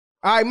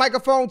All right,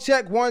 microphone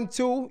check, 1,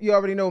 2. You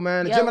already know,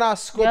 man. The Gemini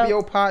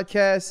Scorpio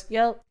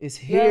Podcast is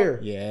here.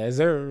 Yes,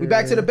 sir. We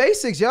back to the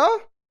basics,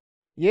 y'all.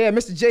 Yeah,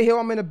 Mr. J Hill,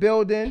 I'm in the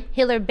building.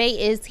 Hiller Bay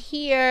is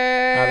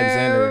here.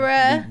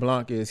 Alexander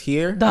Blanc is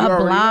here. The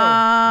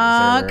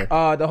Blanc.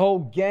 Yes, the whole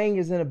gang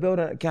is in the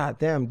building. God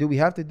damn, do we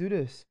have to do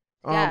this?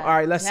 All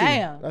right, let's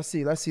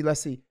see. Let's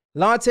see.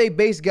 Lante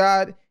Bass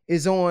God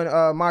is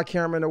on my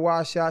camera in the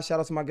wide shot. Shout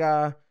out to my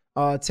guy.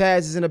 Taz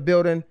is in the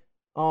building.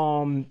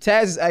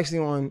 Taz is actually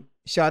on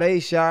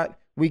Sade's shot.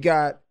 We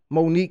got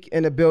Monique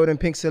in the building.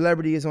 Pink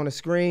Celebrity is on the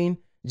screen.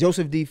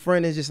 Joseph D.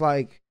 Friend is just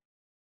like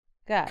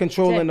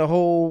controlling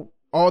all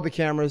the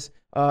cameras.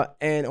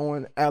 And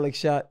on Alex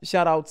shot.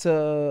 Shout out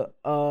to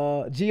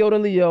Gio the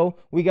Leo.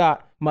 We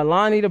got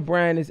Milani the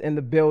Brand is in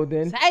the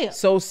building.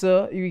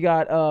 Sosa. We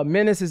got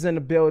Menace is in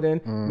the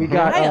building. We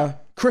got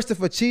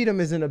Christopher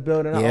Cheatham is in the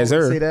building. I always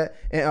say that.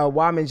 And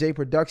Wyman J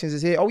Productions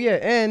is here. Oh yeah,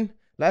 and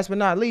last but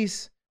not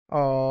least,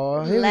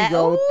 here we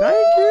go.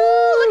 Thank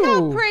you. Look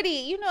how pretty.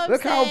 You know what I'm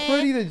saying? Look how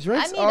pretty the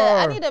drinks are.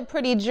 I need a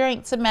pretty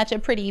drink to match a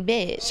pretty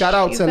bitch. Shout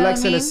out to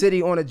Lex in the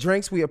City on the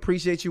drinks. We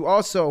appreciate you.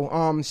 Also,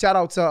 shout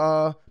out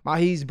to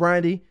Mahees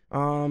Brandy.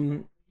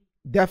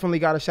 Definitely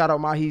got to shout out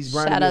Mahees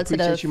Brandy. Shout out to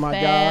appreciate you, my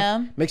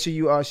guy. Make sure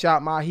you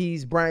shout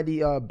Mahees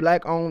Brandy,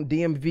 black owned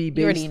DMV based.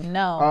 You already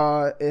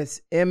know.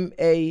 It's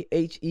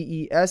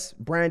Mahees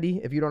Brandy.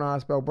 If you don't know how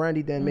to spell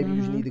Brandy, then maybe you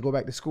just need to go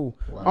back to school.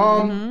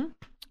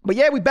 But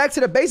yeah, we back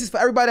to the basics for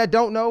everybody that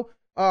don't know.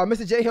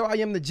 Mr. J Hill, I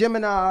am the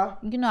Gemini.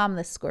 You know I'm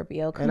the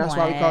Scorpio. Come on, and that's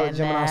why we call it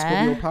Gemini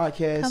Scorpio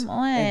Podcast. Come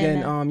on.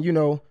 And then you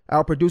know,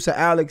 our producer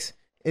Alex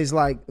is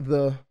like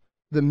the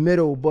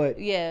middle, but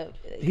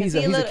he's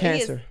a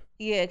Cancer.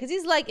 Because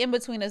he's like in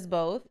between us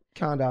both.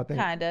 Kinda, I think.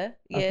 Yeah,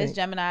 it's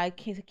Gemini,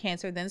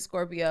 Cancer, then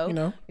Scorpio. You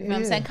know what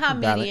I'm saying?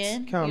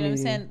 Comedian. You know what I'm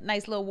saying?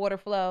 Nice little water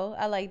flow.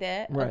 I like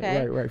that.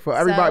 Right. For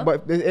everybody,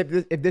 but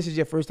if this is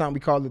your first time, we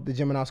call it the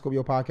Gemini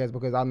Scorpio Podcast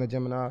because I'm the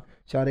Gemini,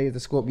 Sade is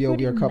the Scorpio.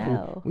 We are a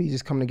couple. We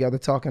just come together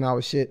talking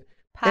our shit.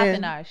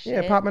 Popping our shit.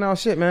 Yeah, popping our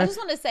shit, man. I just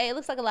want to say, it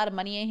looks like a lot of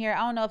money in here.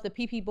 I don't know if the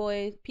PPP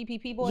boys.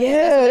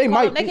 Yeah, they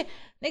might.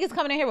 Niggas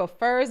coming in here with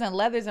furs and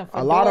leathers and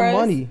fedoras. A lot of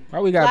money. Why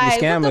we gotta be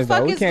scammers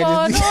though? We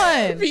can't just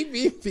on?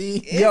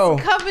 PPP.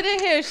 It's coming in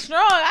here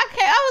strong.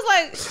 I was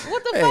like,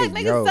 what the fuck?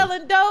 Niggas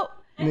selling dope.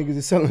 Niggas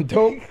is selling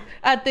dope.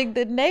 I think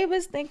the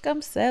neighbors think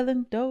I'm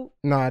selling dope.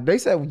 Nah, they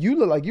said you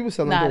look like you was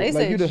selling dope. Nah, they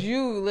said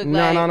you look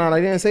like. No,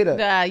 they didn't say that.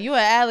 Nah, you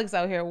and Alex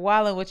out here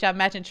wilding with y'all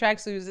matching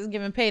tracksuits. It's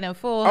giving paid in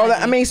full. Oh,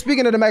 I mean,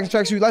 speaking of the matching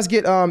tracksuits, let's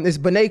get it's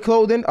Beni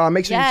Clothing.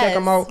 Make sure you check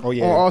them out on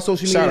all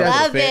social media.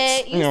 Love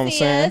it. You know what I'm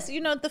saying?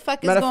 You know what the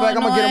fuck is going on. Matter of fact,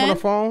 I'm gonna get him on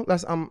the phone.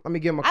 Let me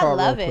give him a call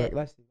real quick.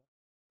 Let's see.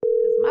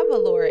 My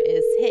velour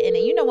is hitting,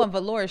 and you know when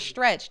velour is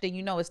stretched, then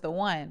you know it's the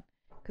one.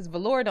 Cause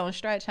velour don't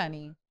stretch,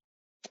 honey.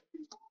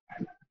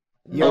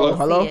 Yo,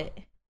 hello.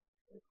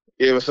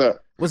 Yeah, what's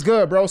up? What's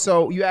good, bro?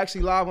 So you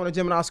actually live on the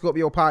Gemini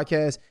Scorpio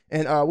Podcast,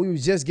 and we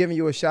was just giving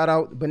you a shout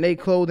out, Beni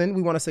Clothing.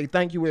 We want to say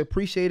thank you. We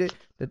appreciate it.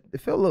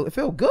 It feel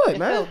good,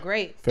 man. It feel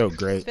great. Feels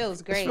great. It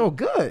feels great. It feel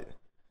good.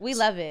 We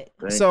love it.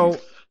 So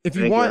if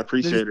you want, I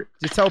appreciate it.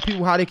 Just tell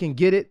people how they can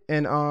get it,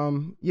 and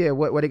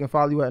where they can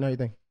follow you at and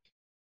everything.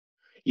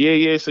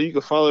 Yeah. So you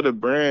can follow the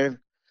brand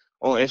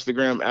on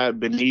Instagram at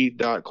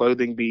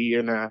Beni.clothing,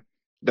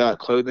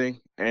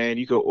 BENI.clothing, and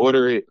you can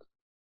order it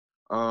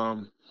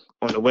on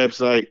the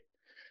website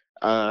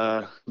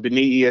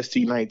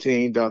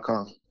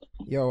BeniEST19.com.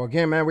 Yo,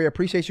 again, man, we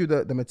appreciate you.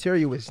 The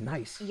material is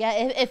nice. Yeah,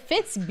 it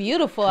fits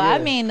beautiful. Yeah. I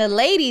mean, the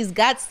ladies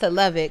got to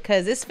love it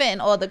because it's fitting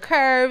all the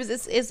curves.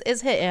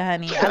 It's hitting,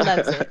 honey. I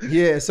love it.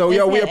 Yeah, so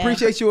we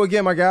appreciate you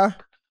again, my guy.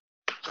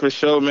 For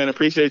sure, man.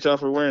 Appreciate y'all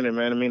for wearing it,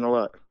 man. It mean a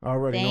lot.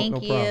 Already, Thank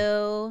no you.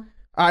 Problem.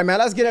 All right, man.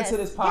 Let's get into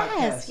this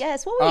podcast.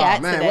 Yes. What we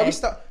at man, today? Where we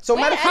start? So,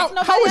 man, how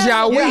was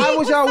y'all week? Yeah, how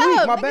was y'all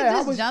week? My bad.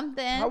 How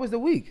was the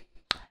week?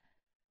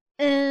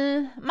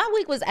 My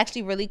week was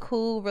actually really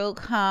cool, real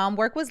calm.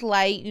 Work was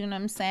light, you know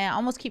what I'm saying? I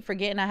almost keep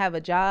forgetting I have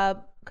a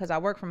job because I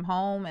work from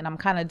home and I'm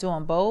kind of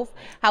doing both.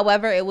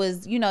 However, it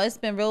was, it's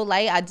been real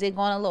light. I did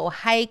go on a little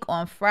hike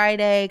on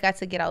Friday, got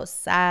to get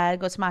outside,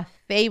 go to my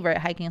favorite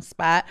hiking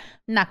spot.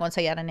 I'm not going to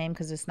tell y'all the name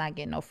because it's not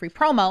getting no free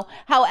promo.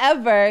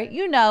 However,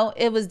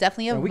 it was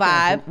definitely a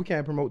vibe. We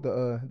can't promote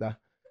the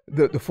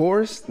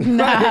forest.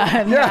 Nah.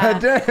 Damn.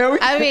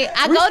 I mean,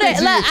 I go there.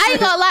 Look, I ain't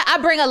gonna lie. I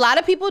bring a lot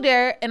of people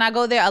there, and I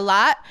go there a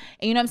lot.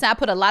 And you know what I'm saying? I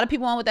put a lot of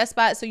people on with that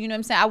spot. So you know what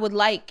I'm saying? I would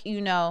like,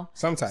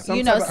 some type.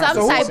 Some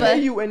so type of.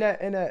 You in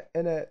that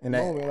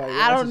moment? Like,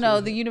 I don't know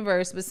the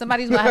universe, but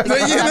somebody's gonna have to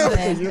give me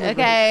something.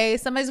 Okay,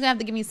 somebody's gonna have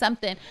to give me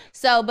something.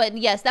 So, but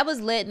yes, that was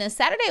lit. And then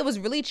Saturday it was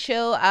really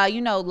chill.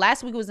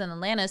 Last week was in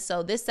Atlanta,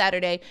 so this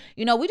Saturday,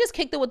 we just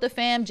kicked it with the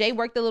fam. Jay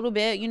worked a little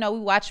bit. We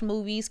watched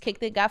movies,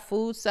 kicked it, got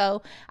food.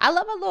 So I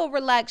love a little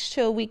relaxed,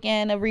 chill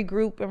weekend, a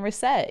regroup and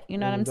reset. You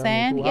know what I'm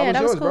saying? Cool. Yeah,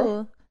 that was cool.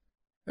 Bro?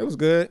 It was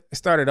good. It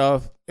started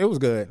off. It was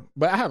good.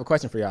 But I have a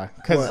question for y'all.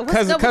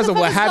 Because of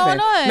what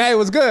happened. No, it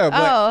was good.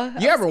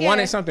 But you ever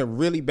wanted something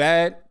really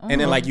bad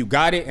and then like you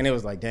got it and it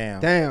was like,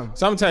 damn.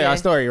 So I'm going to tell y'all a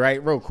story,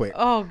 right? Real quick.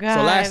 Oh, God.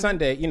 So last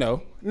Sunday,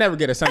 never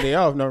get a Sunday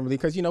off normally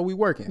because, we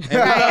working. And we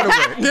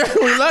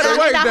love to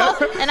work. We love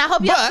to work. And I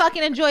hope y'all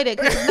fucking enjoyed it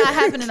because it's not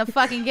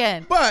happening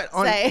again. But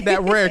on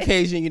that rare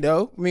occasion,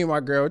 me and my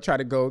girl tried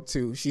to go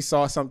to, she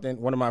saw something.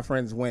 One of my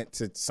friends went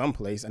to some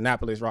place,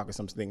 Annapolis Rock or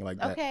something like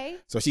that. Okay.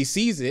 So she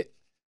sees it.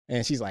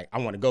 And she's like, I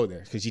want to go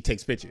there because she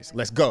takes pictures.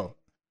 Let's go.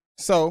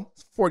 So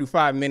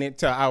 45-minute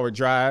to an hour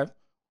drive.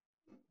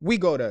 We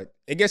go to,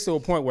 it gets to a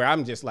point where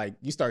I'm just like,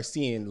 you start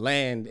seeing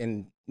land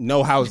and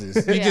no houses.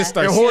 You just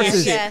start seeing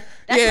horses. shit.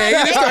 You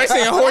just start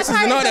seeing horses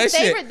and all that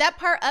shit. That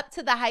part up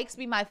to the hikes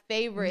be my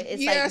favorite.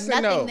 It's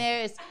like nothing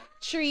there. It's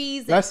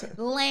trees and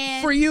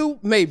land. For you,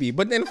 maybe.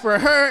 But then for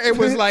her, it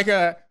was like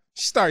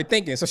she started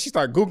thinking. So she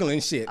started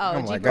Googling shit. Oh,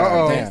 I'm like,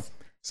 God damn.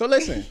 So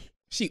listen,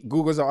 she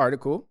Googles an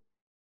article.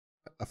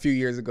 A few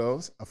years ago,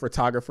 a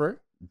photographer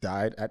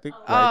died at the, you know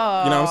what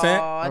I'm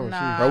saying?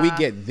 Nah. But we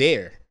get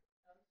there.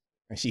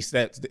 And she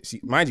said,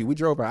 mind you, we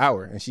drove an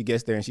hour and she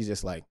gets there and she's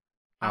just like,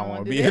 I don't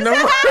want to be here no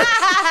more.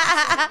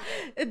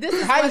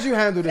 How did you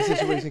handle the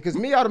situation? Because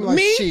me, I'd be like,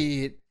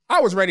 shit.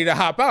 I was ready to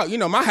hop out.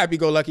 My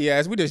happy-go-lucky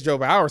ass, we just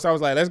drove an hour. So I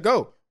was like, let's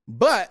go.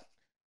 But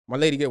my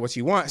lady get what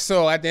she wants.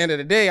 So at the end of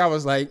the day, I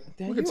was like,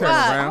 we can turn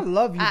around. I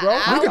love you, bro.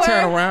 We can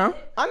turn around.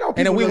 I know.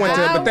 And then we went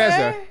to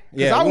Bethesda.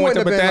 Yeah, I we went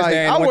to Bethesda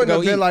and I went to wouldn't go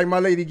have been eat. like, my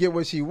lady get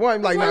what she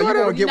wants. Like, now you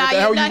want to get what the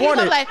hell you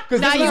wanted.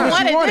 Because this is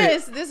what you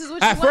wanted. This is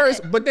what you wanted. At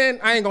first, but then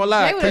I ain't gonna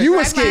lie. You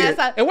were scared.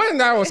 It wasn't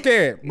that I was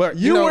scared, but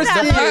you were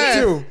scared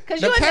too.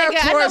 The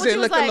path towards it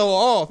looked a little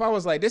off. I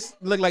was like, this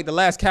looked like The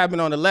Last Cabin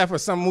on the Left or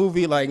some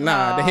movie. Like,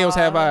 nah, The Hills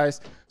Have Eyes.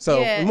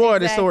 So more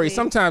of the story.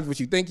 Sometimes what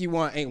you think you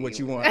want ain't what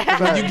you want.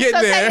 When you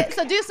get there.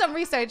 So do some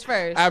research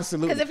first.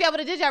 Absolutely. Because if y'all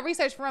would have did y'all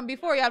research from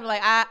before, y'all would be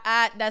like,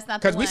 that's not the one.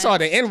 Because we saw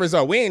the end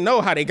result. We didn't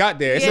know how they got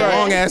there. It's a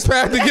long ass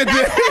path to get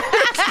there.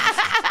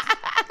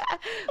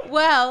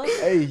 Well,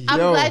 I'm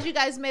glad you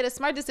guys made a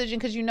smart decision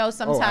because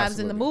sometimes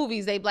in the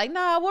movies they be like,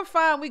 nah, we're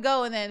fine, we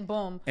go, and then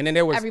boom. And then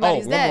there was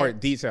everybody's one more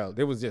detail.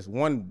 There was just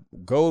one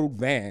gold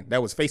van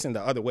that was facing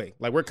the other way.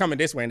 Like we're coming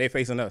this way and they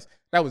facing us.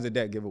 That was a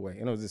dead giveaway.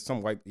 And it was just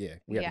some white, I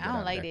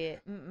don't like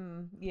it.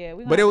 Yeah,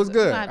 but it was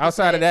good.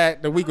 Outside of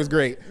that, the week was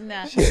great.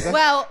 Nah.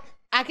 Well,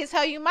 I can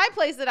tell you my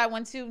place that I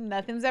went to,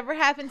 nothing's ever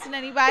happened to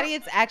anybody.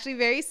 It's actually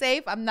very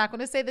safe. I'm not going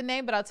to say the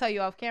name, but I'll tell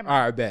you off camera. All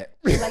right, bet.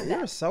 Like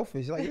you're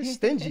selfish. Like, you're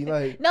stingy.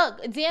 Like, no,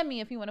 DM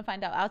me if you want to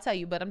find out. I'll tell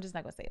you, but I'm just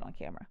not going to say it on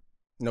camera.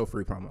 No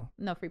free promo.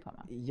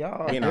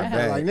 Y'all,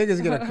 like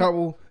niggas get a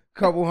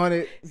couple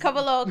hundred.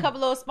 Couple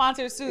little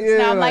sponsored suits. Yeah,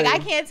 now I'm like, I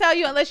can't tell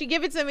you unless you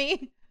give it to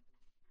me.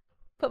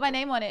 Put my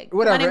name on it.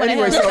 Whatever. Put my name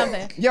on it or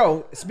something.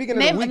 Yo, speaking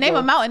of the week, name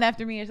a mountain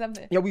after me or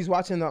something. Yo, we was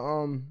watching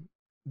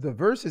the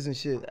verses and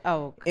shit.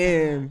 Oh, God.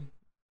 And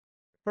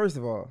first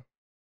of all,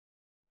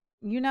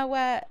 you know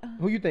what?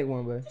 Who you think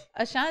won, babe?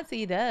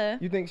 Ashanti, duh.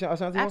 You think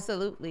Ashanti won?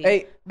 Absolutely.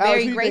 Hey,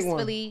 very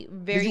gracefully,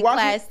 very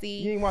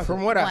classy.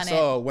 From what I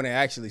saw when it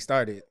actually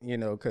started,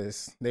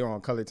 because they were on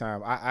Color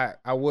Time, I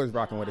was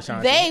rocking with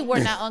Ashanti. They were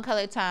not on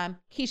Color Time.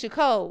 Keisha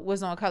Cole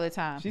was on Color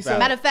Time.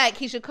 Matter of fact,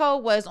 Keisha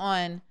Cole was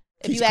on,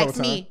 if you ask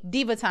me,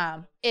 Diva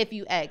Time. If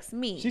you ask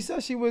me. She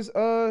said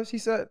she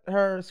said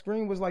her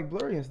screen was like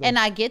blurry and stuff. And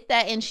I get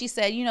that. And she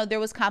said, there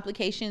was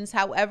complications.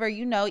 However,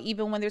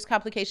 even when there's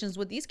complications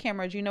with these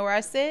cameras, you know where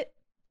I sit?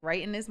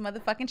 Right in this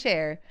motherfucking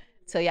chair.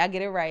 Till y'all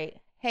get it right.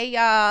 Hey,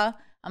 y'all.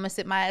 I'm going to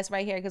sit my ass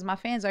right here because my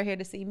fans are here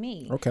to see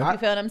me. Okay. You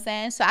feel what I'm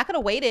saying? So I could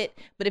have waited.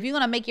 But if you're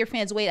going to make your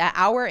fans wait an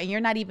hour and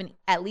you're not even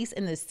at least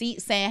in the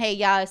seat saying, hey,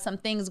 y'all, some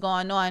things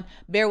going on.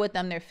 Bear with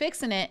them. They're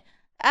fixing it.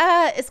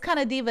 It's kind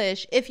of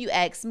diva-ish if you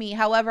ask me.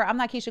 However, I'm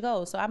not Keisha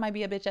Cole, so I might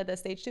be a bitch at that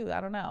stage too.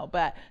 I don't know,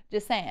 but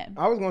just saying.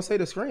 I was gonna say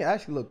the screen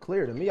actually looked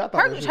clear to me. I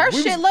thought her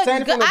shit looked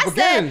good.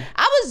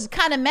 I was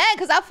kind of mad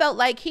because I felt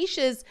like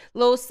Keisha's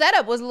little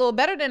setup was a little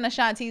better than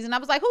Ashanti's, and I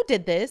was like, who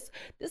did this?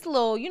 This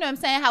little, you know what I'm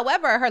saying?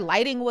 However, her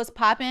lighting was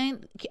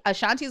popping.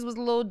 Ashanti's was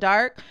a little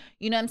dark.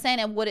 You know what I'm saying?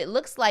 And what it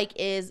looks like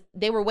is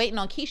they were waiting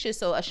on Keisha,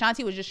 so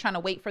Ashanti was just trying to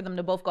wait for them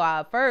to both go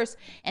out first,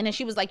 and then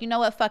she was like, you know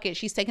what? Fuck it.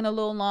 She's taking a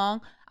little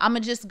long. I'm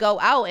gonna just go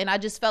out. And I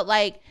just felt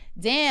like,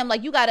 damn,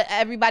 like you got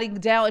everybody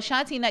down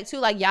Ashanti neck too,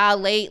 like y'all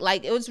late.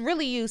 Like it was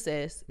really you,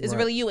 sis. It's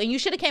really you. And you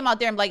should have came out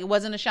there and like, it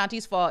wasn't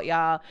Ashanti's fault,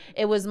 y'all.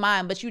 It was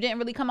mine. But you didn't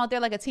really come out there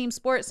like a team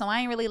sport, so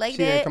I ain't really like that.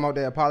 She didn't come out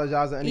there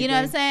apologize or anything. You know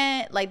what I'm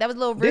saying? Like that was a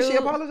little rude. Did she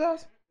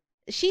apologize?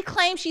 She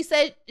claimed, she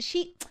said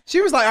she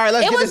was like, all right,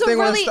 let's get this thing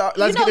started.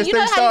 Let's get this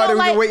thing started.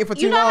 We've been waiting for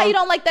too long. You know how you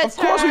don't like that Of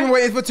course we've been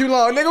waiting for too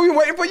long. Nigga, we been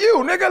waiting for you.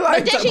 Nigga,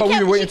 like, but then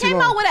she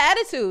came out with an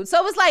attitude. So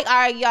it was like, all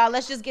right, y'all,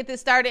 let's just get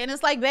this started. And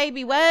it's like,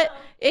 baby, what?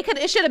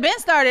 It should have been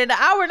started an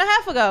hour and a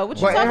half ago. What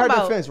you talking about? But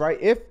in her defense, right?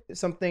 If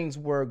some things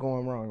were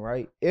going wrong,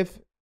 right? If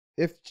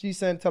she's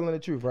telling the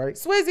truth, right?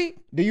 Swizzy.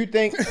 Do you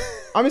think,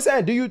 I'm just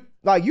saying, do you,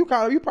 like, you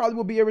probably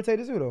will be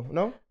irritated too, though,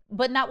 no?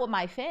 but not with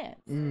my fans.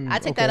 I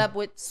take that up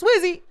with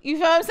Swizzy. You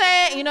feel what I'm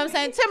saying? You know what I'm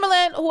saying?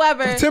 Timberland,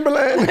 whoever.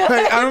 Timberland.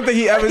 Like, I don't think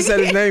he ever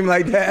said his name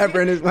like that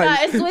ever in his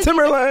life.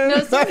 Timberland. No,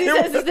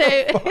 Swizzy says his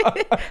name.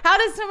 How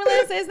does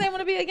Timberland say his name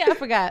want to be again? I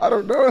forgot. I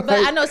don't know.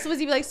 But I know Swizzy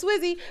be like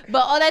Swizzy. But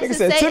all that to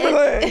say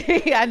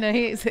Timberland. I know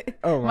he's.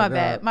 Oh my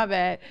bad. My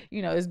bad.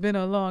 You know, it's been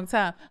a long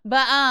time.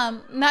 But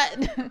not.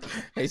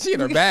 Hey, she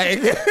in her bag.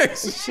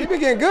 She been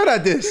getting good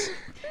at this.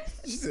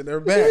 She's in her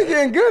bag. She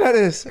getting good at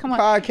this. Come on.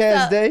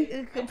 Podcast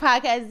day.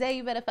 Podcast day.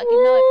 You better fucking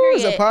know it.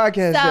 Period. It's a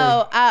podcast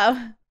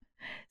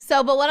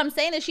day. But what I'm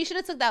saying is she should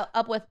have took that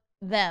up with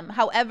them.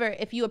 However,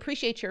 if you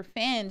appreciate your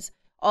fans,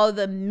 all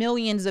the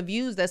millions of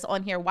views that's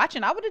on here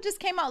watching, I would have just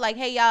came out like,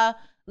 hey, y'all,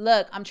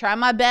 look, I'm trying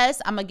my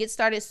best. I'm going to get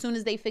started as soon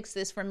as they fix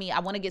this for me. I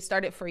want to get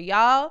started for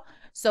y'all.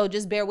 So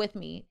just bear with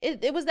me.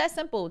 It was that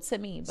simple to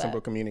me. But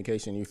simple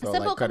communication. You felt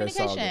simple like could have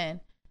solved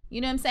communication. You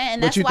know what I'm saying?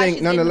 And but that's you why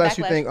think, nonetheless,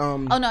 you think, oh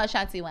no,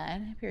 Ashanti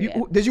won. Period.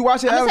 Did you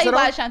watch it? I'm gonna tell you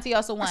why Ashanti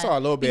also won. I saw a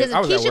little bit. Because I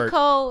was if at Keisha work.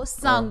 Cole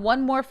sung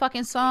one more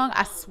fucking song,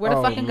 I swear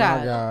to fucking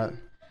God.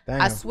 Damn.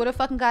 I swear to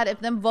fucking God, if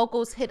them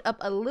vocals hit up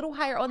a little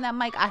higher on that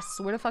mic, I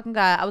swear to fucking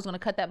God, I was gonna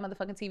cut that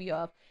motherfucking TV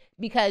off.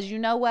 Because you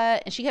know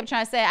what? And she kept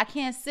trying to say, I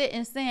can't sit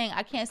and sing.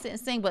 I can't sit and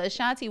sing. But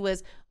Ashanti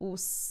was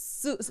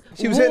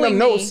she was hitting them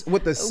notes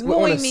with the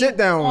on the sit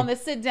down. On the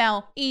sit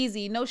down,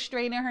 easy. No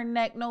strain in her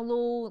neck, no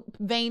little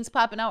veins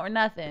popping out or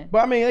nothing.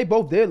 But I mean, they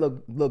both did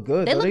look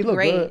good. They looked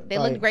great. Good. They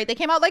looked great. They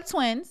came out like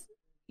twins.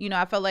 You know,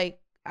 I felt like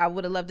I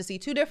would have loved to see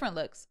two different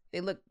looks. They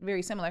looked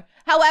very similar.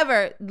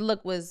 However, the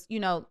look was, you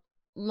know,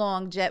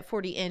 long jet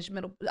 40-inch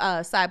middle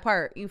side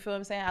part. You feel what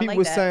I'm saying? People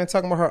was saying,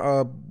 talking about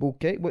her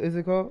bouquet. What is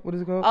it called?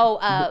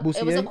 Oh,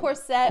 it was a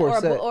corset.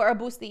 or a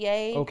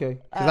bustier. Okay,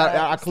 because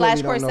I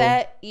clearly don't corset.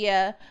 know.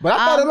 Yeah, but I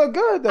thought it looked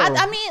good though.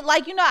 I mean,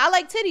 like, you know, I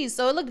like titties,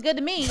 so it looked good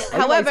to me.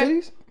 However, you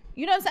like titties?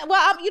 You know what I'm saying?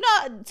 Well, you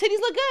know,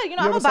 titties look good. You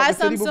know, I'm gonna buy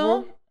some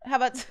soon. How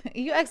about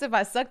you asked if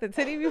I sucked a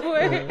titty before?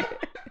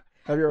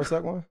 Have you ever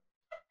sucked one?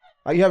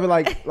 Like you have it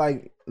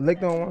like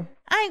licked on one?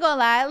 I ain't gonna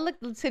lie, I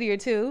licked a titty or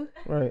two.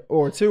 Right,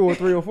 or two, or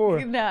three, or four.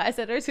 No, I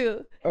said or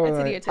two. Oh, a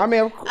titty or two. I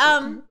mean,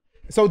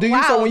 so do you?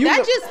 Wow, so when you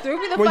that just threw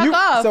me the fuck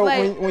off. So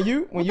like,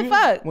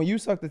 when you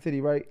sucked the titty,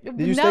 right?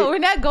 We're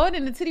not going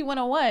into titty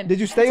 101. Did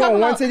you stay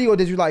on one titty or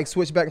did you like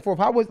switch back and forth?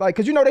 How was like?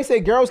 Cause you know they say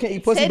girls can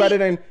eat pussy better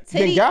than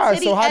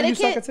guys. So how do you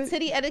suck a titty?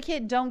 Titty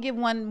etiquette, don't give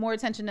one more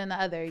attention than the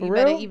other. For you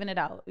real? better even it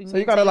out. So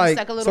you gotta like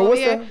suck a little over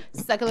here,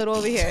 suck a little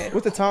over here.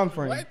 What's the time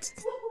frame? What?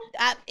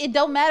 It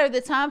don't matter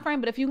the time frame,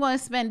 but if you want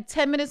to spend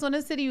 10 minutes on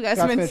the city, you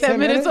gotta spend 10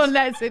 minutes on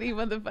that city,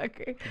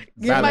 motherfucker.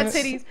 Give my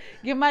titty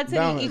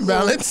equal.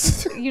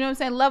 Balance. You know what I'm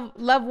saying?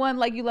 Love one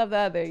like you love the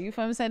other. You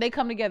feel what I'm saying? They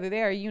come together.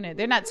 They are a unit.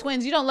 They're not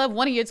twins. You don't love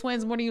one of your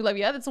twins more than you love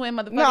your other twin,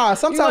 motherfucker. Nah,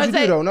 sometimes you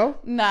do though, no?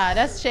 Nah,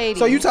 that's shady.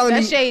 So you telling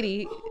that's me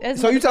shady.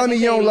 So you telling me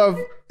you don't love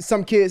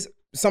some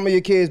of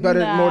your kids better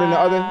more than the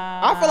other?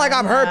 I feel like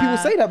I've heard people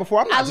say that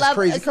before. I'm not just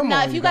crazy. Come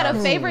on. If you got a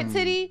favorite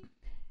titty,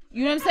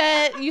 you know what I'm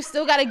saying? You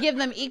still got to give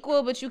them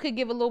equal, but you could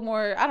give a little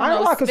more. I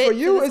don't know. Because for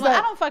you, is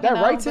that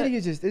right titty?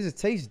 It just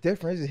tastes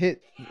different. It just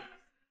hit.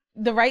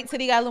 The right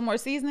titty got a little more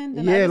seasoning.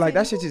 Than yeah, like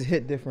that shit just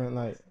hit different.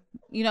 Like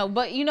you know,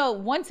 but you know,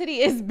 one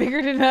titty is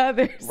bigger than the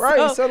other.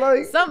 Right. So like,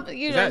 is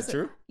that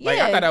true? Yeah. Like,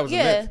 I thought that was a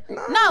myth.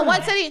 No,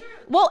 one titty.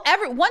 Well,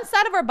 one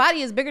side of her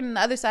body is bigger than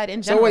the other side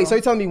in general. So wait, so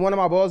you telling me one of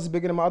my balls is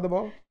bigger than my other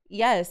ball?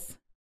 Yes.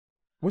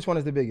 Which one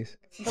is the biggest?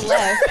 The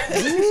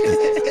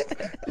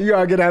left. You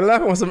gotta get that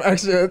left one some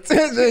extra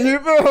attention. You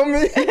feel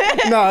me?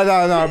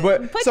 No.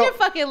 But put your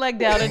fucking leg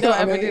down and don't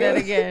ever do that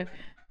again.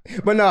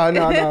 But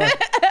no.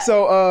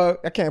 So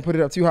I can't put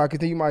it up too high because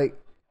then you might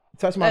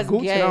touch my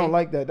gooch, and I don't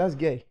like that. That's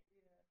gay.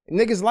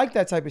 Niggas like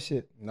that type of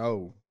shit.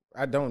 No.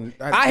 I don't.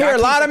 I hear a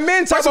lot of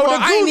men talk about the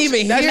gooch. I didn't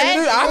even hear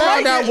it. I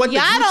found out what the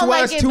gooch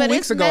was 2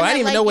 weeks ago. I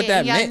didn't even know what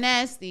that meant. Y'all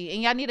nasty.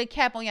 And y'all need a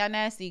cap on y'all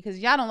nasty because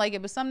y'all don't like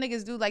it. But some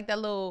niggas do like that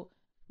little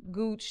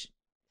gooch,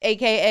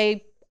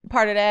 aka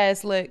part of the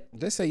ass lick.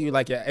 Just say you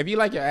like your. If you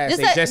like your ass,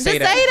 just say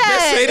that.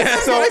 Just say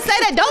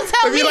that. Don't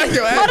tell me. If you like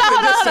your ass, hold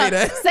on. say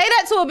that. Say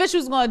that to a bitch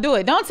who's gonna do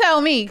it. Don't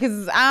tell me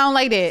because I don't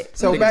like that.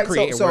 So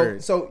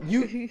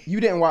you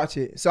didn't watch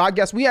it. So I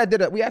guess we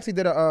actually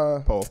did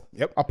a poll.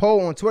 Yep. A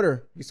poll on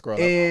Twitter. You scroll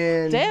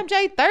and damn,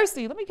 Jay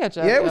thirsty. Let me catch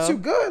up. Yeah, it was too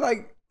good.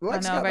 Like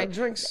Lex got right?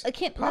 drinks.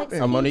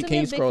 Monique,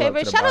 can you scroll up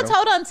to the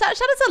bottom? Shout out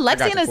to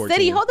Lexi in the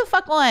city. Hold the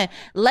fuck on.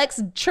 Lex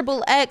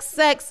XXX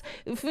sex.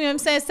 You know what I'm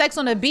saying? Sex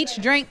on the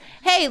beach drink.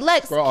 Hey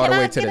Lex, scroll all can the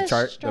way I to get the a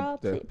chart. Straw,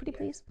 pretty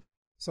please.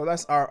 So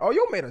that's our. Oh,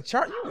 you made a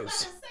chart. You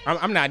was.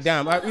 I'm not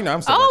down.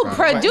 I'm so. Oh,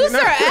 producer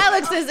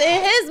Alex is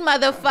in his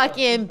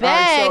motherfucking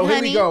bag, so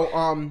honey. Here we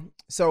go.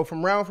 So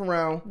from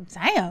round.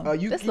 Damn.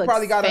 You this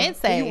probably got to.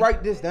 fancy. Can you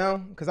write this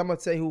down? Because I'm gonna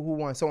say who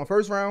won. So in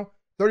first round,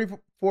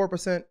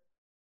 34%.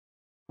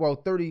 Well,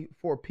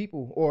 34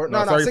 people, or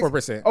no,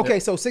 34%. Okay,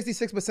 so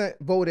 66%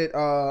 voted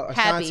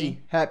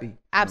Ashanti happy.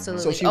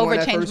 Absolutely. So she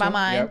overchanged my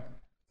mind. Yep.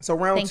 So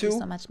round Thank 2, you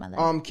so much, my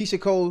love. Keisha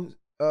Cole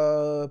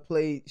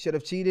played Should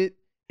Have Cheated,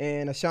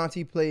 and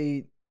Ashanti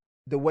played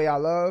The Way I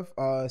Love.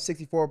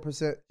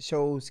 64%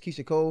 chose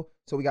Keisha Cole,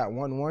 so we got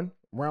 1-1.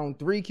 Round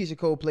 3, Keisha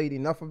Cole played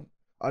Enough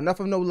Enough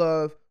of No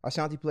Love.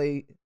 Ashanti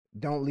played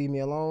Don't Leave Me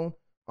Alone.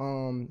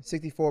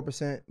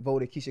 64%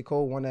 voted Keisha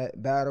Cole won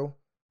that battle.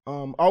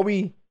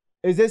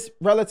 Is this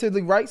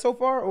relatively right so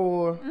far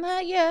or?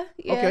 Yeah.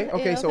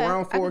 Okay. So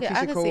round 4,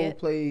 Keisha Cole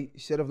played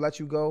Should Have Let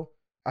You Go.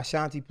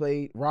 Ashanti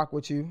played Rock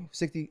With You.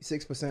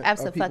 66%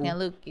 Absolutely.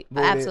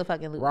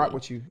 Rock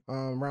With You.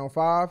 Round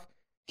 5,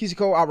 Keisha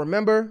Cole, I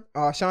Remember.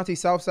 Ashanti,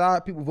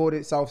 Southside. People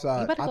voted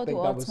Southside. You better go through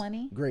all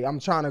 20. Great. I'm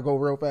trying to go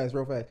real fast.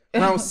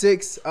 Round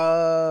 6,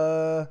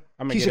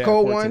 Keisha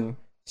Cole won.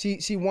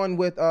 She won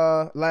with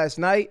Last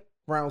Night.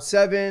 Round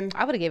 7.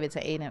 I would have gave it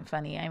to Ain't It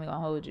Funny. I ain't gonna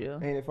hold you.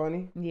 Ain't It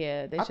Funny?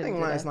 Yeah, I think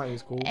Last Night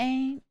was cool.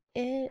 Ain't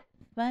it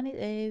funny,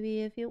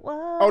 baby, if you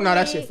want. Oh no,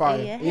 that shit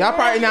fire. Yeah,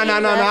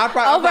 I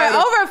probably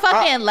over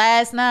fucking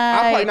Last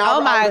Night. Oh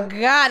my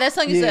god, that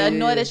song used to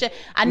annoy the shit.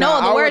 I know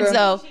all the words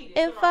though.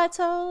 If I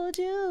told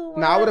you.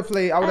 I would have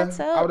played. I would have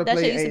played. That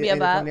shit used to be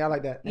about. I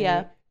like that.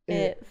 Yeah.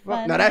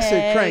 Now that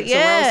shit crank. So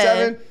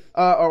round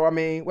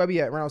 7. Where we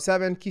at? Round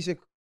 7. Keisha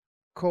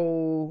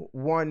Cole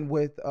won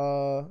with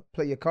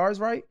Play Your Cards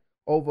Right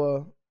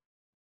over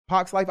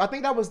Pac's Life. I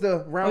think that was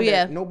the round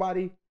that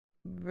nobody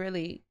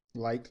really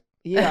liked.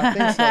 Yeah, I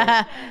think so.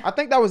 I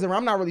think that was the round.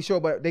 I'm not really sure,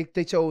 but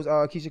they chose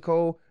Keisha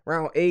Cole.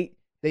 Round 8,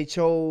 they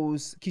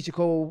chose Keisha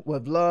Cole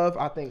with Love.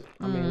 I mean,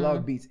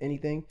 Love beats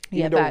anything.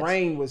 Even though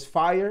Rain was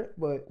fire,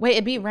 but wait,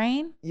 it beat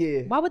Rain?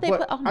 Yeah. Why would they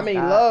put? Oh my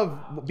God.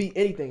 Love beat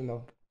anything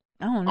though.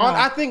 I don't know.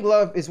 I think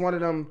Love is one of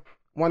them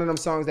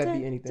songs that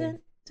beat anything.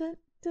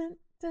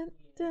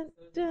 I'm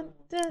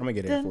gonna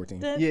get it at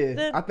 14.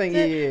 Yeah, I think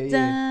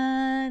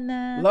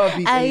yeah. Love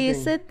beats anything. I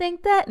used to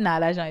think that.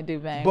 Nah, that joint do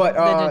bang. But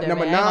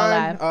number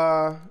 9,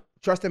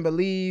 Trust and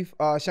Believe.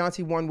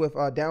 Shanti won with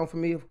Down For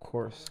Me, of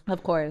course.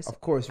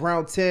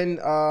 Round 10.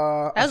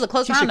 That was a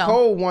close round though. Keisha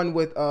Cole won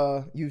with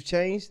You've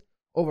Changed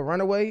over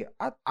Runaway.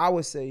 I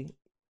would say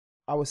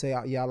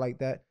yeah, I like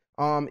that.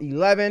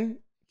 11.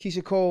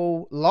 Keisha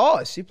Cole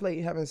lost. She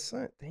played Heaven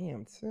Sent.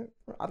 Damn.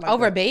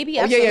 Over that. Baby?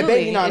 Absolutely. Yeah,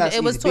 Baby. No,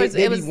 it was towards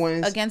Baby it was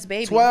wins. against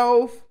Baby.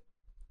 12.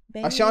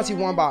 Baby, Ashanti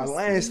won by a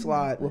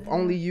landslide with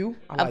Only You.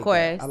 Of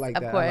course. I like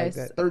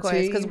that.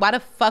 13. Because why the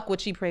fuck would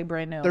she play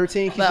Brand New?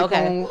 13. Keisha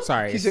Cole.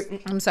 Sorry.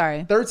 I'm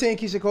sorry. 13.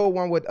 Keisha Cole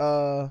won with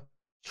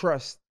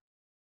Trust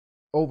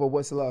over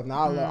What's Love.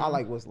 Now I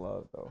like What's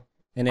Love though.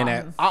 And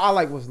then I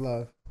like What's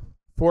Love.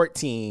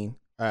 14.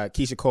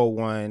 Keisha Cole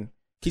won.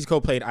 Keisha Cole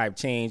played I've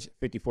Changed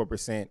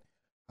 54%.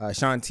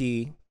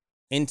 Shanti,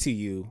 Into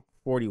You,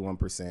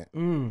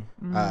 41%.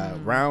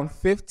 Round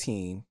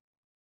 15,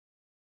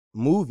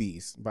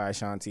 Movies by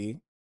Ashanti,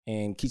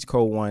 and Keisha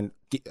Cole won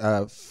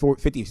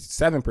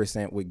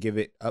 57% would Give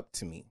It Up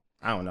To Me.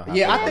 I don't know how.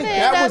 Yeah, I think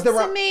that was the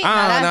round.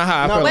 I don't know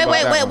how I feel about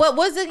that wait. one. What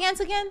was it again?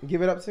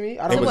 Give It Up To Me?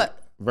 I don't know.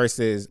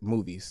 Versus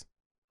Movies.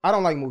 I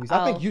don't like movies.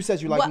 I think you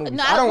said you like movies.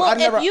 No,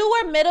 if you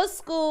were middle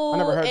school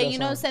and you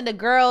know what I'm saying, the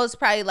girls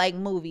probably like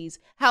movies.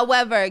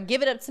 However,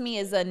 Give It Up To Me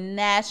is a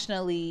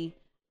nationally,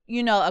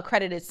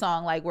 accredited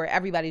song, like where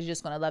everybody's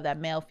just gonna love that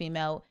male,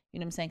 female, you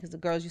know what I'm saying? Because the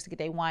girls used to get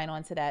their wine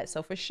onto that,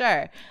 so for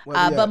sure.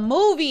 But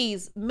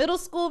movies, middle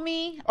school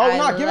me. Oh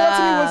no, Give It Up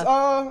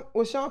To Me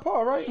was Sean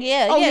Paul, right?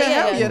 Yeah,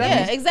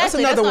 exactly. That's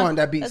another one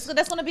that beats.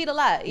 That's gonna beat a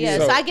lot. Yeah,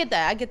 so I get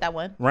that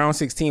one. Round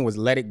 16 was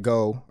Let It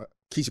Go.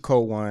 Keisha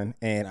Cole won,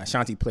 and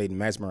Ashanti played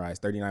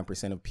Mesmerized.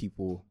 39% of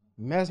people.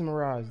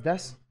 Mesmerized.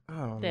 That's I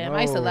don't know.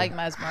 I used to like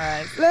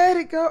Mesmerized. Let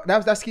It Go.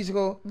 That's Keisha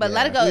Cole. But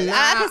Let It Go.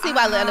 I can see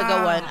why Let It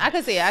Go won. I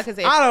can see it. I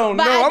don't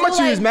know. I'm gonna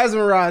choose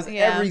Mesmerized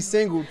every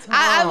single time.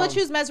 I would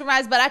choose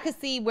Mesmerized, but I could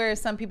see where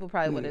some people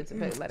probably would have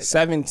Let It Go.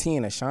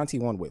 17. Ashanti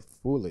won with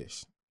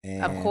Foolish.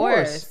 And of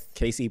course.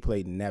 Casey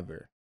played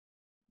Never.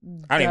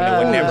 I don't even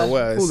know what Never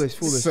was.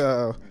 Foolish.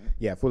 So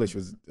yeah, Foolish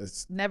was.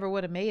 Never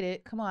would have made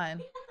it. Come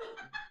on.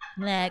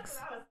 Next.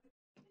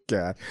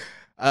 God.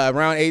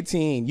 Round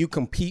 18, You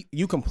Complete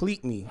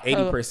Me.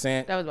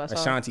 80%. That was my song.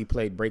 Ashanti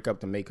played Break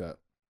Up to Make Up.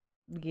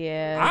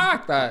 Yeah. I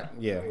thought,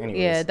 anyways.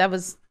 Yeah, that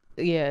was,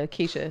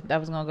 Keisha. That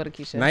was going to go to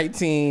Keisha.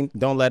 19,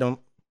 Don't Let 'Em.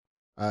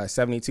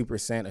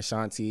 72%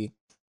 Ashanti.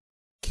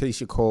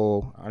 Keisha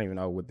Cole. I don't even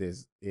know what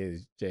this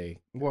is, Jay.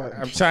 What?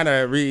 I'm trying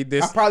to read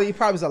this. It probably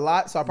was a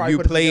lot, so I probably You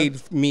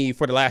played me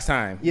for the last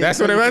time. Yeah, that's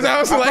what it was. I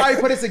was like,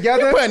 probably put it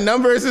together. You put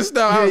numbers and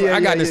stuff. I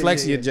got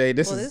dyslexia, Jay.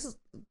 This is.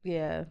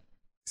 Yeah.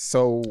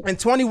 So. And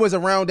 20 was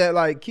around that,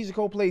 like, Keisha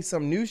Cole played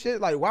some new shit.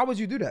 Like, why would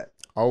you do that?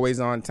 Always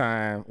On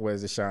Time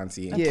was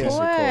Ashanti. And Keisha Cole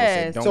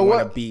said, Don't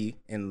want to be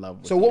in love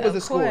with you. So what was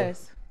the score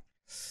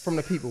from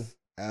the people?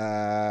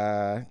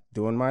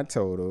 Doing my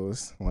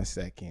totals. 1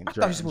 second. I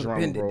thought you supposed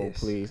drum to roll, this.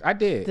 Please. I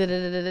did.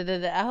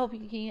 I hope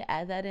you can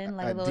add that in,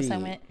 like a little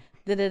segment.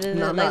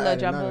 No, I'm not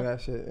adding none of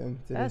that shit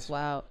into That's this.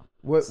 wild.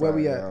 Where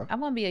we at? I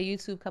want to be a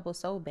YouTube couple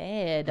so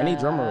bad. I need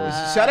drum rolls.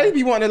 Sade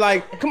be wanting to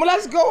like, come on,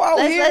 let's go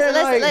out here.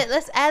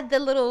 Let's add the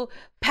little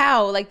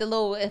pow, like the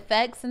little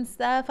effects and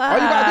stuff. All you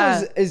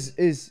gotta do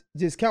is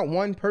just count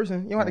one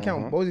person. You don't have to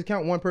count. Just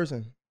count one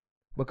person,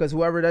 because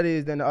whoever that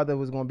is, then the other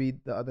was gonna be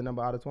the other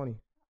number out of 20.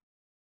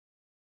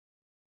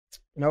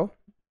 No.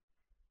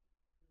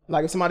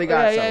 Like if somebody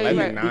got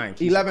 11-9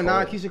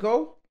 Keisha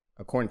Cole.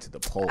 According to the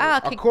poll.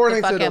 I'll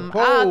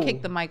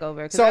kick the mic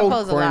over. So that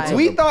poll's a lie.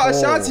 We thought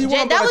Ashanti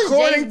won, but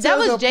according to that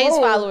was Jay's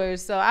poll,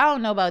 followers, so I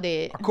don't know about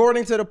it.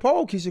 According to the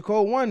poll, Keisha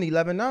Cole won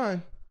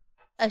 11-9.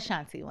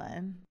 Ashanti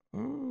won.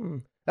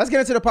 Let's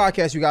get into the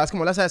podcast, you guys. Come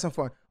on, let's have some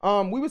fun.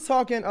 We was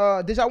talking.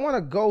 Did y'all want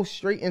to go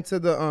straight into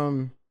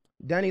the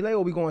DaniLeigh,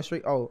 or we going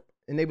straight? Oh,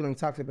 enabling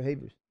toxic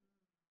behaviors.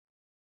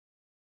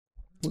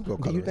 Do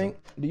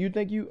you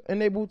think you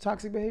enable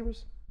toxic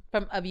behaviors?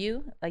 Of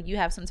you? Like you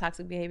have some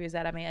toxic behaviors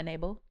that I may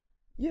enable?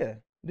 Yeah.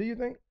 Do you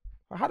think?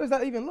 How does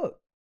that even look?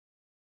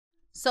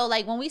 So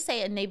like when we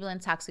say enabling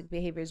toxic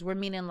behaviors, we're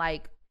meaning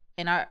like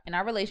in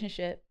our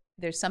relationship,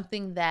 there's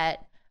something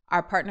that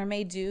our partner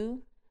may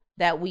do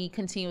that we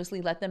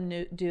continuously let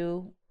them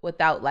do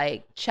without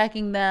like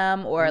checking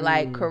them or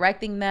like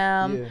correcting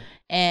them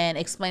and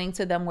explaining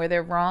to them where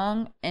they're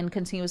wrong and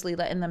continuously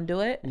letting them do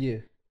it. Yeah.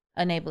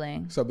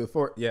 Enabling. So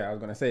before, I was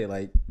gonna say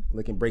like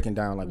breaking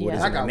down like what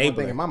is I an got enabler one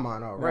thing in my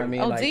mind already. You know what I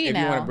mean? Oh, like do you if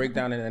now? you want to break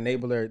down an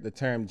enabler, the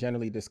term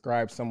generally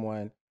describes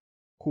someone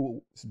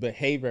whose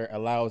behavior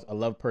allows a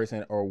loved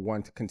person or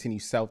one to continue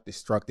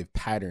self-destructive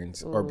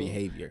patterns or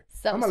behavior.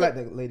 I'm gonna let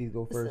the ladies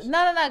go first.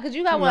 No, because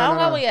you got one. I don't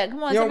got one yet.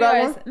 Come on, you tell don't me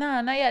got yours. one?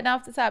 No, not yet. Not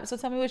off the top. So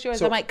tell me what's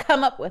yours. I might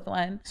come up with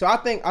one. So I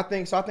think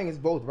it's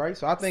both, right?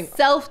 So I think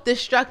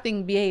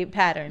self-destructing behavior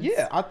patterns.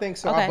 Yeah, I think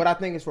so. Okay. But I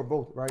think it's for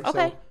both, right?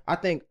 Okay. So I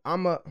think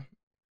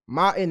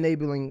my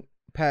enabling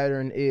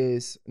pattern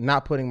is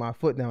not putting my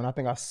foot down. I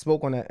think I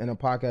spoke on that in a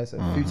podcast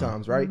a few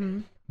times, right?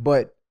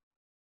 But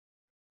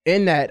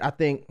in that, I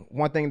think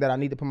one thing that I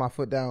need to put my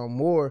foot down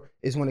more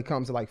is when it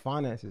comes to like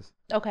finances.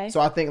 Okay.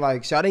 So I think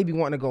like Sade be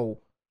wanting to go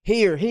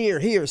here,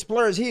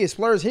 splurge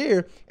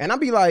here. And I'll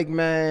be like,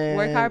 man,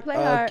 work hard, play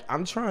hard.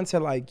 I'm trying to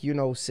like,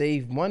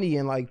 save money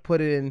and like put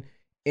it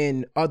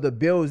in other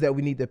bills that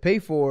we need to pay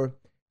for.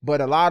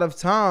 But a lot of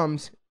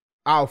times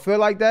I'll feel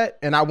like that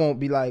and I won't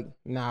be like,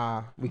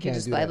 nah, we can't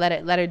just do like,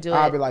 that. Let her do it.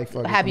 I'll be like,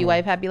 fuck happy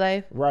wife, happy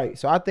life. Right.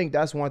 So I think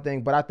that's one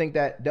thing. But I think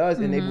that does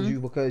enable you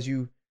because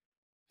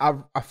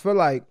I feel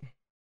like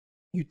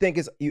you think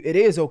it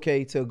is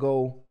okay to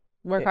go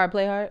work hard,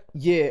 play hard.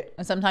 Yeah.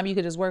 And sometimes you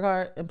could just work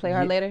hard and play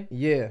hard later.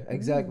 Yeah,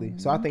 exactly.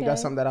 So I think that's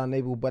something that I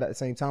enable, but at the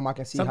same time I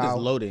can see something's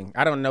loading.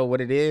 I don't know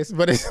what it is,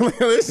 but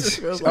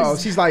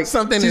it's she's like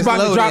something she's is about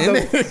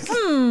loading. To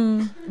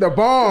drop the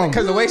bomb.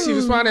 Because the way she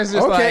responded is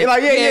just okay,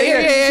 like yeah. She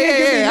didn't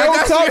give me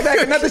no talk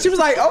back or nothing. She was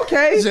like,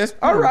 okay, just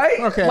all right.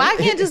 Okay. Why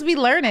can't just be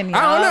learning? You know?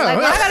 I don't know. Like,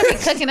 why I gotta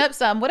be cooking up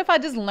something? What if I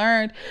just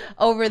learned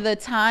over the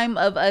time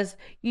of us,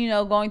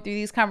 going through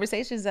these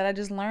conversations that I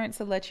just learned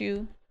to let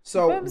you.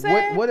 So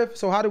what if?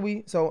 So how do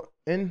we? So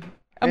saying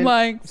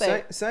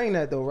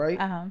that though,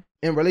 right?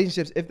 In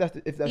relationships, if that's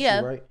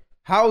true, right?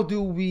 How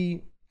do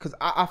we? Because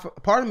I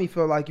part of me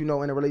feel like in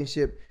a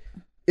relationship,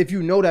 if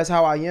that's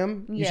how I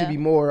am, you should be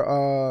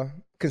more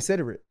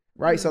considerate,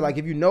 right? So like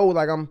if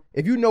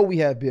we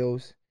have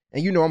bills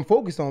and I'm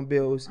focused on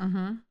bills,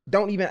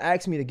 don't even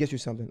ask me to get you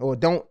something or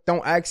don't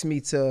ask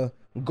me to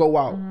go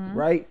out,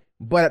 right?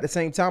 But at the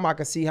same time, I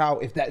can see how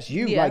if that's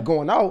you like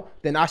going out,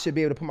 then I should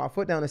be able to put my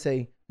foot down and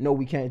say, no,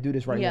 we can't do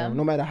this right now.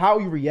 No matter how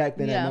you react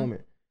in that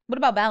moment. What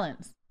about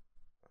balance?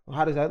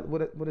 How does that?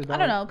 What is balance? I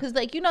don't know, cause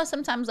like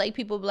sometimes like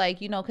people be like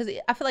cause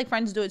I feel like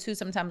friends do it too.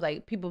 Sometimes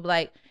like people be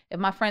like,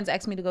 if my friends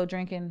ask me to go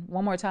drinking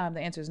one more time,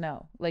 the answer is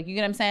no. Like you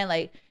get what I'm saying?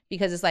 Like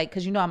because it's like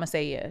cause I'm gonna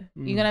say yeah.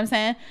 You get what I'm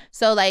saying?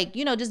 So like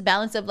just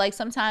balance of like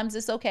sometimes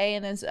it's okay,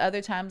 and then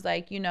other times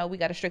like we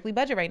got a strictly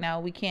budget right now.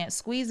 We can't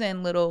squeeze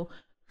in little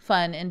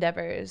fun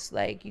endeavors.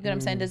 Like you get what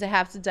I'm saying? Does it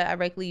have to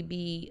directly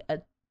be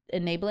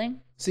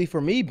enabling? See,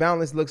 for me,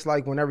 balance looks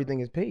like when everything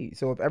is paid.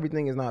 So if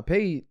everything is not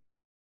paid,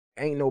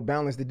 ain't no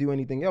balance to do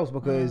anything else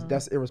because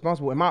that's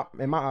irresponsible in my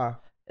eye.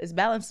 Is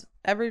balance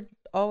ever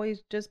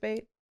always just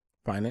paid?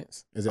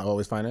 Finance? Is it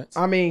always finance?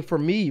 I mean, for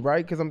me,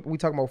 right? Because we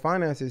talking about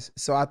finances,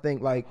 so I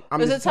think like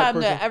there's a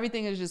time that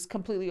everything is just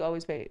completely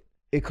always paid.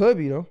 It could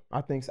be though. I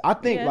think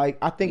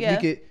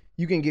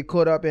you can get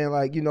caught up and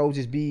like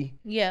just be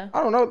I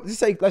don't know.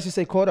 Let's just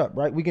say caught up,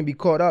 right? We can be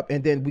caught up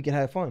and then we can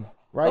have fun.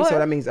 Right, so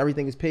that means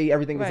everything is paid,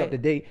 everything is up to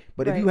date.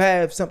 But if you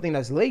have something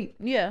that's late,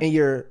 and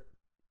you're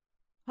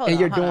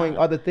doing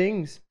other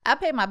things, I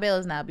pay my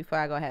bills now before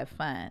I go have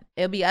fun.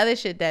 It'll be other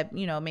shit that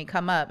may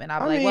come up, and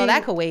I'll be like, well,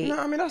 that could wait. No,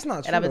 I mean that's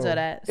not true. And I've been told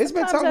that. It's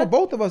been time for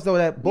both of us though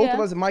that both of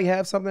us might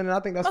have something, and I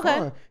think that's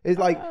fine. It's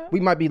like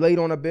we might be late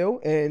on a bill,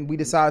 and we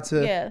decide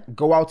to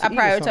go out to eat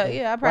or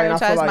something. I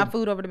prioritize my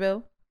food over the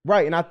bill.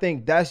 Right, and I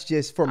think that's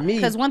just for me.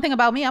 Because one thing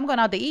about me, I'm going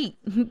out to eat.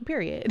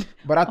 Period.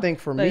 But I think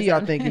for me,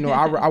 I think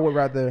I would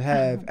rather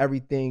have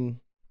everything.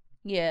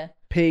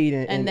 Paid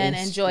and then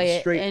enjoy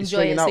it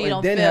so you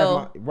don't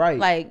feel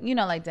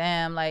like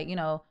damn, like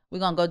we're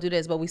gonna go do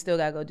this, but we still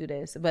gotta go do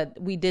this. But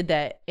we did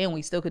that and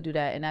we still could do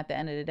that, and at the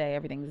end of the day,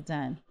 everything's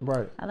done.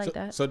 Right. I like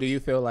that. So do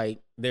you feel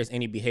like there's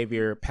any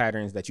behavior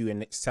patterns that you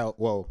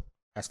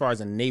as far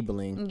as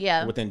enabling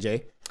within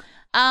Jay?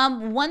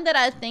 One that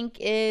I think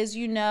is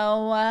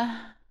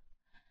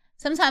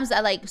sometimes I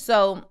like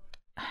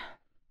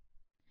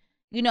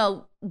you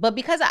know, but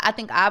because I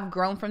think I've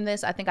grown from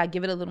this, I think I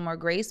give it a little more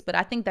grace. But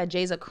I think that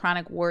Jay's a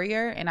chronic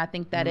warrior, and I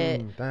think that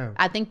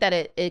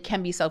it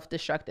can be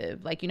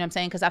self-destructive. Like, you know what I'm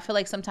saying? Because I feel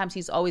like sometimes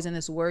he's always in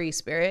this worry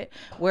spirit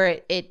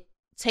where it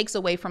takes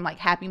away from like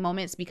happy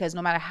moments, because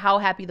no matter how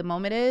happy the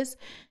moment is,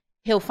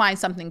 he'll find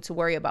something to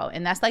worry about.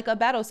 And that's like a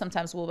battle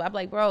sometimes. Well, I'm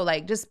like, bro,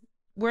 like just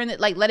we're in it,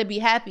 like let it be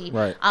happy.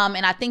 Right.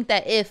 And I think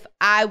that if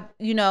I,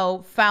 you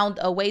know, found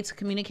a way to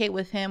communicate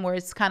with him where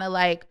it's kind of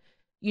like,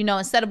 you know,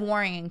 instead of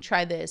worrying,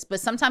 try this. But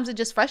sometimes it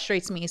just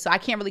frustrates me. So I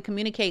can't really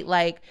communicate.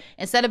 Like,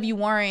 instead of you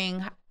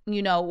worrying,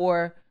 you know,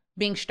 or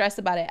being stressed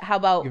about it, how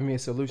about giving me a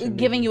solution?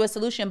 Giving you a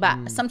solution.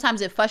 But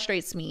sometimes it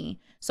frustrates me.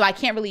 So I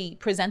can't really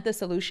present the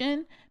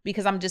solution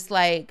because I'm just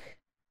like,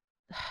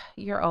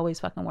 you're always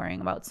fucking worrying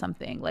about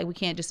something. Like, we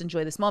can't just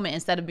enjoy this moment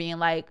instead of being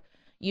like,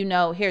 you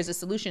know, here's a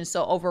solution.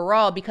 So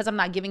overall, because I'm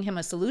not giving him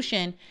a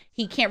solution,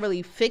 he can't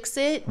really fix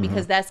it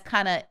because that's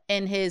kind of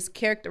in his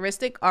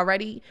characteristic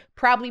already,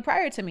 probably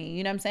prior to me.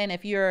 You know what I'm saying?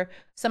 If you're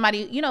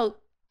somebody, you know,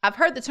 I've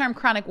heard the term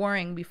chronic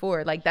worrying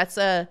before. Like that's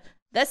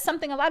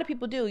something a lot of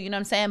people do, you know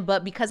what I'm saying?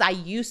 But because I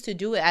used to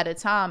do it at a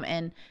time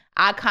and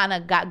I kind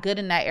of got good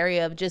in that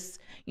area of just,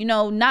 you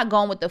know, not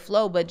going with the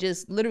flow, but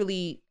just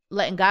literally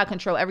letting God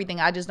control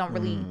everything. I just don't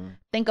really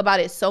think about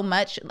it so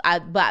much.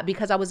 But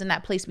because I was in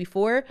that place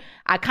before,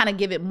 I kind of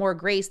give it more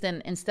grace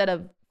than instead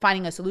of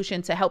finding a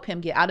solution to help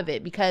him get out of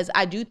it. Because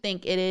I do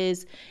think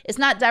it's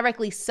not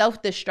directly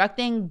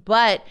self-destructing,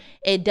 but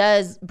it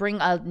does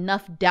bring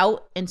enough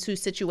doubt into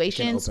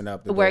situations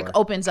where it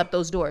opens up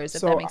those doors,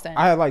 if that makes sense.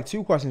 I had like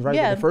two questions, right?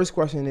 Yeah. The first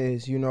question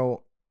is, you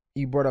know,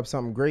 you brought up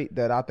something great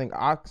that I think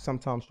I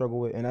sometimes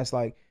struggle with, and that's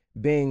like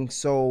being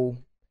so...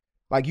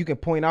 Like, you can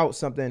point out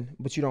something,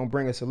 but you don't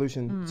bring a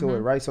solution to it,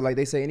 right? So like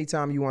they say,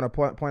 anytime you want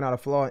to point out a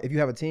flaw, if you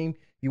have a team,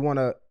 you want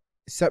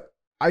to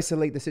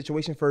isolate the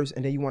situation first,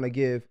 and then you want to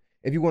give,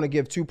 if you want to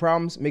give two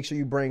problems, make sure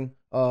you bring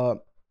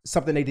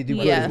something they did do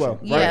good as well,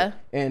 right? Yeah.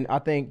 And I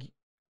think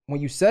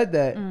when you said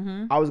that,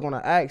 I was going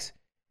to ask,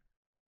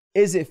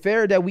 is it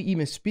fair that we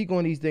even speak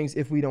on these things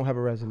if we don't have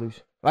a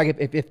resolution? Like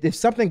if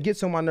something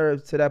gets on my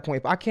nerves to that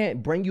point, if I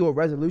can't bring you a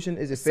resolution,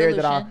 is it fair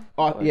that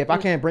if I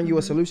can't bring you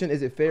a solution,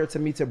 is it fair to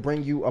me to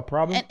bring you a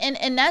problem?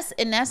 And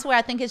that's where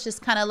I think it's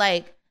just kind of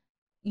like,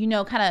 you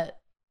know, kind of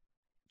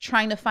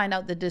trying to find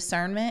out the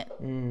discernment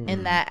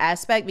in that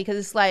aspect, because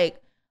it's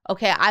like,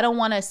 okay, I don't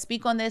want to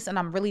speak on this and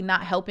I'm really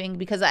not helping,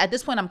 because at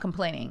this point I'm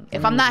complaining.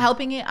 If I'm not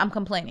helping it, I'm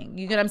complaining.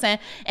 You get what I'm saying?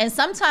 And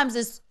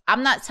sometimes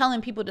I'm not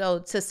telling people though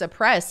to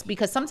suppress,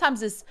 because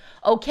sometimes it's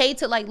okay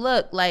to like,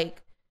 look,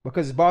 like,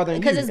 because it's bothering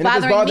you. Because it's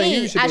bothering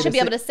me. I should be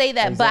able to say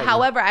that. Exactly. But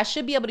however, I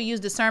should be able to use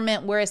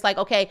discernment where it's like,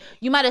 okay,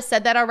 you might have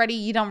said that already.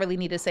 You don't really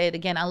need to say it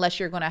again unless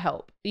you're going to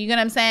help. You get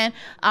what I'm saying?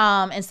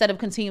 Instead of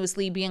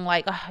continuously being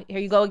like, oh, here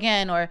you go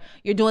again, or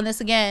you're doing this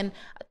again.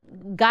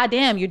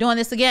 Goddamn, you're doing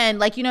this again.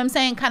 Like, you know what I'm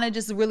saying? Kind of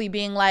just really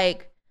being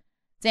like,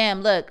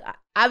 damn, look,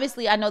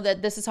 obviously I know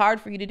that this is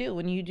hard for you to do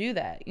when you do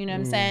that. You know what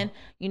I'm saying?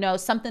 You know,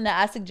 something that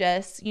I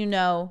suggest, you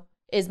know,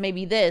 is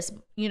maybe this,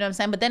 you know what I'm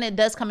saying? But then it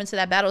does come into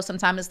that battle.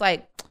 Sometimes it's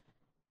like,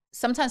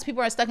 sometimes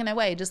people are stuck in their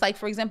way. Just like,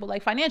 for example,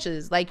 like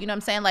finances, like, you know what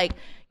I'm saying? Like,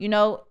 you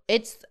know,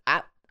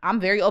 I'm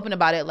very open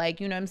about it. Like,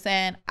 you know what I'm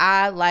saying?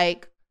 I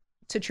like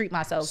to treat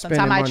myself.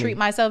 Sometimes I treat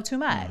myself too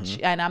much.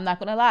 And I'm not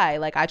going to lie.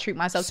 Like, I treat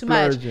myself too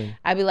much.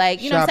 I'd be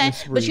like, you know what I'm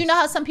saying? But you know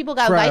how some people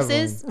got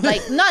vices?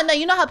 Like, no,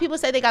 you know how people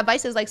say they got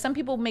vices? Like, some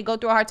people may go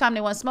through a hard time,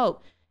 they want to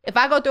smoke. If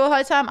I go through a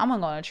hard time, I'm going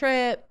to go on a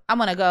trip. I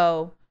want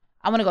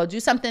to go do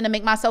something to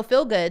make myself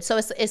feel good. So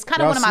it's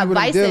kind of one of my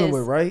vices. Dealing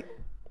with, right?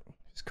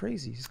 It's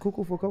crazy. It's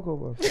cuckoo for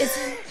cocoa.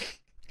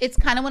 It's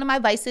kind of one of my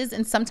vices,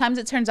 and sometimes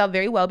it turns out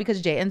very well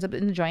because Jay ends up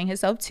enjoying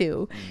himself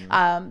too.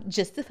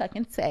 Just to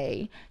fucking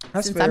say,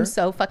 that's since fair. I'm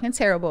so fucking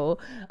terrible,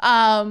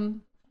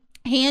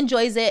 he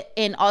enjoys it,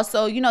 and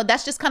also, you know,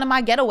 that's just kind of my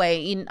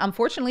getaway. And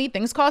unfortunately,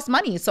 things cost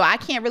money, so I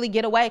can't really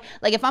get away.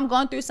 Like, if I'm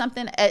going through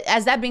something,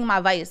 as that being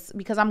my vice,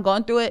 because I'm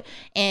going through it,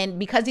 and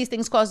because these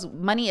things cost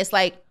money, it's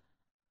like,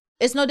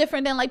 it's no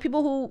different than like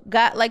people who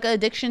got like an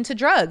addiction to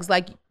drugs.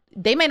 Like,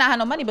 they may not have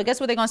no money, but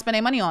guess what they're gonna spend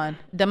their money on?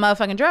 The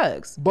motherfucking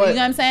drugs. But, you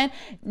know what I'm saying?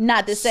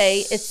 Not to say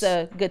it's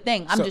a good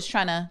thing. I'm just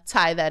trying to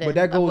tie that in. But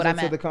that goes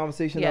into the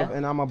conversation of,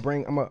 and I'm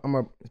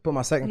gonna put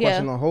my second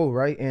question on hold,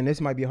 right? And this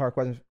might be a hard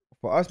question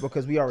for us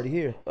because we already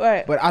here.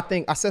 Right. But I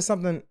think I said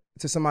something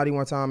to somebody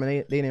one time and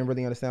they didn't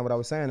really understand what I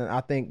was saying. And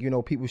I think, you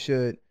know, people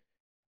should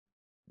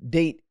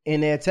date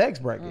in their tax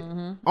bracket.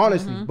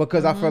 Honestly.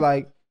 Because I feel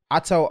like,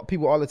 I tell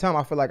people all the time,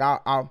 I feel like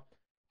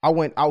I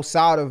went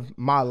outside of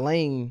my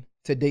lane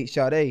to date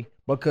Sade,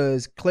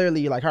 because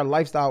clearly like her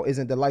lifestyle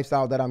isn't the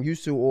lifestyle that I'm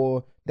used to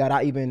or that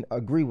I even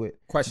agree with.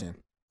 Question,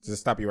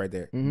 just stop you right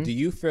there. Do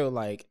you feel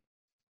like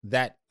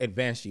that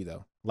advanced you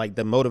though? Like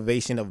the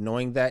motivation of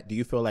knowing that, do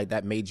you feel like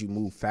that made you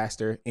move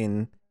faster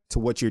into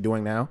what you're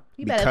doing now?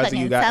 Because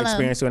you got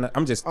experience doing it?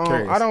 I'm just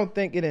curious. I don't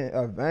think it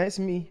advanced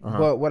me,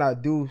 but what I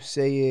do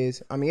say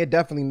is, I mean, it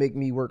definitely make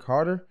me work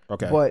harder.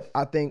 Okay. But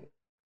I think,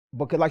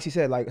 because like she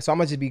said, like, so I'm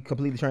gonna just be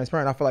completely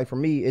transparent. I feel like for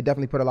me, it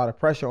definitely put a lot of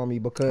pressure on me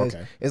because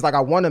it's like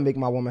I want to make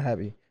my woman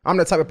happy, I'm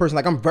the type of person,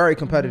 like, I'm very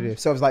competitive.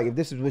 So it's like, if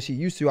this is what she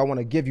used to, I want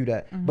to give you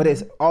that. But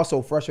it's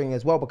also frustrating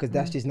as well because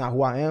that's just not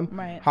who I am.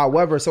 Right.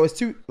 However, so it's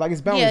two, like,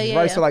 it's balanced,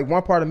 right? So like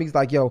one part of me is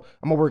like, yo,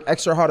 I'm gonna work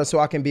extra harder so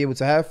I can be able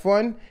to have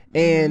fun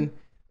and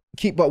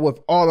keep up with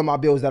all of my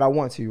bills that I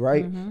want to,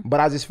 right? But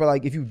I just feel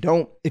like if you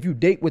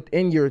date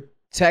within your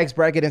tax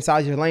bracket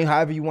inside your lane,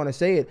 however you want to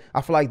say it,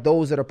 I feel like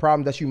those are the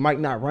problems that you might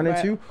not run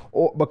into,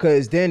 or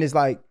because then it's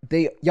like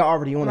y'all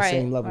already on the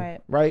same level,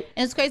 right?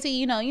 And it's crazy,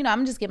 you know,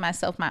 I'm just giving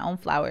myself my own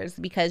flowers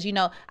because, you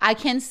know, I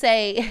can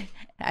say,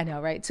 I know,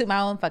 right? To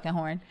my own fucking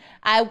horn.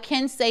 I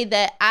can say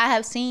that I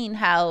have seen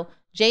how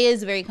Jay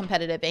is very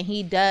competitive and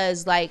he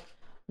does like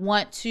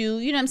want to,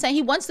 you know what I'm saying?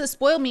 He wants to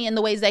spoil me in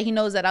the ways that he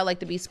knows that I like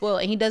to be spoiled,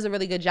 and he does a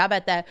really good job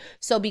at that.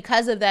 So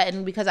because of that,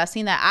 and because I've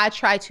seen that, I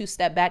try to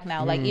step back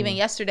now. Like even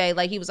yesterday,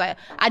 like he was like,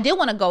 I did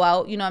want to go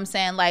out, you know what I'm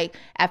saying? Like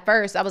at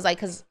first I was like,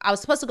 cause I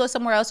was supposed to go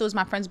somewhere else. It was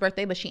my friend's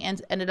birthday, but she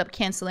ended up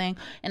canceling,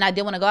 and I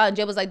did want to go out. And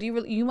Jay was like, do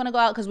you want to go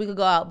out? Cause we could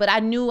go out. But I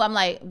knew, I'm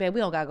like, babe, we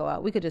don't gotta go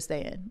out. We could just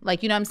stay in.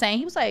 Like, you know what I'm saying?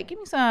 He was like, give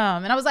me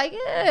some. And I was like,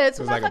 yeah, it's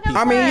my fucking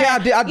I mean, yeah, I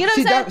did. You know what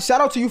I'm saying?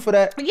 Shout out to you for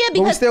that. Yeah, because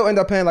but we still end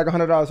up paying like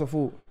 $100 for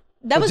food.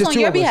 That was on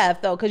your behalf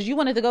though, because you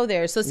wanted to go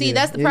there. So see,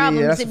 that's the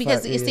problem. That's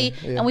because you see,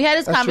 and we had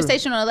this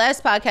conversation on the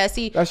last podcast.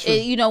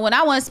 See, you know, when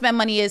I want to spend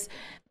money is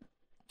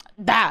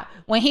that.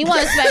 When he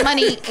wants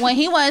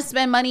to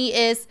spend money,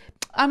 is,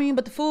 I mean,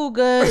 but the food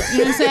good. You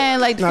know what I'm saying?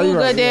 Like the food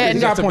good there.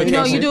 And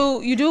you know,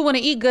 you do want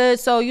to eat good.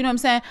 So you know what I'm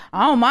saying?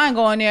 I don't mind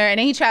going there. And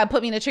then he tried to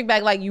put me in a trick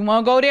bag like, you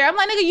want to go there? I'm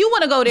like, nigga, you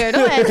want to go there.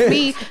 Don't ask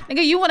me.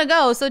 Nigga, you want to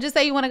go. So just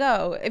say you want to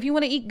go. If you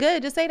want to eat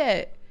good, just say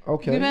that.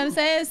 Okay. You know what I'm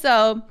saying?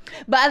 So,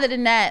 but other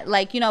than that,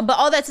 like, you know, but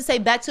all that to say,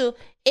 back to,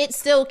 it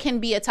still can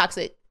be a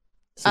toxic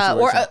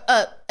or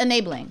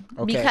enabling,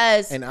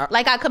 because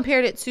like I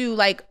compared it to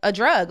like a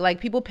drug.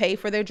 Like people pay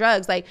for their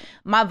drugs. Like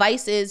my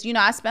vice is, you know,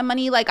 I spend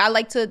money. Like I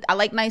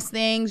like nice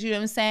things. You know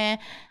what I'm saying?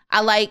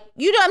 I like,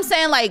 you know what I'm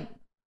saying? Like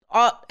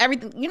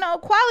everything, you know,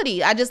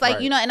 quality. I just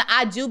like, you know, and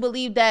I do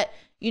believe that,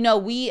 you know,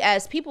 we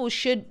as people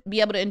should be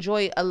able to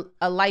enjoy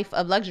a life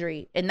of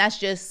luxury. And that's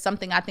just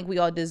something I think we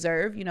all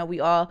deserve. You know,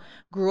 we all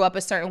grew up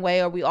a certain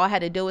way, or we all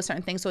had to deal with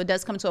certain things. So it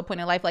does come to a point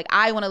in life, like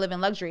I want to live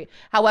in luxury.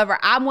 However,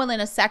 I'm willing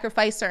to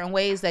sacrifice certain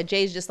ways that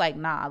Jay's just like,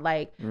 nah,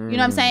 like, you know what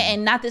I'm saying?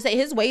 And not to say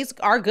his ways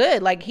are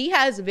good. Like Jay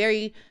is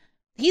very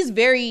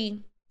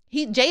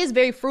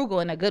frugal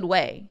in a good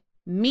way.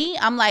 Me,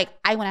 I'm like,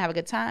 I want to have a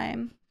good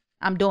time.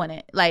 I'm doing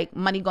it. Like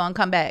money gonna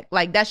come back.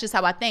 Like that's just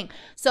how I think.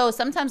 So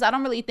sometimes I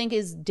don't really think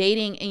it's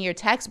dating in your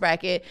tax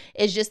bracket.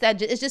 It's just that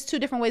it's just two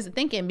different ways of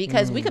thinking,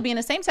 because we could be in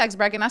the same tax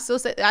bracket and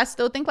I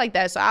still think like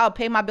that. So I'll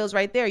pay my bills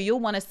right there. You'll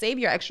want to save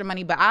your extra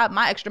money, but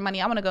my extra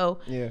money, I want to go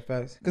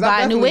facts.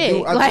 Buy a new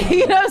wig. Like,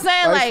 you know what I'm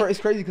saying? Like it's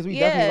crazy because we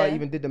definitely like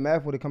even did the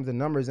math when it comes to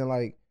numbers, and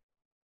like,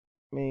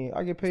 I mean,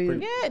 I get paid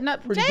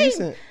pretty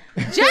decent.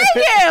 Jay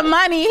getting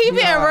money. He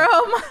being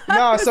real.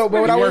 No, so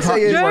but what I would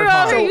say is work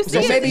hard.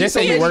 Just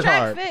say you work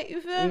hard.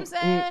 You feel what I'm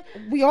saying?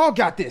 We all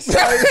got this.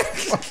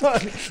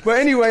 But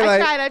anyway,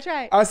 like I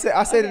tried. I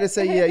said it to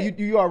say, yeah,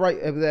 you are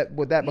right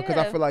with that because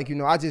I feel like, you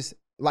know, I just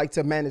like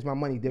to manage my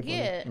money differently.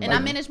 Yeah, and I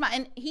manage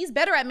and he's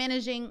better at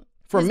managing.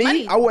 For me,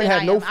 money I wouldn't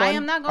have no fun. I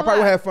am not gonna I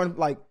probably would have fun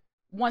like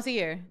once a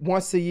year.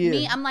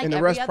 Me, I'm like and the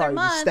every rest other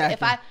month.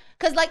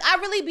 Cause like I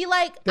really be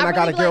like, then I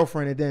got a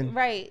girlfriend, and then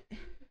right.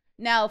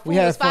 Now food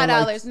was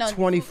 $5. Like no,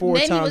 24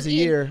 times a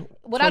year.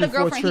 Without a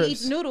girlfriend, he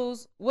eats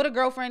noodles. With a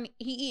girlfriend,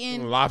 he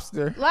eating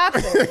lobster. You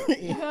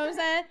know what I'm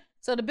saying?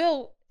 So the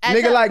bill.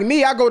 Nigga like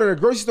me, I go to the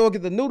grocery store,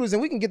 get the noodles,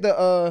 and we can get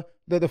the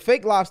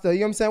fake lobster.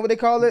 You know what I'm saying? What they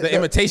call it? The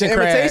imitation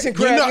crab. Imitation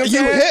crab.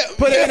 You know,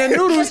 put it in the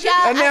noodles,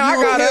 and now I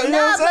got it. You know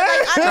what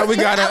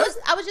I'm saying?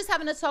 I was just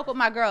having a talk with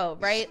my girl,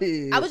 right?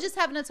 I was just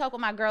having a talk with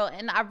my girl,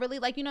 and I really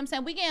like, you know what I'm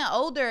saying? We getting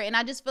older, and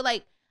I just feel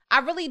like I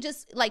really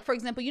just like, for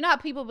example, you know how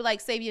people be like,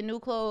 save your new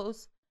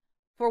clothes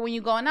for when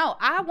you're going out.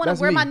 I want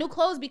to wear my new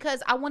clothes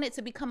because I want it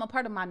to become a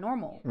part of my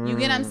normal. You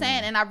get what I'm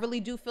saying? And I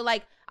really do feel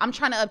like I'm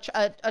trying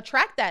to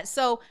attract that.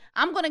 So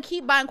I'm going to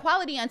keep buying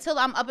quality until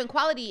I'm up in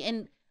quality.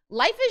 And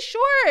life is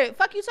short.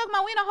 Fuck you talking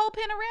about, we in a whole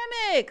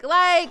panoramic.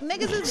 Like,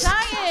 niggas is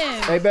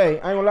dying. Hey, babe,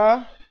 I ain't gonna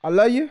lie. I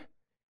love you.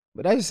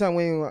 But that's just something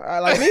we ain't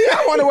like me.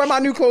 I want to wear my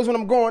new clothes when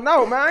I'm going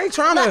out, man. I ain't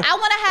trying to. I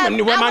want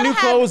to wear my new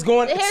clothes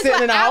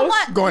sitting in the house.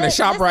 Going to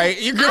shop right.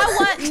 I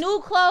want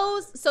new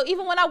clothes. So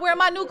even when I wear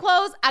my new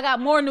clothes, I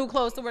got more new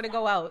clothes to wear to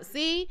go out.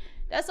 See?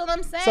 That's what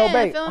I'm saying. So,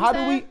 babe, how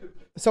do we...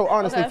 So,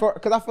 honestly,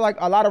 because I feel like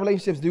a lot of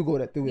relationships do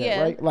go through that,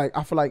 right? Like,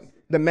 I feel like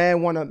the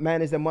man want to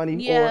manage the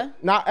money. Or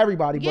not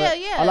everybody, but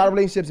a lot of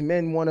relationships,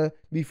 men want to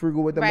be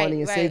frugal with the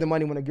money and save the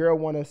money when a girl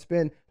want to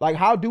spend. Like,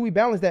 how do we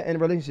balance that in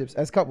relationships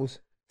as couples?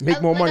 Make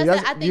more money.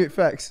 That's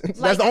facts.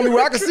 That's the only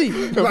way I can see.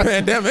 The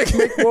pandemic.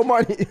 Make more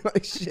money.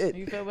 Like shit.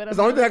 You feel what That's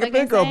the only thing I can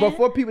think of. But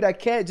for people that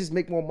can't, just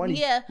make more money.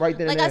 Yeah. Right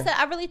there. Like I said,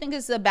 I really think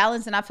it's a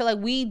balance, and I feel like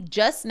we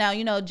just now,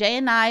 you know, Jay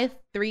and I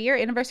 3-year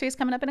anniversary is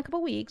coming up in a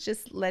couple weeks.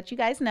 Just let you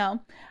guys know.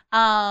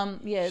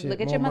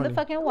 Look at your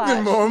motherfucking watch.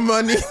 Get more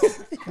money.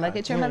 Look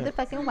at your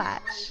motherfucking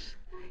watch.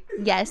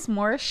 Yes,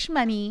 more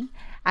money.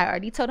 I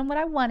already told him what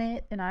I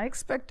wanted, and I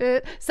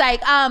expected. It's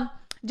like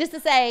Just to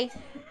say,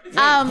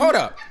 hold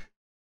up.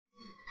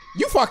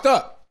 You fucked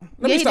up.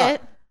 Let me stop.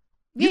 Did.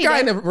 You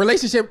got in a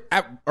relationship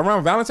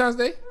around Valentine's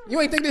Day? You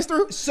ain't think this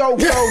through? So.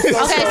 Okay. So here's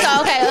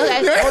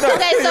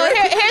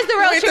the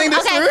real truth.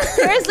 Okay,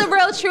 here's the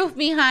real truth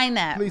behind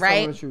that, Please right?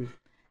 tell me the truth.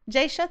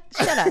 Jay, shut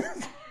up.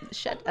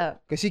 Shut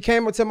up. Cause she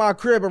came up to my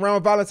crib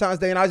around Valentine's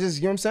Day and I just,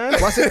 you know what I'm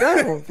saying? Watch it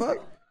down. Fuck.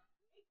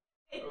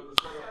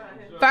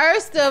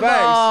 First of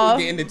all,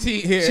 getting the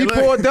tea here. She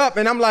pulled up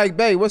and I'm like,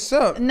 babe, what's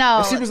up? No,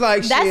 and she was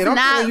like, shit, that's I'm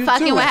not you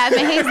fucking too. what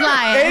happened. He's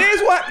lying. It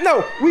is what?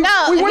 No, we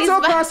went to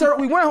a concert.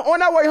 We went on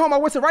our way home. I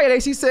went to Rite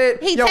Aid. She said,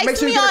 yo, make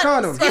sure you get a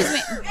condom. Excuse me.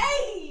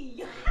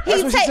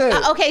 That's what she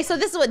said. Okay, so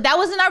this is what that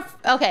wasn't our.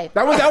 Okay,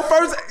 that was our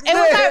first. It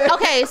was our,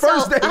 okay,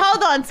 so date.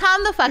 hold on,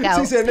 time the fuck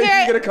out. She said, make sure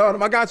you get a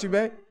condom. I got you,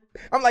 babe.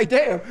 I'm like,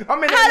 damn.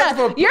 I'm in there.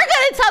 You're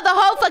gonna tell the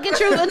whole fucking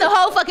truth and the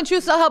whole fucking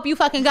truth, so help you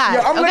fucking God.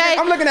 Yeah, okay?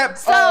 I'm looking at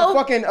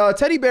fucking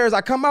teddy bears.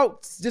 I come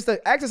out just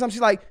to ask her something.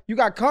 She's like, you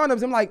got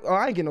condoms? I'm like, oh,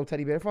 I ain't getting no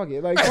teddy bear. Fuck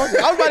it. Like, fuck it.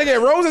 I was about to get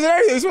roses and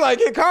everything. She's like,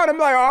 get condom.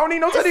 I'm like, oh, I don't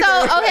need no teddy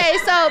bear. Okay,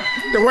 so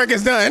the work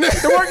is done.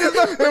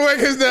 The work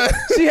is done.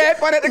 She had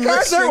fun at the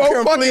concert.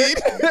 Oh, fuck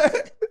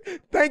it.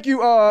 Thank you,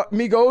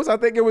 Migos. I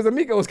think it was a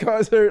Migos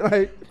concert.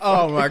 Like,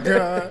 oh my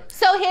God.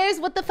 So here's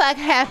what the fuck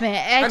happened.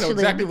 Actually, I know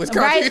exactly what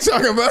concert you're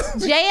talking about.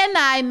 Jay and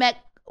I met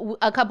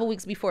a couple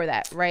weeks before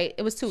that, right?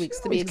 It was 2 weeks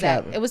to be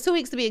exact. It was 2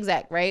 weeks to be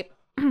exact, right?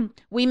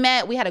 We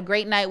met, we had a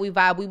great night, we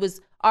vibed, we was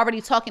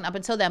already talking up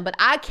until then, but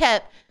I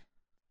kept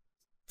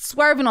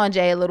swerving on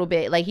Jay a little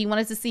bit. Like, he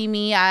wanted to see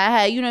me. I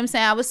had, you know what I'm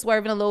saying? I was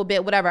swerving a little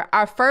bit, whatever.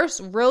 Our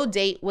first real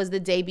date was the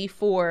day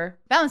before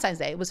Valentine's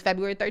Day. It was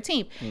February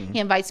 13th. He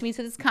invites me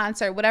to this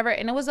concert, whatever,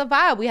 and it was a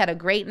vibe. We had a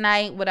great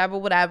night,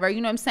 whatever,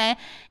 you know what I'm saying?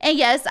 And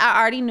yes, I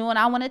already knew and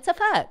I wanted to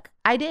fuck.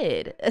 I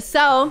did.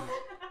 So...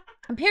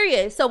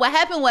 period. So what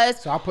happened was,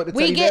 so I put the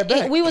teddy bear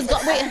back. No,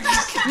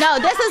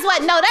 that's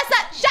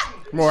not. Shut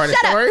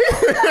story.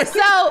 Up.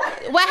 So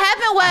what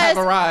happened was, I've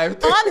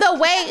arrived on the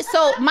way.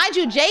 So mind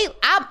you, Jay,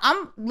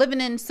 I'm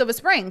living in Silver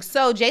Springs.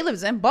 So Jay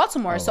lives in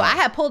Baltimore. So I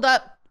had pulled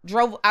up,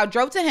 I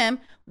drove to him.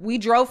 We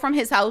drove from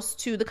his house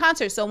to the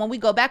concert. So when we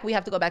go back, we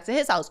have to go back to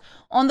his house.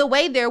 On the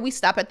way there, we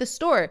stop at the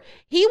store.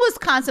 He was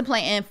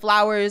contemplating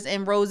flowers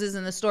and roses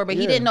in the store, but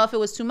he didn't know if it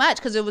was too much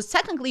because it was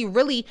technically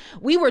really,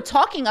 we were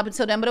talking up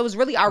until then, but it was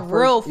really our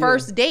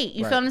first date.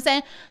 You feel what I'm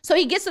saying? So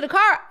he gets to the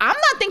car. I'm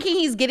not thinking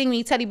he's getting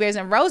me teddy bears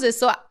and roses.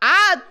 So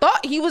I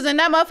thought he was in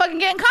that motherfucking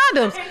getting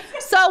condoms.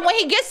 So when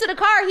he gets to the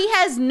car, he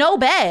has no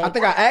bag. I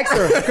think I asked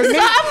her. Because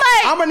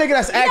I'm a nigga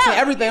that's asking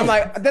everything. I'm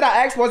like, did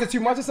I ask, was it too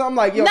much or something?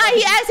 Like, yo. Nah,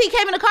 he asked, he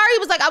came in the car, he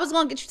was like, I was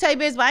gonna get you teddy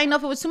bears, but I didn't know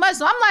if it was too much.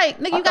 So I'm like,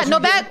 nigga, you got no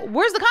bag?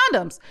 Where's the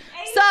condoms?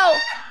 So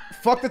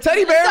fuck the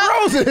teddy bear and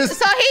roses.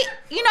 So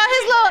he, you know,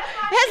 his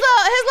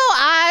little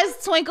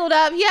eyes twinkled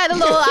up. He had the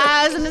little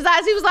eyes in his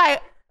eyes. He was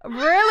like,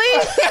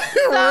 really?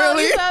 So,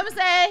 really? You know what I'm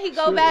saying? He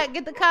go back,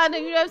 get the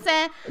condom, you know what I'm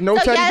saying? No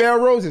teddy bear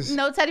and roses.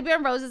 No teddy bear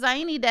and roses. I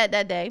ain't need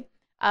that day.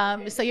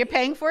 So you're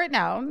paying for it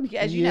now,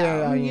 as you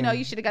know. You know,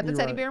 you should have got the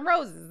teddy bear and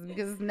roses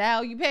because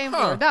now you paying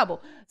for it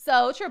double.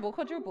 So triple,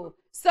 quadruple.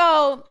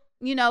 So,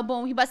 you know,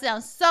 boom, he busted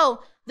down.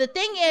 So the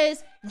thing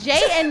is,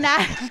 Jay and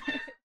I.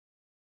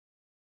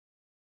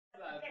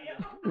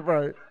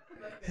 Right.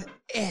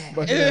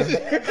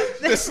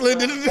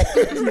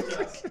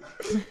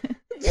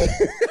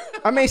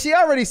 I mean, she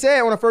already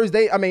said on the first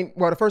date. I mean,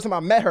 well, the first time I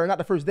met her, not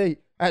the first date,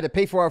 I had to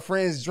pay for our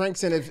friends'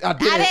 drinks, and if I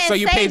didn't, so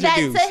you paid your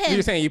dues.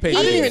 You're saying you paid.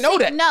 I didn't even know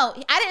that. No,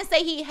 I didn't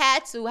say he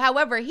had to.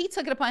 However, he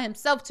took it upon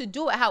himself to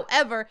do it.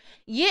 However,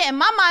 yeah, in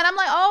my mind, I'm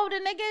like, oh, the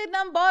nigga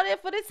done bought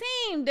it for the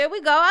team. There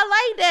we go.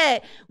 I like that.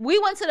 We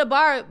went to the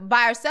bar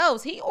by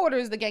ourselves. He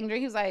orders the gang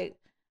drink. He was like,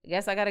 I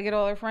guess I got to get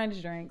all our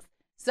friends' drinks.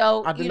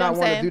 So I did not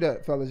want to do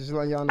that, fellas. Just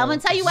letting y'all know. I'm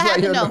gonna tell you what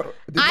happened. No,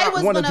 I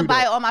was gonna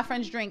buy all my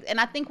friends drinks, and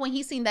I think when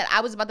he seen that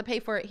I was about to pay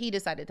for it, he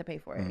decided to pay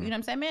for it. You know what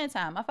I'm saying? Man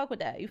time. I fuck with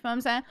that. You feel what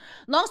I'm saying?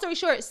 Long story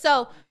short,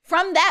 so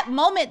from that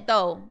moment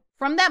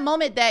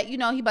that, you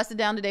know, he busted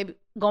down the day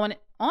going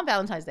on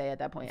Valentine's Day at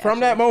that point. From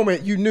that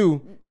moment, you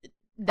knew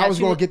I was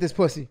gonna get this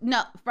pussy.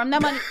 No, from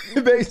that moment,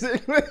 basically,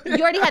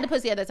 you already had the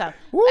pussy at that time.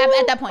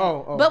 At that point.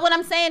 But what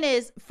I'm saying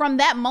is, from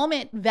that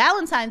moment,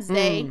 Valentine's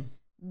Day,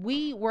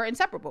 we were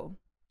inseparable.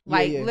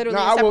 Like literally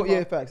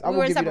inseparable. Facts. We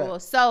were inseparable.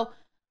 So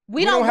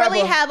we don't really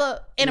have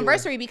a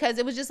anniversary because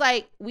it was just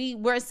like we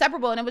were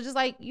inseparable, and it was just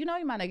like, you know,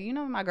 you're my nigga, you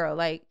know, my girl.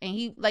 Like, and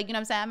he, like, you know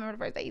what I'm saying? I remember the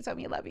first day he told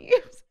me he loved me.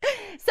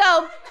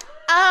 So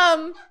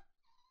I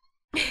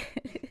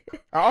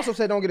also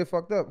said don't get it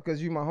fucked up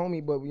because you my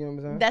homie, but you know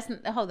what I'm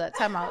saying? Hold up,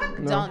 time out.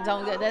 No.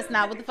 Don't get, that's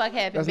not what the fuck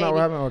happened. That's baby. not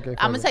what happened. Okay.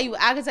 I'm gonna tell you.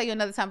 I can tell you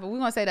another time, but we're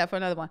gonna say that for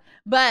another one.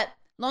 But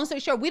long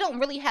story short, we don't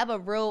really have a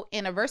real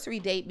anniversary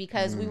date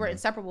because we were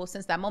inseparable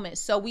since that moment.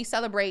 So we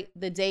celebrate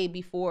the day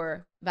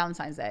before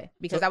Valentine's Day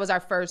because that was our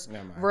first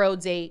real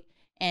date,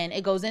 and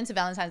it goes into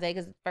Valentine's Day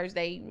because the first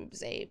day you would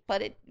say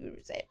put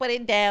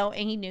it down,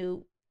 and he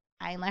knew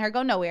I ain't let her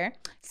go nowhere.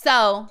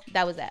 So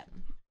that was that.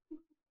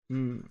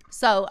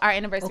 So our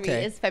anniversary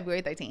is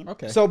February 13th.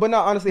 Okay. So, but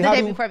now honestly, how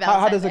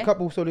does a Day.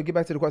 couple? So to get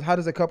back to the question, how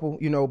does a couple,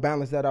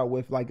 balance that out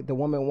with like the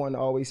woman wanting to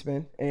always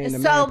spend and the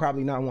man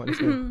probably not wanting to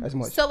spend as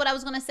much? So what I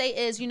was gonna say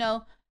is,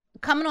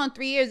 coming on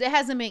 3 years, it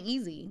hasn't been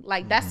easy.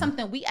 Like that's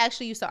something we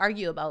actually used to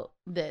argue about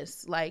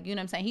this. Like, you know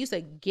what I'm saying? He used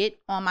to get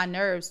on my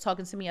nerves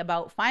talking to me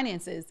about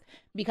finances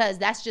because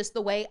that's just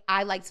the way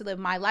I like to live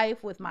my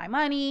life with my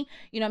money.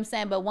 You know what I'm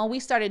saying? But when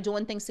we started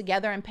doing things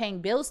together and paying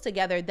bills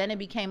together, then it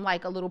became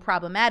like a little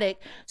problematic.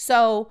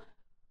 So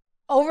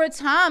over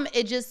time,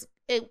 it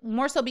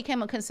more so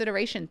became a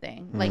consideration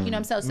thing. Like, you know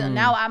what I'm saying? So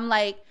now I'm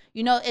like,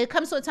 it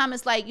comes to a time,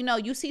 it's like,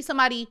 you see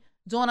somebody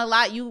doing a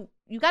lot, you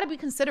got to be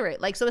considerate.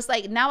 Like, so it's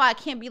like, now I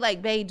can't be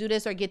like, babe, do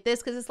this or get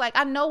this. Cause it's like,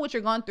 I know what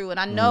you're going through. And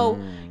I know,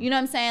 you know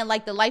what I'm saying?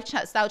 Like the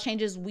lifestyle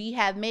changes we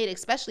have made,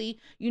 especially,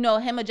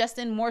 him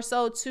adjusting more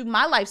so to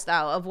my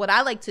lifestyle of what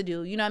I like to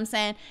do. You know what I'm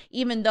saying?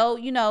 Even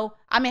though,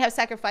 I may have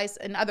sacrificed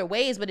in other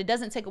ways, but it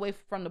doesn't take away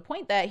from the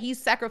point that he's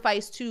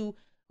sacrificed to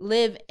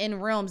live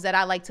in rooms that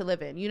I like to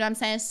live in. You know what I'm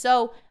saying?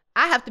 So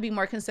I have to be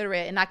more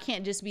considerate and I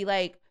can't just be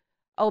like,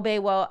 oh,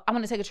 babe, well, I'm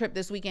going to take a trip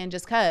this weekend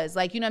just cause.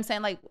 Like, you know what I'm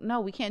saying? Like, no,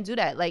 we can't do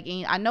that. Like,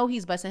 I know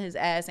he's busting his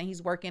ass and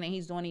he's working and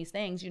he's doing these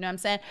things. You know what I'm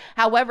saying?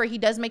 However, he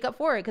does make up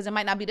for it because it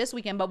might not be this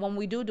weekend, but when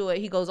we do it,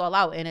 he goes all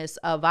out and it's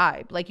a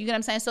vibe. Like, you get what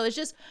I'm saying? So it's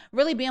just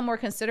really being more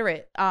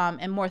considerate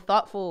and more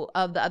thoughtful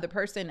of the other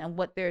person and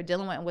what they're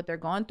dealing with and what they're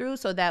going through.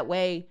 So that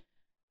way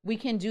we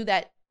can do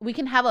that. We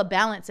can have a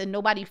balance and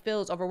nobody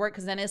feels overworked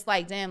because then it's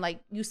like, damn,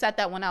 like you set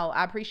that one out.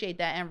 I appreciate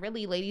that. And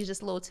really, ladies,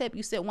 just a little tip.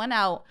 You sit one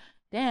out.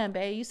 Damn,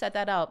 babe, you set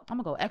that out. I'm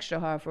gonna go extra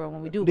hard for it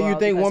when we do. Do you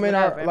think women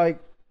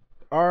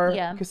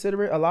are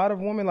considerate? A lot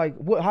of women, like,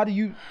 what? How do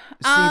you see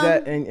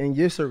that in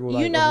your circle?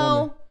 Like,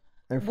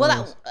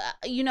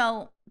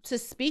 to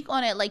speak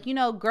on it, like,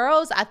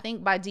 girls, I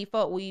think by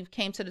default we've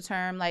came to the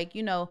term, like,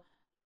 it's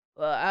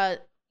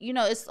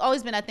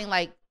always been, I think,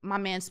 like, my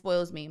man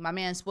spoils me. My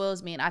man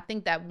spoils me, and I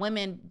think that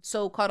women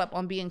so caught up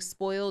on being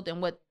spoiled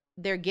and what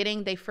they're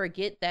getting, they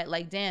forget that,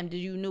 like, damn, did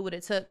you knew what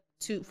it took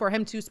for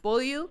him to spoil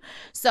you?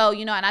 So,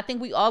 and I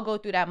think we all go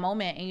through that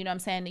moment, and you know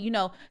what I'm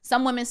saying,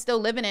 some women still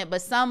live in it,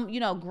 but some,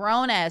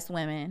 grown ass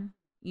women,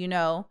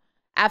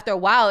 after a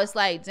while it's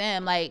like,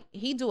 damn, like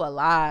he do a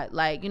lot,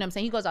 like, you know what I'm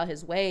saying, he goes out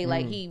his way,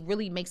 like he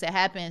really makes it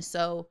happen.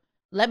 So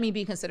let me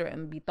be considerate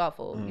and be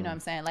thoughtful. You know what I'm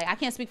saying? Like, I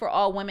can't speak for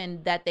all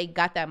women that they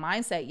got that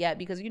mindset yet,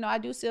 because I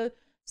do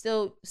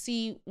still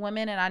see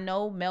women, and I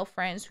know male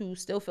friends who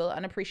still feel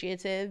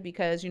unappreciative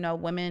because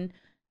women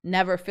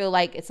never feel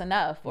like it's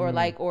enough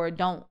or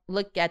don't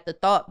look at the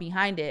thought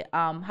behind it.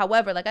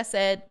 However, like I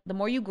said, the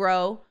more you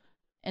grow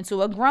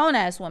into a grown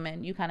ass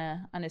woman, you kind of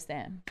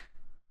understand.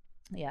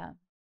 Yeah.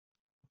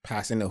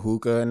 Passing the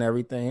hookah and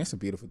everything. It's a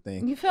beautiful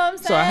thing. You feel what I'm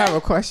saying? So I have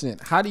a question.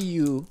 How do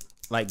you,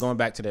 like, going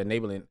back to the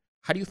enabling,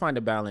 how do you find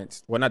the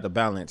balance? Well, not the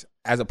balance,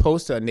 as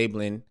opposed to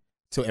enabling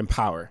to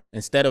empower,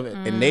 instead of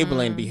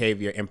enabling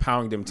behavior,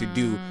 empowering them to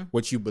do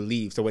what you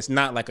believe. So it's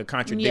not like a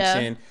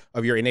contradiction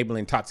of your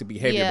enabling toxic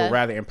behavior, but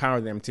rather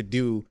empowering them to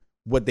do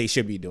what they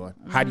should be doing.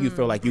 How do you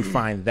feel like you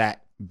find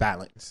that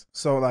balance?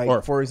 So,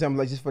 like, for example,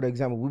 like just for the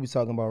example we were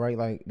talking about, right?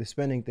 Like the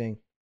spending thing,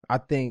 I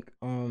think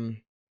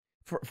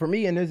for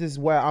me, and this is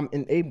where I'm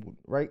enabled,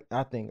 right?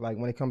 I think, like,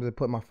 when it comes to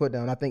put my foot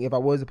down, I think if I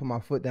was to put my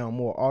foot down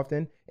more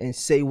often and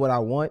say what I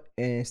want,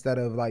 and instead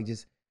of like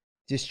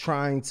just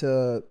trying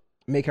to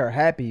make her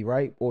happy,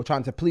 right? Or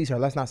trying to please her.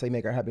 Let's not say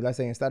make her happy. Let's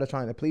say instead of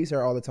trying to please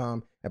her all the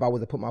time, if I was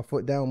to put my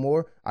foot down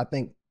more, I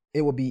think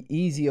it would be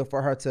easier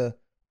for her to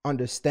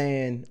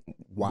understand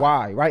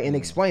why, right? And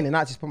explain it,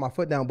 not just put my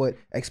foot down, but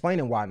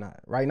explaining why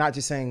not, right? Not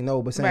just saying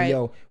no, but saying,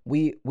 yo,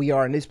 we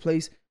are in this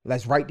place.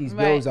 Let's write these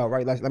bills out,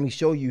 right? Let me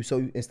show you.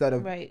 So instead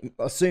of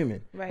assuming,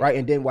 right?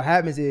 And then what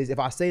happens is, if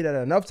I say that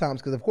enough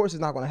times, because of course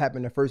it's not going to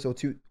happen the first or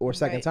two or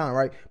second time,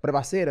 right? But if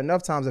I say it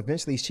enough times,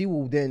 eventually she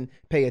will then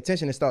pay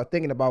attention and start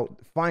thinking about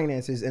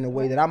finances in a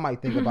way that I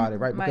might think about it,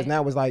 right? Because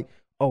now it's like,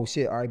 oh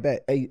shit, all right,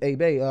 bet. Hey,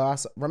 babe, I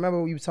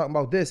remember we were talking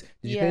about this.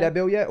 Did you pay that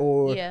bill yet?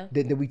 Or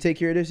did we take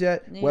care of this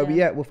yet? Where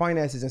we at with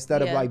finances?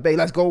 Instead of like, babe,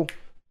 let's go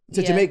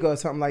to Jamaica or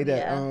something like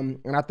that.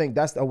 And I think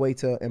that's a way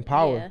to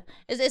empower.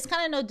 It's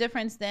kind of no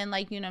difference than,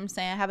 like, you know what I'm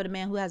saying, having a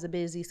man who has a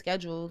busy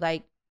schedule,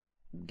 like,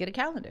 get a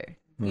calendar.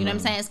 You know what I'm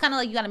saying? It's kind of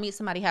like you got to meet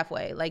somebody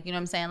halfway. Like, you know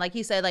what I'm saying? Like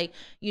he said, like,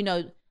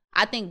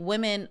 I think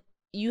women,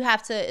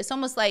 it's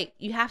almost like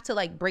you have to,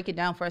 like, break it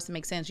down for us to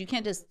make sense. You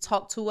can't just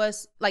talk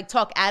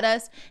at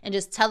us and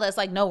just tell us,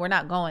 like, no, we're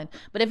not going.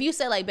 But if you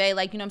say, like, babe,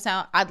 like, you know what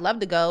I'm saying, I'd love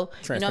to go.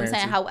 You know what I'm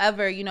saying?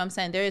 However, you know what I'm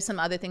saying, there is some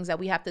other things that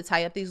we have to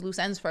tie up these loose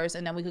ends first,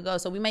 and then we could go.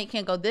 So we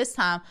can't go this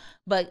time,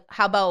 but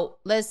how about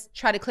let's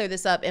try to clear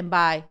this up, and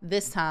by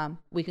this time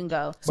we can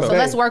go. So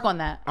let's work on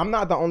that. I'm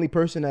not the only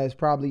person that's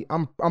probably,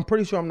 I'm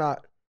pretty sure I'm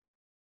not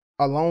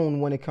alone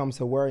when it comes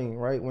to worrying,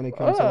 right? When it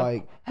comes to,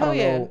 like, I don't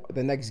know,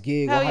 the next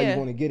gig or how you're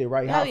going to get it,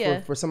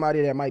 right? For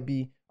somebody that might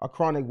be a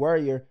chronic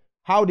worrier,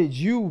 how did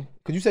you?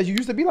 Because you said you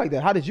used to be like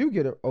that. How did you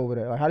get over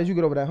that? Like, how did you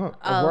get over that hump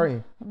of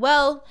worrying?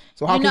 Well,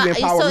 so how can you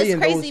empower me? So it's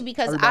crazy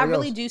because I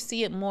really else? do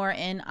see it more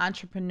in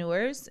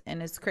entrepreneurs,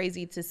 and it's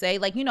crazy to say,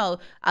 like, you know,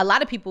 a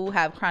lot of people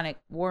have chronic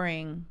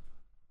worrying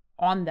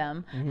on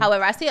them.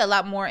 However, I see a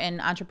lot more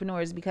in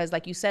entrepreneurs because,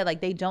 like you said,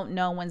 like they don't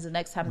know when's the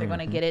next time they're going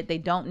to get it. They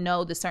don't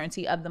know the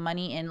certainty of the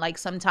money, and like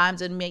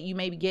sometimes you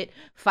maybe get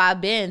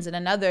 5 bins, and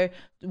another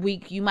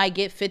week you might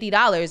get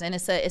 $50, and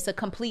it's a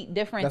complete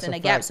difference in a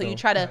gap. So you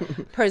try to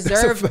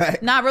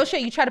preserve, not real shit.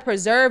 You try to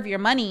preserve your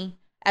money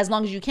as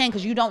long as you can,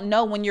 because you don't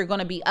know when you're going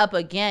to be up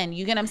again.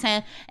 You get what I'm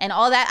saying? And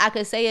all that I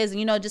could say is,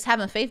 you know, just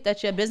having faith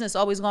that your business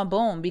always going to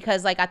boom,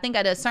 because like I think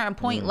at a certain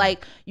point,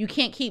 like you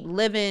can't keep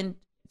living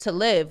to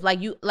live.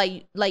 Like you can't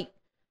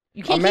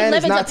keep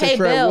living to pay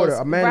bills,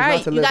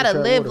 right? You gotta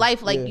live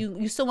life like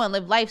you still want to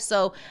live life.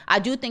 So I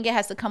do think it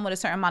has to come with a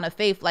certain amount of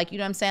faith. Like, you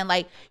know what I'm saying?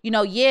 Like, you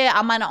know,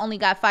 I might have only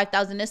got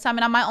 5,000 this time,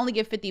 and I might only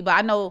get 50, but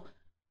I know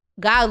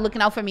God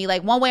looking out for me.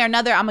 Like one way or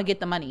another, I'm gonna get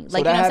the money.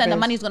 Like, you know what I'm saying? The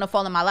money's gonna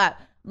fall in my lap,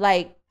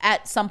 like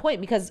at some point,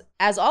 because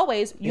as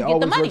always, you get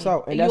the money.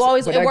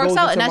 It works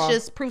out, and that's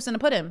just proofs in the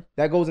pudding.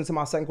 That goes into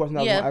my second question I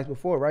was gonna ask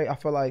before, right? I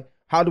feel like,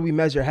 how do we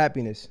measure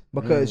happiness?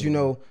 Because, you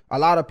know, a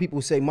lot of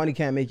people say money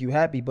can't make you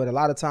happy, but a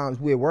lot of times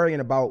we're worrying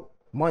about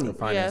money,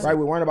 right?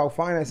 We're worrying about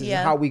finances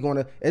and how we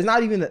gonna, it's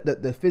not even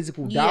the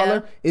physical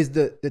dollar, it's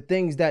the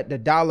things that the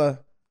dollar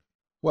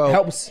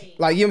helps.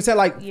 Like, you know what I'm saying?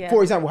 Like,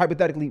 for example,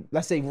 hypothetically,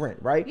 let's say rent,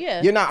 right?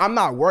 I'm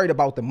not worried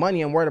about the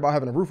money. I'm worried about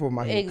having a roof over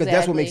my head, because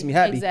that's what makes me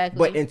happy.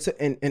 But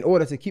in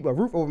order to keep a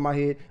roof over my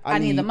head, I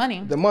need the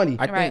money.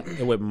 I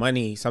think with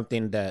money,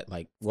 something that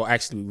like, well,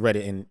 actually we read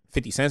it in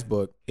 50 Cent's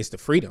book, it's the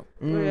freedom.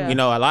 You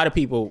know, a lot of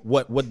people,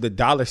 what the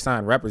dollar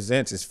sign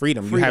represents is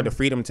freedom. You have the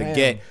freedom to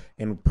get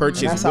and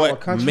purchase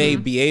what may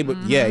be able.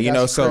 You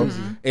know, so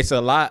it's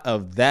a lot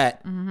of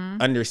that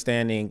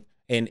understanding.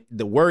 And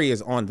the worry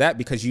is on that,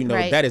 because you know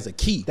that is a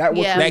key.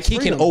 That key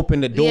can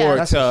open the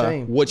door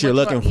to what you're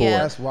looking for.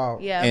 That's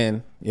wild.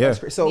 And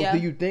so do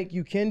you think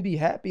you can be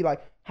happy?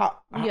 Like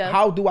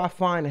how do I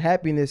find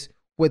happiness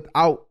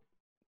without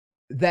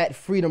that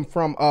freedom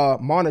from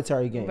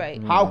monetary gain?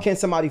 Right. How can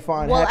somebody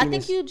find happiness? Well, I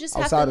think you just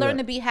have to learn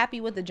to be happy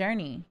with the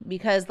journey,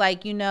 because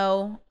like, you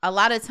know, a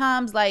lot of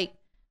times like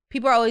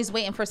people are always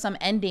waiting for some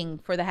ending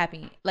for the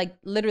happy. Like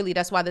literally,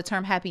 that's why the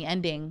term happy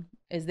ending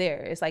is there.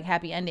 It's like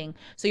happy ending.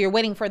 So you're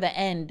waiting for the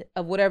end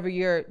of whatever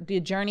the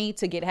journey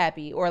to get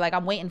happy, or like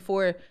I'm waiting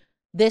for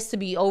this to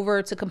be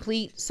over to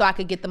complete so I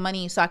could get the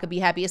money so I could be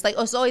happy. It's like,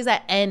 it's always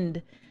that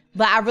end.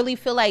 But I really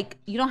feel like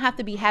you don't have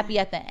to be happy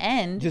at the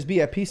end. Just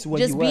be at peace with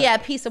Just be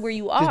at peace of where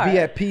you are. Just be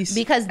at peace.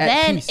 Because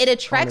then it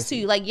attracts to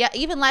you. Like,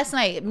 even last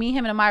night, me,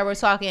 him, and Amira were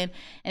talking,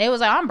 and it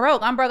was like, I'm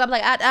broke. I'm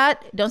like,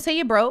 don't say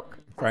you're broke.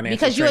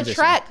 Because you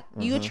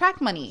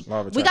attract money.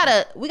 We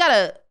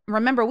gotta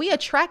remember, we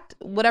attract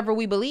whatever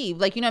we believe.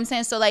 Like, you know what I'm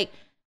saying? So like,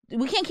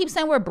 we can't keep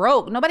saying we're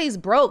broke. Nobody's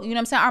broke. You know what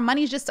I'm saying? Our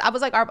money's just, I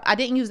was like, I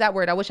didn't use that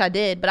word. I wish I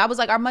did. But I was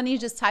like, our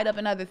money's just tied up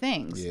in other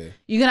things.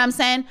 You know what I'm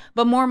saying?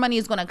 But more money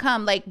is going to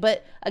come. Like,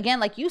 but again,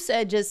 like you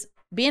said, just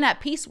being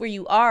at peace where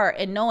you are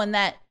and knowing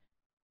that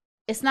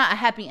it's not a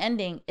happy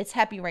ending. It's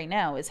happy right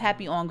now. It's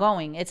happy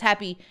ongoing. It's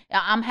happy.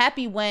 I'm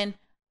happy when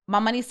my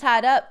money's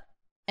tied up,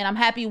 and I'm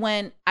happy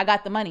when I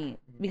got the money,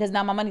 because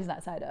now my money's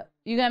not tied up.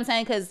 You know what I'm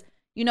saying? Because,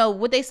 you know,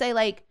 what they say,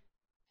 like,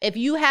 if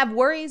you have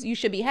worries, you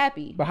should be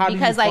happy. But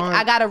because like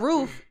I got a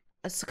roof,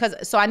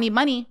 so I need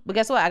money. But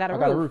guess what? I got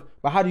a roof.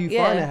 But how do you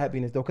find that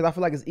happiness though? Because I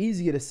feel like it's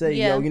easier to say,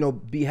 yo, you know,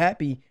 be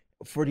happy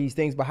for these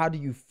things. But how do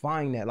you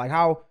find that? Like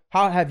how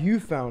have you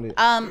found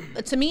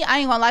it? To me, I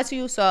ain't gonna lie to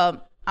you. So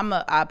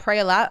I pray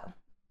a lot.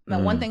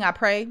 One thing I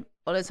pray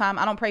all the time.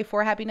 I don't pray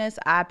for happiness.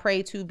 I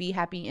pray to be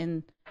happy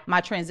in my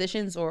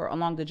transitions or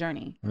along the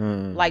journey,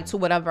 like to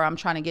whatever I'm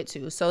trying to get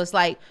to. So it's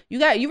like you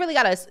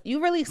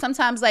really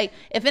sometimes, like,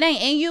 if it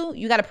ain't in you,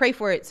 you got to pray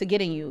for it to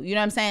get in you. You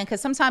know what I'm saying? Because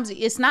sometimes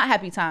it's not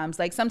happy times.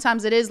 Like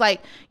sometimes it is,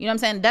 like, you know what I'm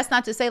saying? That's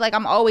not to say like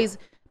I'm always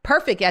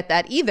perfect at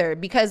that either,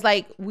 because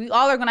like we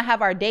all are gonna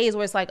have our days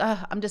where it's like,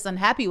 oh, I'm just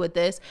unhappy with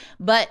this.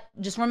 But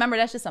just remember,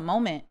 that's just a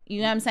moment. You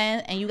know what I'm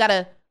saying? And you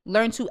gotta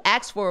learn to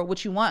ask for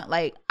what you want.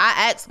 Like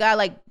I asked God,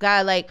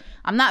 like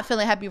I'm not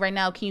feeling happy right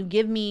now. Can you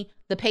give me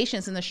the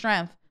patience and the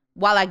strength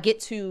while I get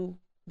to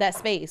that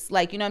space?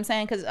 Like, you know what I'm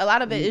saying? Because a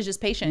lot of it is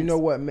just patience. You know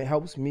what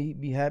helps me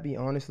be happy,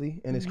 honestly?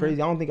 And it's crazy.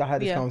 I don't think I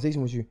had this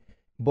conversation with you,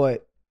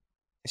 but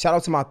shout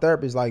out to my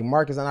therapist, like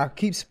Marcus. And I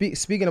keep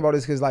speaking about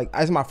this because like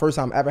it's my first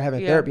time ever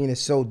having therapy, and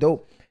it's so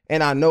dope.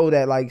 And I know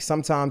that like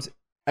sometimes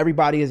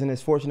everybody isn't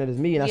as fortunate as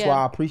me, and that's why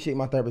I appreciate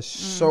my therapist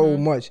so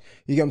much.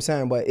 You get what I'm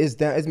saying? But it's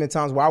been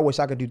times where I wish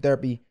I could do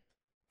therapy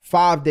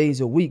 5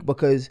 days a week,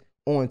 because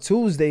on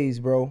Tuesdays,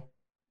 bro,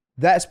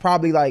 that's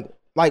probably like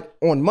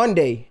on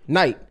Monday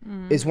night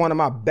is one of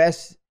my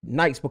best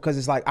nights, because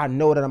it's like I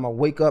know that I'm gonna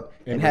wake up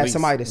and have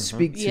somebody to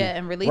speak to,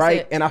 and release right?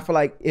 it. And I feel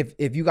like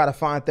if you got to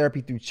find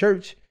therapy through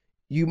church,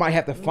 you might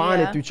have to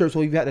find it through church,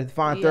 or you have to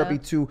find therapy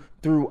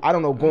through I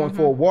don't know, going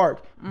for a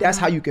walk. That's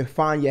how you can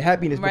find your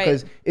happiness,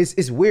 because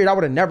it's weird. I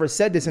would have never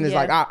said this, and it's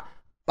like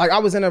like I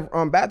was in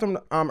a bathroom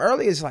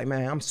earlier. It's like,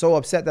 man, I'm so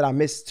upset that I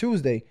missed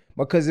Tuesday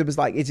because it was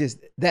like it just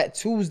that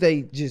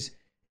Tuesday just,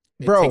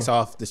 bro, it takes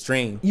off the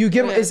strain. You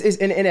give them,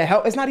 and it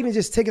help. It's not even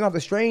just taking off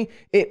the strain.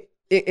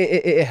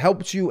 It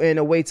helps you in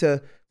a way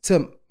to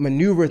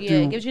maneuver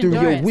through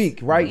your week,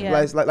 right?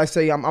 Yeah. Like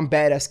say I'm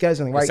bad at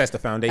scheduling, right? It sets the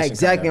foundation.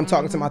 Exactly. I'm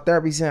talking to my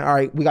therapist saying, all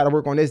right, we got to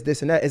work on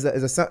this, and that. Is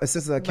a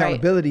sense of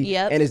accountability,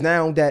 Yep. and it's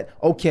now that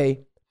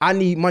okay. I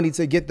need money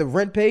to get the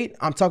rent paid.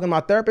 I'm talking to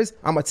my therapist.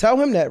 I'm gonna tell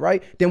him that,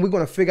 right? Then we're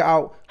gonna figure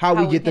out how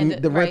we get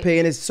the rent paid,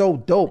 and it's so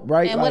dope,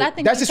 right? And like, what I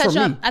think that's just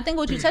for me. I think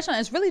what you touched on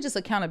is really just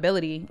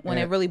accountability. When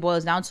it really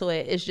boils down to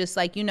it, it's just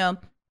like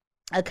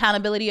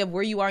accountability of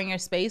where you are in your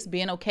space,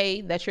 being okay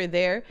that you're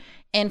there,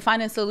 and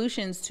finding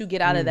solutions to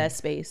get out of that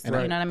space. You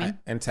know what I mean?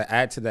 And to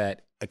add to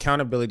that,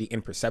 accountability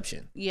in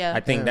perception. Yeah,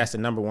 I think that's the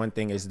number one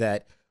thing is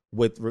that.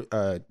 With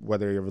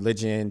whether your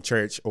religion,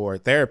 church, or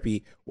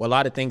therapy, well, a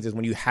lot of things is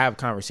when you have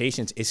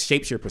conversations, it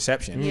shapes your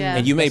perception. Yeah.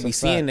 And you may be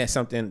seeing that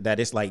something that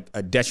is like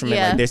a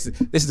detriment, like this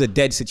is a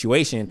dead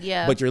situation,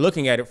 but you're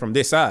looking at it from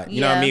this side.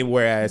 You know what I mean?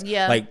 Whereas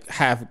like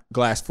half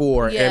glass full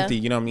or empty,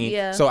 you know what I mean?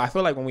 Yeah. So I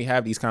feel like when we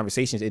have these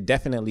conversations, it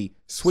definitely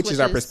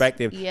switches our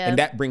perspective, and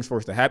that brings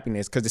forth the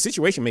happiness because the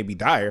situation may be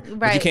dire,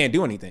 but you can't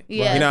do anything.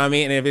 Yeah. You know what I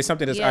mean? And if it's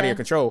something that's out of your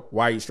control,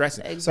 why are you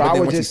stressing? Exactly. So but I then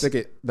would once just you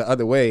stick it the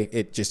other way,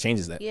 it just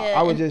changes that. Yeah.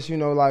 I would just,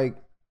 like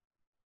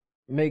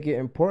make it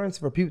important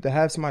for people to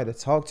have somebody to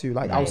talk to,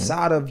 like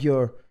outside of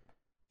the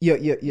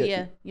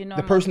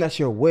person that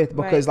you're with,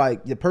 because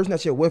like the person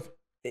that you're with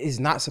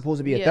is not supposed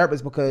to be a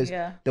therapist, because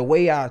the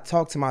way I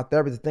talk to my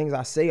therapist, the things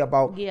I say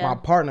about my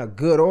partner,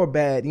 good or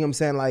bad, you know what I'm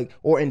saying, like,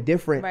 or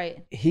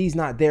indifferent, he's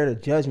not there to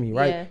judge me,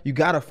 right? You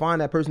got to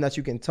find that person that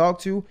you can talk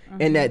to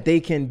and that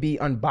they can be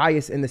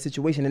unbiased in the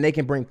situation and they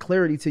can bring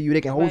clarity to you. They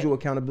can hold you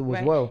accountable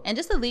as well. And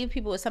just to leave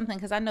people with something,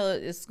 because I know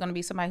it's going to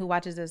be somebody who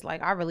watches this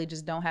like, I really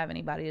just don't have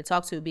anybody to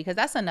talk to, because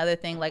that's another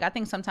thing. Like, I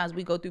think sometimes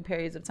we go through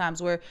periods of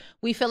times where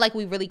we feel like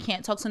we really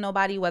can't talk to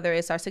nobody, whether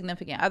it's our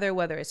significant other,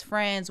 whether it's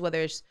friends,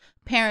 whether it's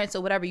parents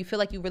or whatever. You feel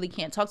like you really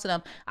can't talk to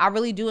them. I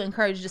really do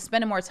encourage you to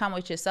spend more time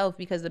with yourself,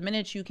 because the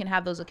minute you can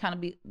have those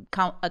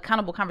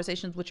accountable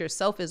conversations with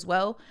yourself as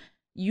well,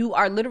 you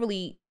are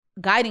literally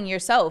guiding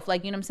yourself.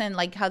 Like, you know what I'm saying?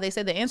 Like how they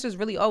say the answer is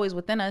really always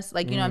within us.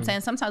 Like, you know what I'm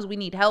saying? Sometimes we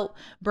need help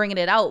bringing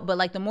it out, but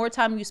like the more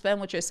time you spend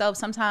with yourself,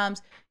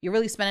 sometimes you're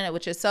really spending it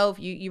with yourself.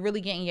 You're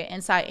really getting your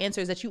inside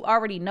answers that you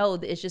already know.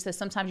 It's just that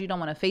sometimes you don't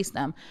want to face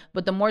them.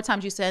 But the more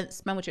times you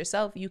spend with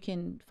yourself, you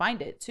can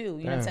find it too.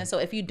 You know what I'm saying? So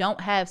if you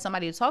don't have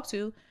somebody to talk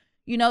to,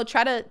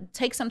 try to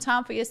take some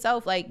time for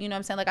yourself. Like, you know what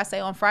I'm saying? Like I say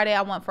on Friday,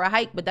 I went for a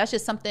hike, but that's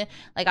just something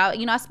like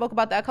I spoke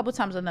about that a couple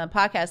times on the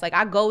podcast. Like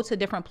I go to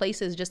different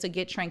places just to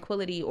get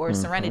tranquility or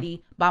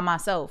serenity by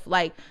myself.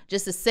 Like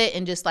just to sit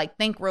and just like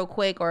think real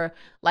quick, or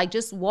like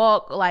just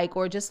walk, like,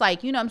 or just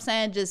like, you know what I'm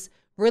saying? Just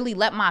really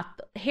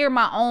hear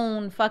my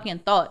own fucking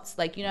thoughts.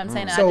 Like, you know what I'm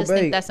saying? And so, I just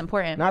think that's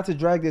important. Not to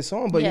drag this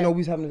on, but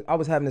I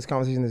was having this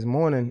conversation this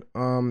morning,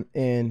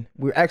 and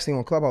we were actually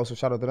on Clubhouse, so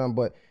shout out to them.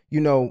 But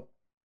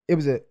it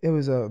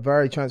was a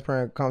very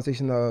transparent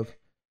conversation of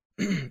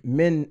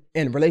men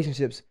in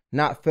relationships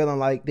not feeling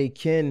like they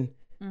can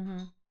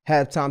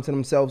have time to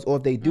themselves, or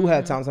if they do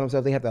have time to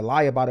themselves, they have to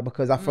lie about it,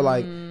 because I feel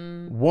like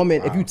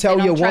woman, if you tell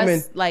your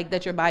woman like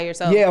that you're by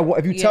yourself,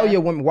 if you tell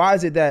your woman, why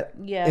is it that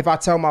if I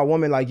tell my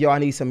woman like, yo, I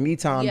need some me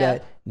time,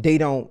 that they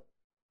don't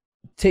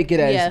take it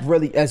as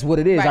really as what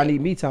it is? I need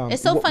me time.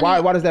 It's so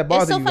funny. Why does that bother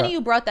you? It's so funny you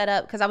brought that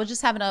up, because I was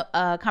just having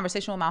a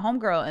conversation with my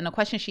homegirl, and a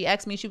question she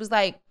asked me, she was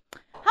like,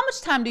 how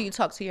much time do you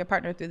talk to your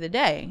partner through the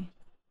day?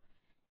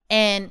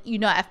 And,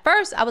 at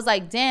first I was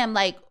like, damn,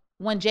 like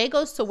when Jay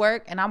goes to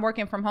work and I'm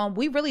working from home,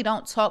 we really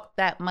don't talk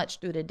that much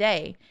through the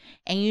day.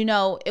 And,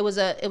 it was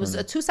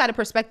a two-sided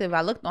perspective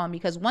I looked on,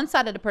 because one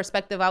side of the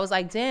perspective, I was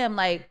like, damn,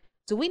 like,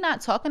 do we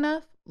not talk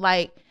enough?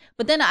 Like,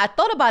 but then I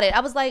thought about it. I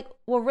was like,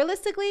 well,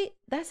 realistically,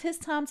 that's his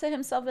time to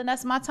himself and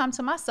that's my time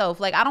to myself.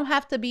 Like, I don't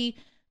have to be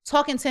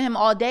talking to him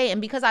all day. And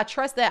because I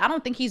trust that I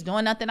don't think he's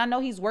doing nothing, I know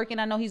he's working,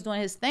 I know he's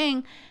doing his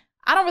thing,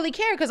 I don't really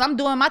care, because I'm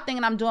doing my thing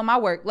and I'm doing my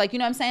work. Like, you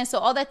know what I'm saying? So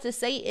all that to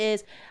say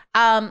is,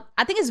 I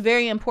think it's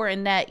very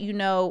important that,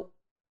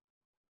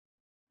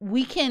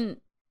 we can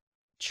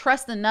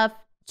trust enough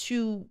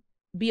to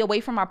be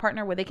away from our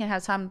partner where they can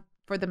have time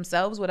for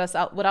themselves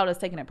without us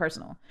taking it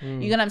personal. You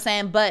know what I'm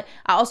saying? But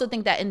I also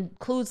think that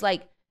includes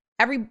like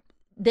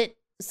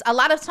a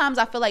lot of times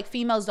I feel like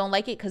females don't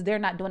like it because they're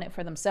not doing it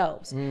for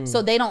themselves.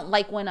 So they don't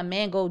like when a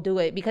man go do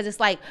it, because it's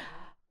like,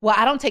 well,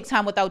 I don't take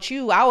time without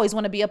you. I always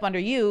want to be up under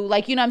you.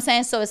 Like, you know what I'm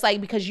saying? So it's like,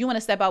 because you want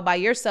to step out by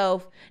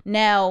yourself,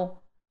 now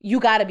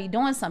you got to be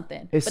doing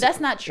something. But that's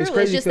not true.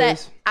 It's just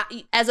that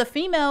as a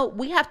female,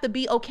 we have to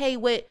be okay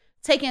with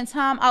taking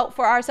time out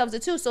for ourselves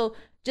too. So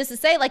just to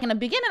say, like in the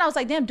beginning, I was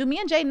like, damn, do me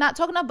and Jay not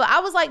talking enough? But I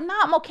was like, nah,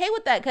 I'm okay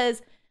with that,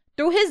 because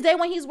through his day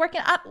when he's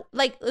working,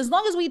 as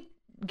long as we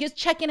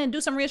check in and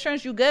do some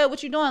reassurance, you good?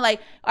 What you doing?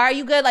 Like, are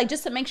you good? Like,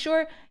 just to make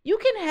sure you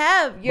can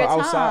have your time.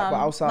 But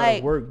outside like,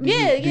 of work,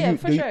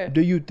 for sure.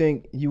 Do you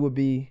think you would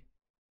be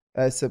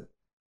as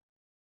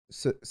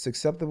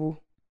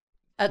susceptible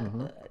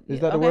Is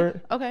that the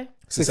word? Okay.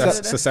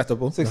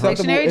 Susceptible.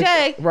 Dictionary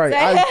J. Right.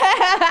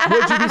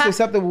 Would you be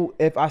susceptible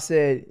if I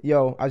said,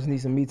 "Yo, I just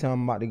need some me time.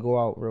 I'm about to go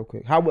out real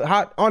quick"?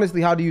 How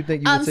honestly, how do you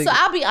think you would take so it?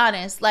 I'll be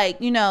honest, like,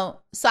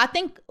 so I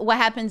think what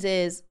happens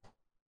is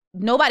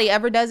nobody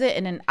ever does it,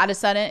 and then out of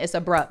sudden it's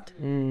abrupt.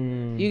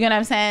 You get what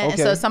I'm saying? Okay.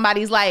 And so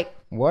somebody's like,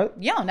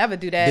 "What? You don't never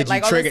do that." Did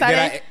like you trigger? all of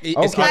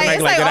a sudden,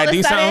 Did I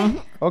do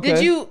something? Okay.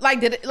 Did you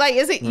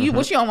is it you?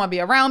 What you don't want to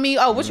be around me?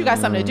 Oh, what you got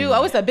something to do?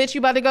 Oh, it's a bitch you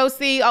about to go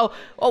see. Oh,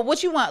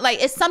 what you want?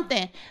 Like, it's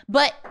something.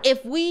 But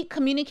if we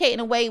communicate in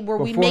a way where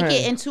we make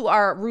it into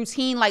our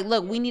routine, like,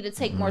 look, we need to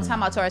take more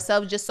time out to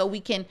ourselves just so we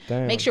can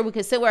make sure we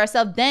can sit with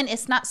ourselves. Then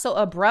it's not so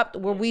abrupt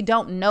where we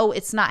don't know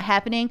it's not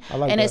happening,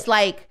 it's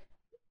like.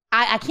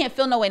 I can't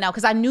feel no way now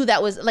because I knew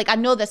that was like, I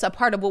know that's a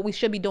part of what we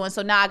should be doing.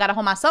 So now I got to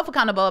hold myself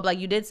accountable. Like,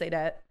 you did say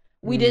that.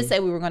 We did say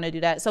we were going to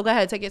do that. So go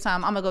ahead, take your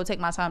time. I'm going to go take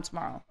my time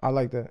tomorrow. I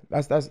like that.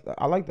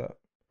 I like that.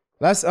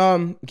 Let's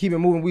keep it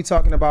moving. We was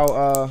talking about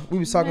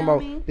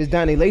this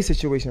DaniLeigh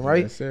situation,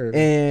 right? Yes, sir.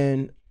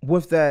 And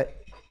with that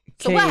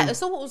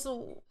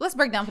So let's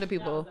break down for the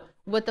people.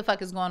 What the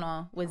fuck is going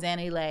on with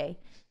DaniLeigh?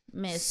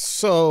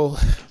 So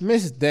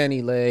Miss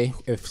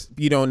DaniLeigh, if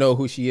you don't know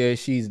who she is,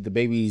 she's the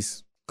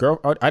baby's girl.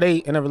 Are they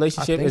in a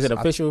relationship? Is it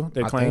official?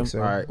 They claim. Think so.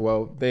 All right.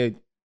 Well, they're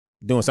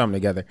doing something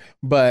together.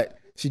 But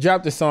she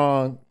dropped a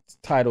song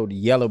titled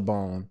 "Yellow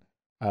Bone,"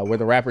 where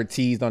the rapper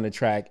teased on the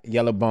track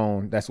 "Yellow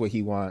Bone." That's what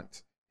he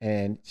wants,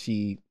 and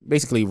she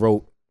basically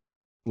wrote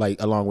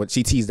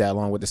she teased that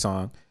along with the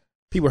song.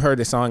 People heard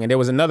the song, and there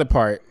was another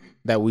part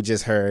that we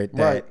just heard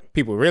that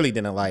people really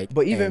didn't like.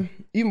 But even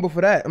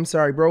before that, I'm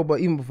sorry, bro. But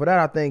even before that,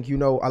 I think a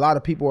lot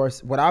of people are.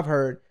 What I've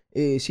heard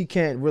is she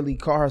can't really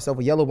call herself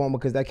a yellow bone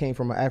because that came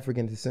from an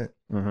African descent.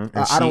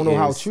 I don't know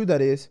how true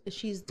that is.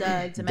 She's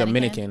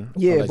Dominican.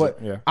 Yeah, but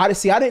I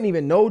didn't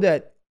even know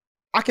that.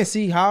 I can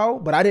see how,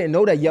 but I didn't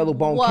know that yellow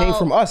bone came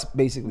from us,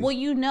 basically.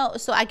 Well,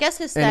 so I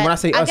guess it's and when I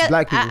say us,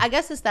 black people, I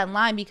guess it's that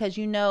line because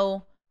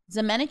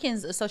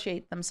Dominicans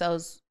associate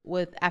themselves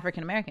with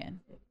African American.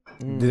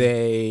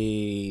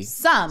 They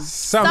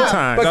sometimes.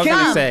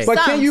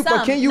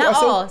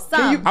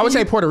 I would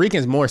say Puerto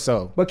Ricans more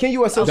so. But can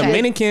you associate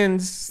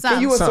Dominicans?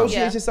 Can you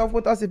associate yourself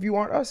with us if you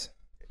aren't us?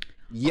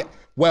 Yeah.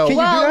 Well, can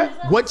you do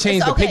that? What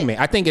changed the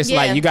pigment? I think it's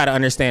like you got to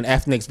understand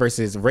ethnics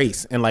versus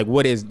race, and like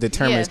what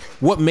determines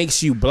what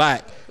makes you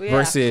black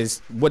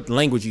versus what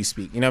language you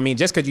speak. You know what I mean?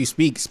 Just because you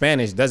speak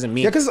Spanish doesn't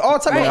mean because it's all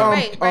type of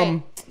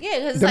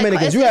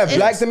Dominicans. You have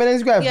black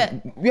Dominicans. You have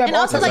and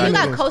all also types of you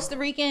got Dominicans. Costa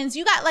Ricans.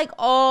 You got like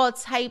all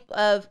type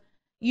of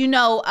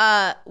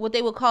what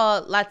they would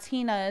call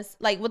Latinas,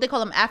 like what they call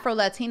them Afro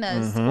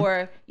Latinas,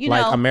 or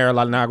like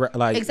Amera Negra,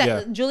 like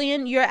exactly. Yeah.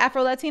 Julian, you're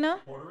Afro Latina.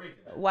 Puerto Rican.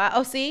 Wow.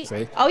 Oh, see.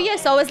 Oh, yeah.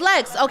 So is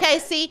Lex. Okay.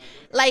 See,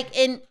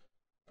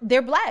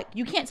 they're black.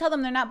 You can't tell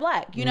them they're not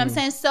black. You know what I'm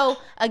saying? So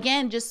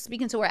again, just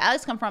speaking to where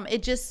Alex come from,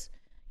 it just,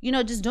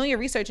 just doing your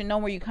research and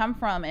knowing where you come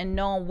from and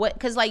knowing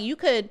because like you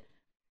could,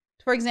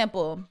 for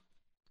example,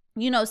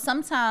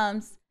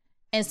 sometimes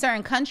in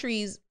certain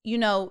countries,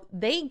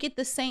 they get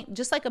the same,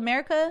 just like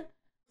America,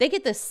 they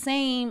get the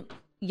same,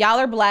 y'all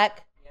are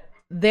black.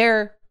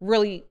 They're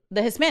really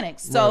the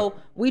Hispanics. So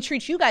we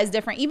treat you guys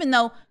different, even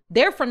though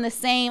they're from the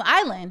same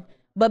island.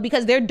 But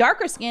because they're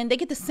darker skinned, they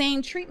get the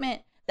same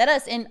treatment that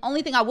us. And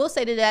only thing I will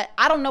say to that,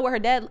 I don't know what her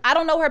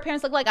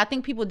parents look like. I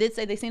think people did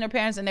say they seen her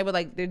parents and they were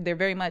like, they're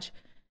very much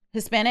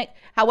Hispanic.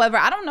 However,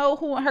 I don't know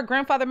who her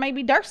grandfather may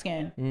be dark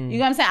skinned. You know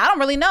what I'm saying? I don't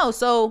really know.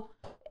 So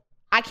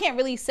I can't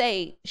really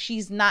say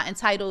she's not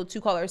entitled to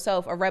call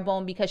herself a red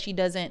bone because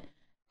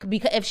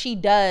if she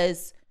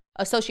does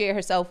associate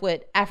herself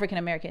with African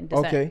American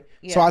descent. Okay.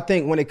 Yeah. So I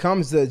think when it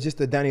comes to just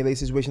the DaniLeigh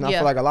situation, I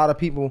feel like a lot of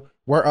people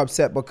were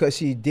upset because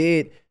she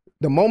did.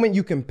 The moment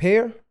you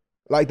compare,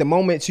 like the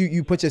moment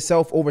you put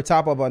yourself over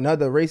top of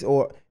another race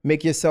or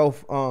make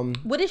yourself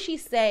what did she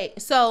say?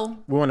 So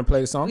we want to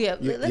play the song? Yeah,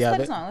 let's play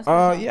the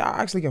song. Yeah,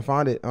 I actually can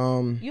find it.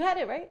 You had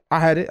it, right? I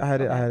had it.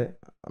 I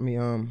mean,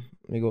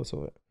 let me go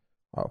to it.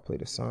 I'll play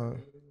the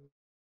song.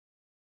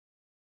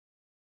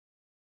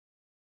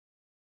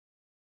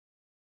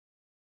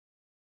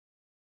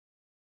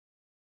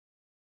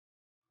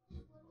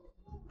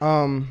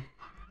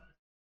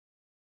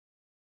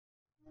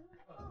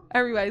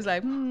 Everybody's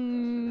like,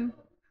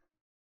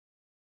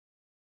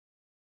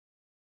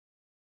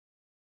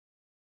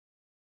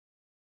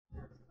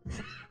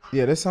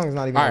 Yeah, this song's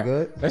not even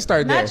good. Let's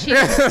start there.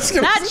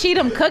 Not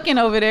Cheatham cooking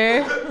over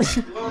there.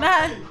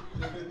 Not.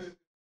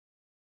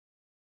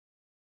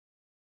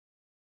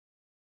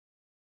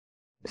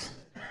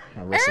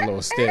 My wrist a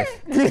little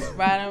stiff.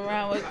 Riding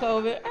around with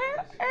COVID.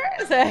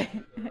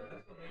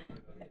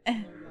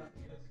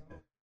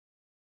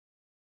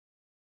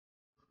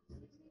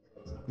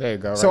 There you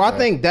go. So I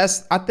think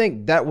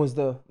that was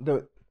the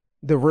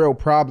real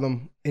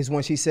problem is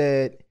when she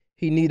said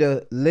he need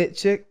a lit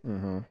chick.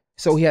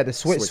 So he had to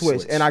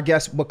switch. And I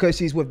guess because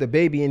she's with the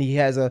baby and he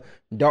has a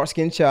dark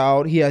skinned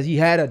child, he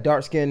had a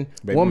dark skinned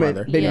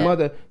baby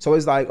mother. So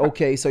it's like,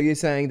 okay, so you're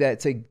saying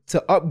that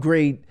to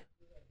upgrade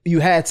you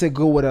had to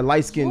go with a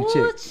light-skinned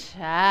chick.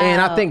 Child.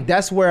 And I think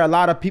that's where a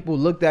lot of people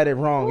looked at it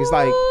wrong. It's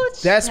like,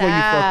 that's where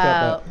you fucked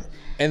up at.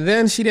 And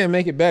then she didn't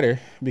make it better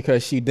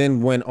because she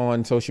then went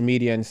on social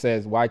media and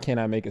says, why can't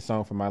I make a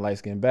song for my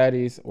light-skinned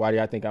baddies? Why do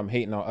y'all think I'm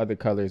hating on other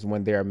colors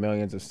when there are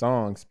millions of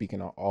songs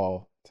speaking on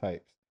all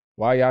types?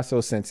 Why y'all so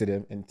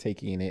sensitive and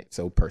taking it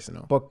so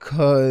personal?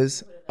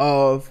 Because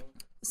of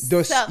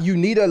you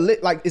need a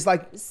lit, like, it's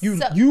like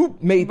you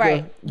made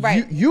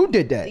you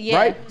did that,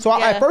 right? So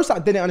at first I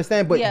didn't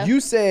understand, but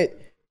you said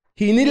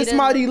he needed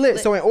somebody lit.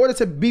 So in order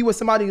to be with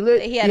somebody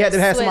lit, he had to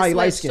have somebody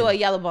light skinned. To a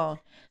yellow bone.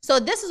 So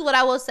this is what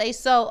I will say.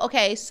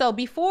 So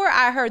before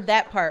I heard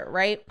that part,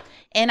 right?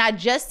 And I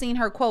just seen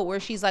her quote where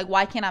she's like,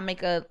 why can't I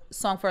make a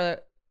song for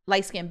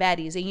light-skinned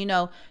baddies?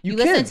 And you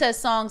listen to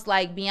songs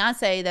like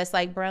Beyonce that's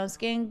like brown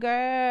skin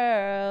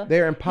girl.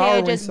 They're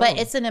empowering songs. But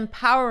it's an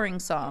empowering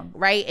song,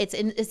 right?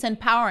 It's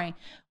empowering.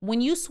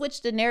 When you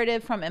switch the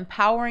narrative from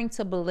empowering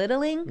to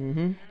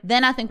belittling,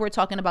 then I think we're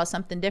talking about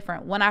something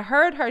different. When I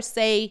heard her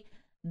say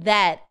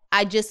that,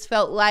 I just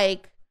felt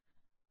like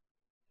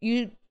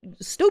you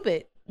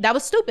stupid. That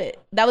was stupid.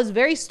 That was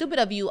very stupid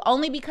of you,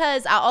 only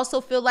because I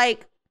also feel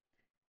like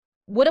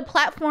with a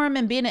platform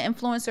and being an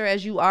influencer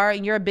as you are,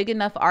 and you're a big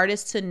enough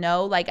artist to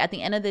know, like, at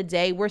the end of the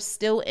day, we're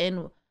still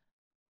in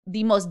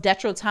the most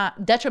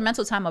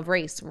detrimental time of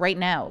race right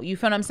now. You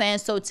feel what I'm saying?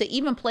 So to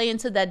even play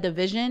into that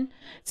division,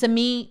 to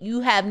me,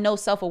 you have no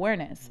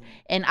self-awareness.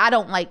 And I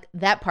don't like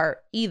that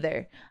part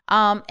either.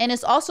 And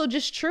it's also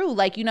just true.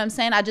 Like, you know what I'm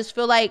saying? I just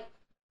feel like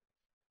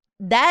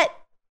that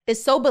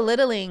is so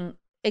belittling,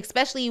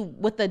 especially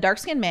with the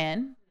dark-skinned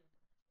man,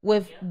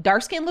 with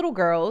dark-skinned little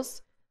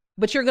girls,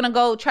 but you're going to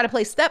go try to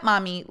play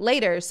stepmommy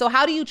later. So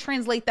how do you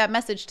translate that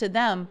message to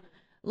them?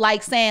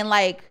 Like saying,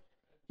 like,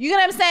 you know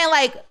what I'm saying?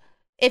 Like,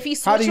 if he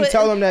switch, how do you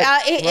tell them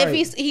that?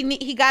 If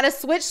he got to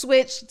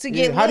switch to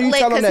get how do you lit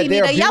tell them because that he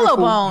they're need a yellow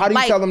bone. How do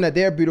you tell them that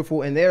they're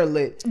beautiful and they're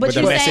lit? But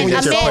you're saying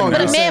a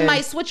man saying,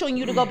 might switch on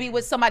you to go be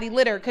with somebody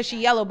litter because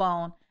she yellow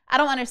bone. I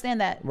don't understand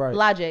that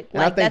logic.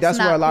 And I think that's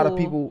where a lot of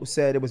people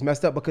said it was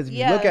messed up, because if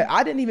you look at,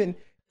 I didn't even,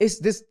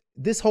 it's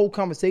this whole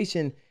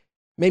conversation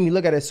made me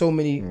look at it so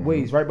many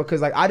ways, right?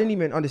 Because like I didn't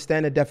even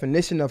understand the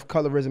definition of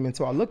colorism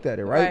until I looked at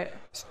it, right?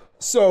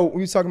 So when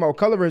you're talking about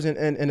colorism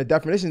and the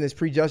definition is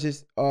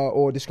prejudice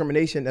or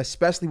discrimination,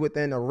 especially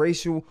within a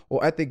racial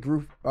or ethnic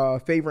group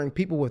favoring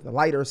people with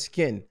lighter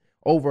skin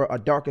over a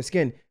darker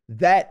skin,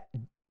 that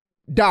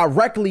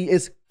directly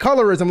is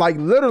colorism, like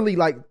literally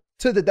like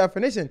to the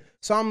definition.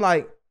 So I'm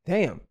like,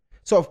 damn.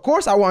 So of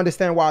course I will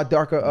understand why a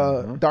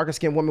darker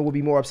skinned woman would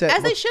be more upset.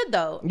 As they should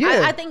though.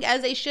 Yeah. I think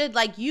as they should.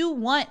 Like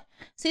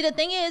see, the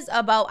thing is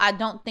about, I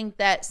don't think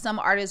that some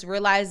artists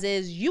realize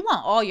is you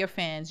want all your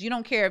fans. You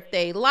don't care if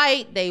they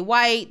light, they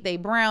white, they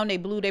brown, they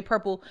blue, they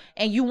purple,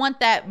 and you want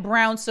that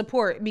brown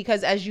support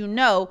because, as you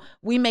know,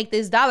 we make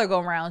this dollar go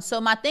round. So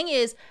my thing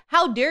is,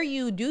 how dare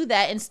you do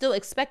that and still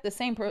expect the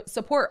same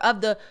support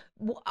of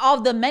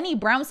the many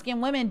brown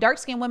skinned women, dark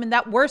skinned women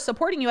that were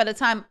supporting you at the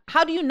time?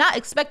 How do you not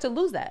expect to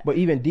lose that? But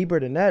even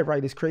deeper than that,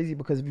 right? It's crazy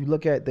because if you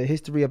look at the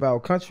history of our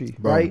country,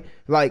 right?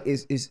 Like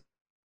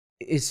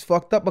it's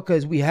fucked up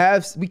because we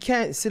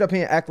can't sit up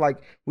here and act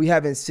like we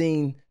haven't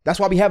seen. That's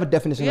why we have a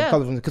definition of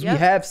colorism, because we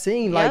have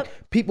seen like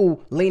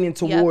people leaning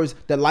towards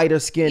the lighter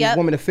skinned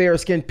woman, the fairer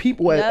skinned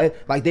people,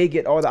 like they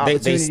get all the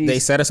opportunities. They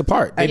set us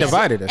apart. They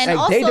divided us. And like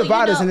also, they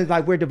divide us, and it's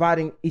like we're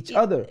dividing each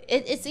other.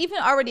 It's even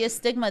already a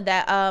stigma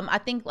that I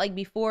think like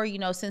before,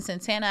 since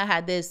Santana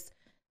had this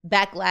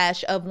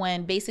backlash of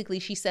when basically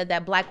she said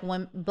that black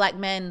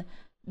men,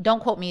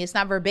 don't quote me, it's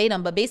not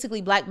verbatim, but basically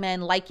black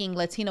men liking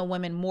Latino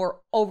women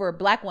more over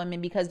black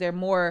women because they're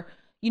more,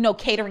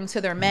 catering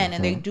to their men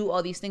and they do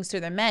all these things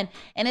to their men.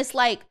 And it's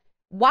like,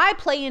 why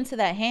play into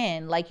that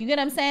hand? Like, you get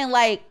what I'm saying?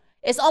 Like,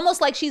 it's almost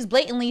like she's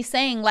blatantly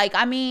saying, like,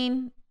 I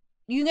mean,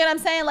 you get what I'm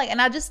saying? Like,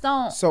 and I just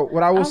don't. So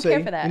what I will say,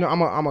 I'm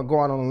gonna go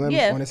out on a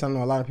limb on this. I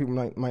know a lot of people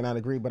might not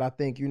agree, but I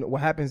think,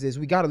 what happens is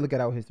we got to look at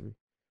our history.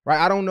 Right,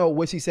 I don't know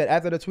what she said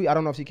after the tweet. I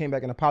don't know if she came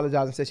back and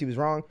apologized and said she was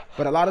wrong.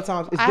 But a lot of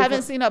times, I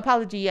haven't seen an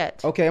apology yet.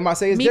 Okay, am I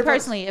saying it's me different?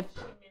 Personally?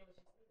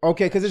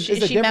 Okay, because it's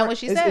a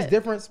difference. It's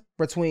difference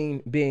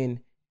between being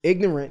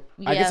ignorant.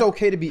 Like, it's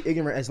okay to be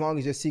ignorant as long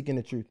as you're seeking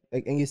the truth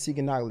and you're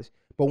seeking knowledge.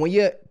 But when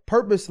you're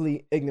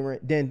purposely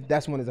ignorant, then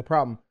that's when it's a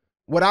problem.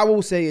 What I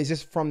will say is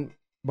just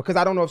because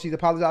I don't know if she's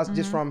apologized,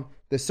 just from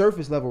the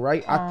surface level,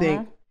 right? I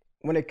think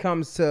when it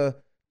comes to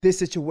this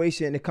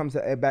situation, it comes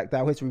to back to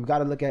our history. We got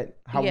to look at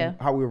how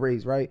we were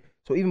raised, right?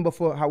 So even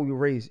before how we were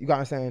raised, you got to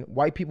understand,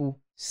 white people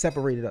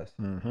separated us.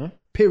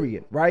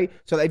 Period, right?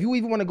 So if you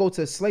even want to go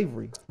to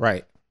slavery,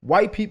 right?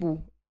 White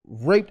people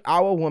raped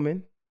our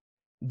woman,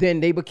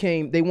 then they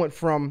went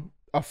from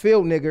a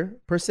field nigger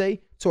per se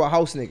to a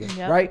house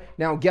nigga, right?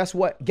 Now guess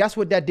what? Guess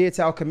what that did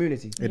to our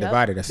community? It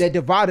divided us. They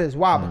divided us.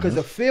 Why? Because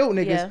the field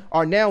niggas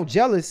are now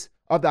jealous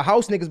of the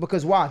house niggas,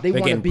 because why? They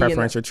want to be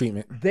preferential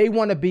treatment. They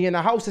want to be in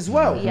the house as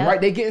well, right?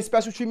 They getting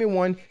special treatment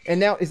one, and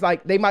now it's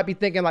like they might be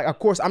thinking like, of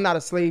course I'm not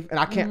a slave, and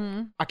I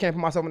can't put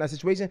myself in that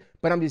situation.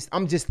 But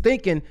I'm just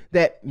thinking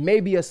that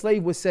maybe a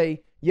slave would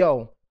say,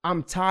 yo,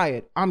 I'm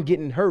tired. I'm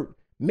getting hurt.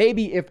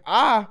 Maybe if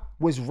I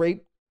was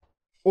raped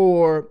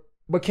or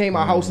became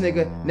a house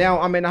nigga, now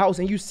I'm in the house.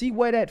 And you see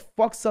where that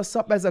fucks us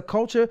up as a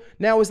culture?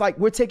 Now it's like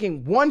we're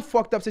taking one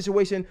fucked up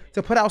situation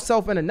to put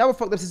ourselves in another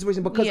fucked up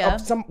situation because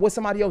of what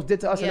somebody else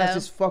did to us, and that's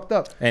just fucked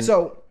up. And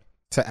so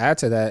to add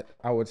to that,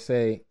 I would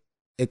say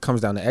it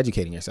comes down to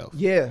educating yourself.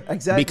 Yeah,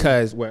 exactly.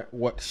 Because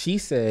what she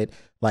said,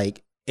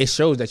 like, it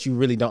shows that you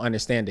really don't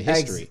understand the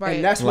history. Right.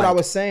 And that's what I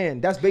was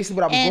saying. That's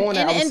basically what I was going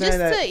at. I was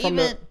saying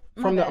that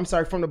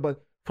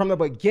from the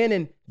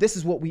beginning, this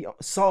is what we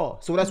saw.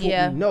 So that's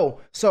what we know.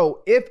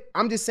 So if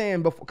I'm just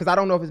saying, because I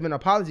don't know if it's been an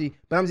apology,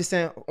 but I'm just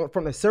saying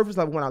from the surface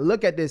level, when I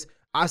look at this,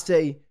 I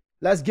say,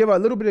 let's give her a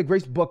little bit of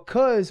grace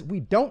because we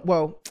don't,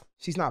 well,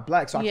 she's not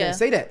black, so I can't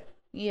say that.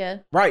 Yeah.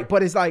 Right.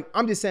 But it's like,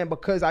 I'm just saying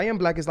because I am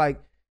black, it's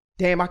like,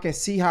 damn, I can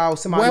see how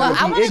somebody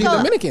she's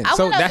Dominican.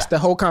 So that's the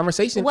whole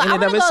conversation. Well, I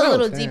want to go a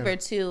little deeper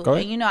too.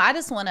 And, you know, I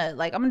just want to,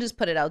 like, I'm going to just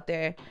put it out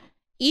there.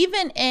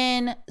 Even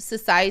in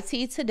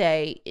society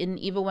today, and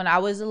even when I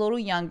was a little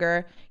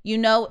younger, you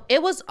know,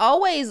 it was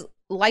always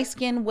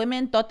light-skinned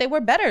women thought they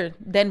were better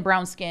than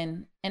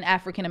brown-skinned and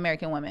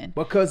African-American women.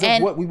 Because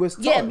of what we was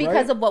taught, Yeah,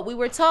 because of what we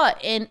were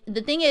taught. And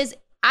the thing is,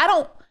 I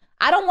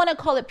don't want to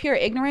call it pure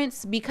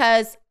ignorance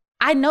because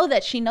I know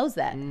that she knows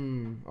that.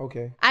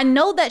 Okay. I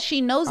know that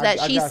she knows that.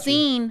 She's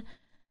seen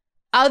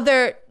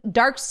other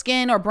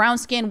dark-skinned or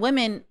brown-skinned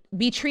women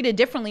be treated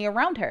differently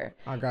around her.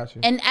 I got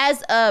you. And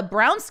as a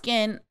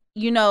brown-skinned,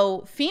 you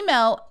know,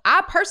 female,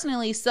 I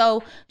personally,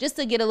 so just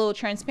to get a little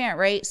transparent,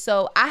 right?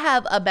 So I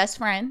have a best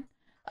friend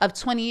of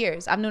 20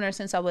 years. I've known her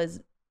since I was,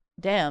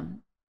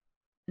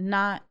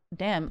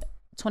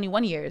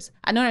 21 years.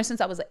 I known her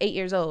since I was 8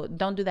 years old.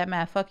 Don't do that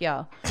math. Fuck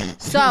y'all.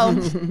 So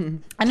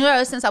I knew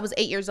her since I was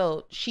 8 years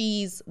old.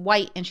 She's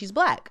white and she's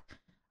black.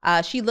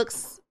 She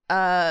looks,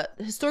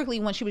 historically,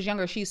 when she was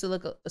younger, she used to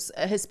look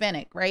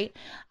Hispanic, right?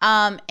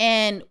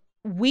 And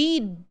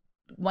we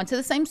went to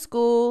the same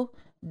school,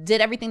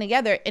 did everything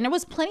together. And there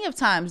was plenty of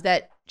times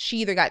that she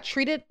either got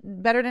treated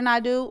better than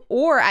I do,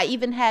 or I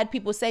even had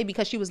people say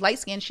because she was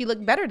light-skinned, she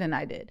looked better than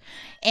I did.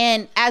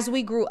 And as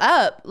we grew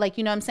up, like,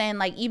 you know what I'm saying?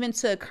 Like, even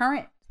to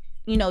current,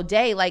 you know,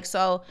 day, like,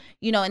 so,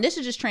 you know, and this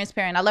is just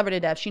transparent. I love her to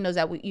death. She knows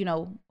that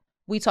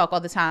we talk all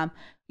the time.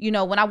 You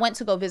know, when I went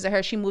to go visit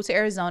her, she moved to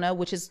Arizona,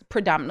 which is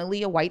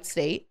predominantly a white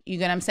state. You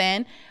get what I'm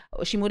saying?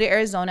 She moved to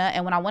Arizona.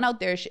 And when I went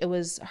out there, it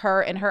was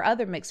her and her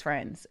other mixed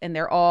friends. And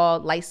they're all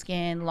light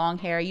skin, long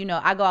hair. You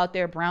know, I go out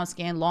there, brown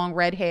skin, long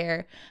red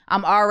hair.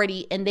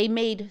 And they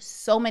made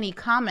so many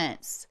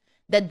comments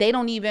that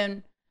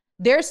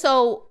they're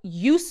so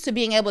used to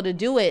being able to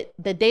do it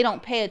that they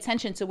don't pay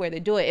attention to where they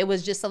do it. It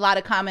was just a lot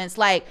of comments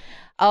like,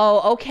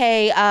 oh,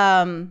 okay.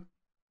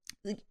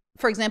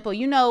 For example,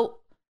 you know,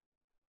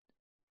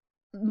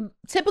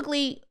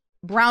 typically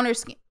browner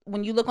skin,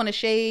 when you look on a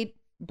shade,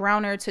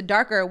 browner to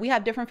darker, we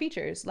have different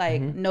features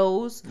like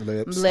nose,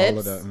 lips,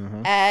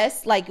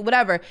 ass, like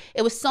whatever.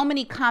 It was so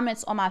many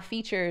comments on my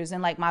features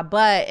and like my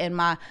butt and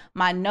my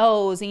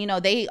nose, and you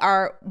know, they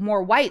are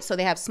more white, so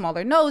they have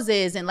smaller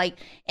noses, and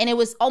it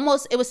was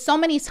so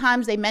many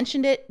times they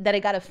mentioned it that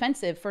it got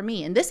offensive for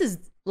me. And this is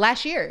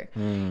last year.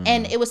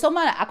 And it was so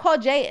much, I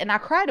called Jay and I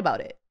cried about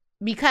it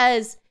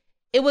because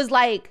it was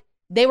like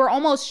they were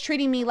almost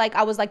treating me like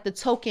I was like the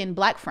token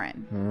black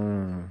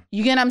friend.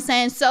 You get what I'm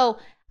saying? So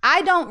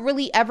I don't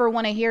really ever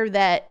want to hear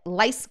that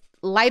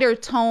lighter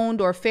toned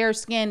or fair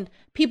skinned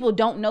people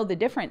don't know the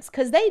difference,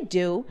 because they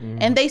do.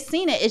 And they've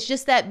seen it. It's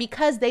just that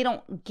because they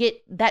don't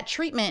get that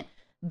treatment,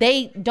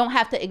 they don't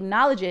have to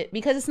acknowledge it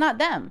because it's not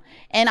them.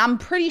 And I'm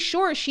pretty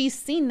sure she's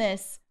seen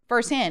this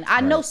firsthand.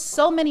 I know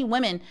so many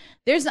women.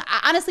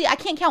 Honestly, I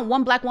can't count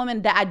one black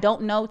woman that I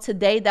don't know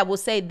today that will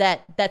say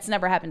that that's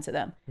never happened to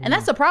them. And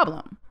that's a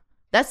problem.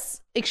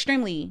 That's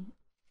extremely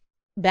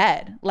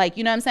bad. Like,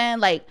 you know what I'm saying?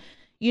 Like,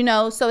 you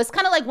know, so it's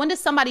kind of like, when does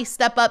somebody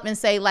step up and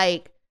say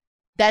like,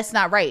 that's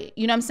not right?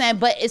 You know what I'm saying?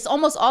 But it's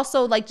almost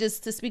also like,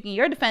 just to speak in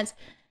your defense,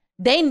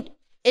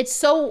 it's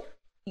so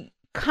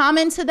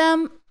common to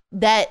them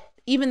that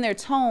even their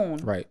tone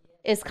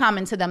is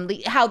common to them.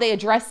 How they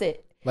address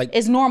it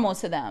is normal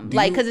to them.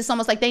 Like, because it's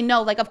almost like they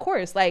know, like, of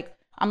course, like,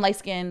 I'm light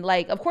skinned.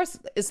 Like, of course,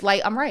 it's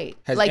like, I'm right.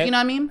 You know what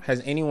I mean?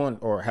 Has anyone,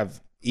 or have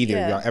either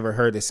of y'all ever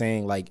heard the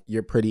saying, like,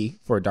 you're pretty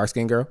for a dark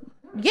skinned girl?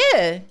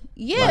 Yeah.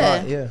 We've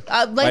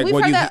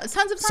heard that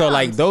tons of times. So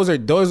like those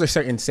are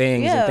certain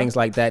sayings and things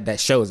like that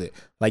shows it.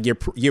 Like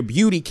your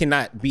beauty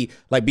cannot be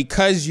like,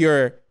 because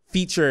your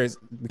features,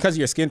 because of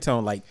your skin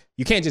tone, like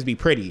you can't just be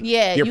pretty.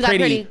 Yeah, you're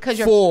pretty because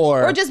you're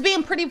or just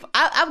being pretty.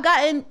 I've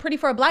gotten pretty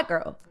for a black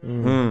girl.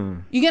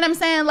 You get what I'm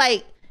saying?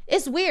 Like,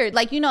 it's weird.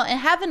 Like, you know, and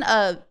having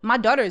my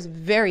daughter is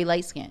very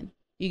light skinned.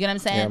 You get what I'm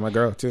saying? Yeah, my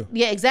girl too.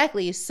 Yeah,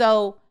 exactly.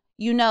 So,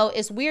 you know,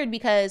 it's weird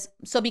because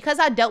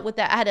I dealt with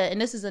that, and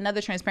this is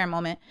another transparent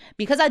moment,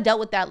 because I dealt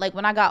with that, like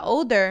when I got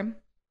older,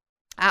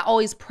 I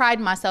always pride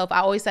myself. I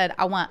always said,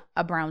 I want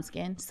a brown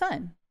skinned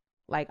son.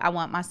 Like, I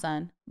want my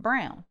son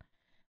brown,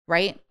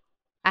 right?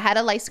 I had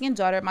a light skinned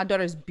daughter. My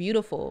daughter's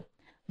beautiful,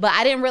 but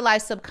I didn't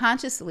realize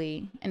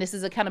subconsciously, and this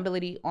is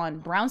accountability on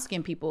brown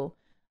skinned people,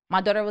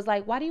 My daughter was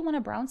like, why do you want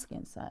a brown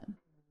skin son?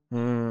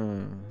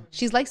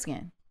 She's light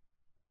skinned.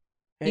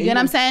 You get what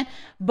I'm saying?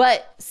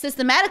 But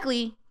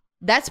systematically,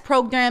 that's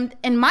programmed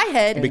in my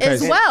head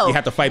as well. You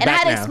have to fight back now.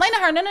 And I had to explain to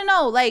her,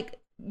 no, like,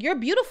 you're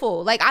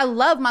beautiful. Like, I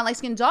love my light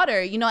skinned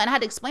daughter, you know, and I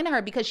had to explain to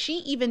her because she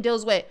even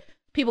deals with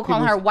people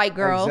calling her white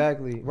girl.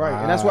 Exactly. Right.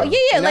 And that's why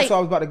that's why I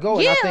was about to go.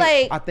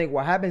 And I think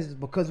what happens is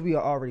because we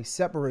are already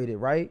separated,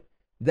 right?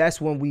 That's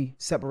when we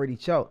separate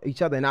each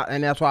other.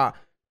 And that's why,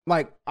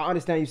 like, I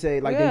understand you say,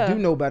 like, they do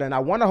know better. And I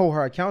want to hold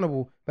her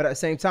accountable. But at the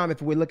same time,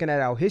 if we're looking at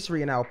our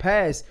history and our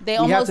past, they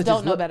almost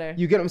don't know better.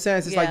 You get what I'm saying?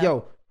 It's just like,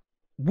 yo,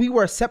 we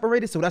were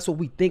separated, so that's what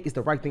we think is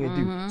the right thing to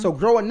do. So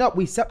growing up,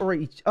 we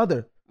separate each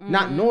other,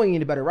 not knowing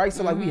any better, right?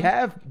 So like, we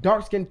have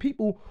dark-skinned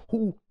people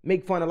who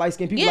make fun of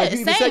light-skinned people. Like you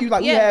even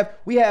said,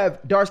 we have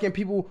dark-skinned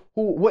people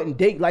who wouldn't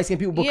date light-skinned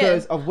people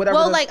because of whatever.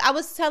 Well, like I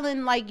was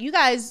telling like you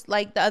guys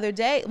like the other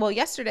day,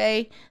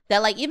 yesterday,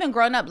 that like even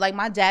growing up, like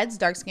my dad's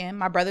dark-skinned,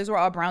 my brothers were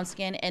all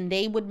brown-skinned, and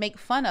they would make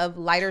fun of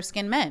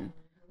lighter-skinned men.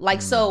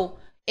 Like so,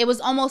 it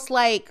was almost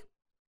like,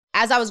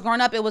 as I was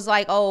growing up, it was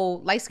like,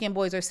 oh, light-skinned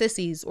boys are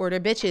sissies, or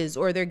they're bitches,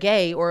 or they're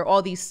gay, or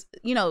all these,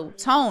 you know,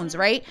 tones,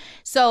 right?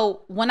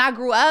 So when I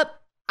grew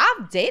up,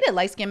 I've dated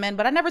light-skinned men,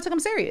 but I never took them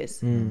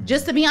serious,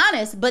 just to be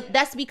honest. But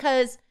that's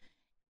because,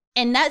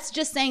 and that's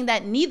just saying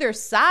that neither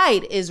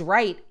side is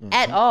right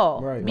at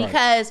all. Right,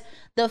 because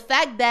the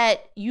fact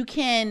that you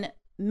can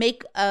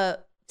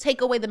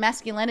take away the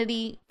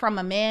masculinity from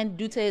a man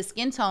due to his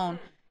skin tone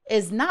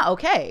is not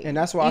okay. And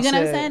that's why you know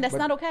what I'm saying? That's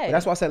not okay.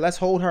 That's why I said let's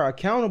hold her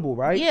accountable,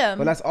 right? Yeah.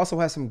 But let's also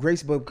have some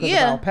grace because of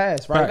our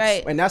past, right?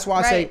 Right. And that's why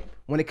I say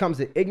when it comes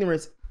to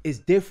ignorance, it's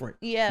different.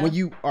 Yeah. When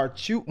you are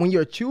when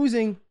you're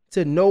choosing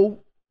to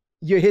know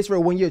your history,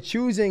 when you're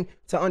choosing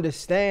to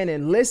understand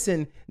and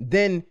listen,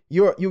 then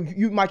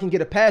you might can get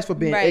a pass for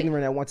being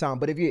ignorant at one time.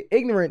 But if you're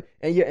ignorant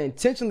and you're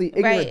intentionally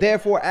ignorant,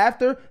 therefore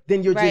after,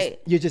 then you're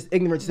just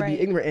ignorant to be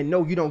ignorant, and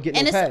no, you don't get no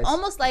pass. And it's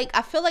almost like,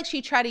 I feel like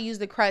she tried to use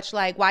the crutch,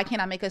 like, why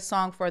can't I make a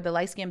song for the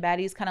light skinned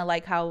baddies, kind of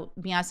like how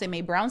Beyonce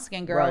made brown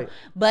skin girl.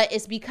 But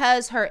it's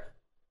because her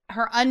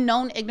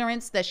unknown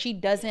ignorance that she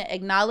doesn't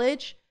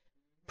acknowledge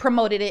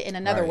promoted it in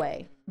another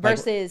way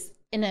versus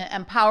in an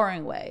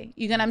empowering way.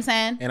 You get what I'm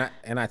saying?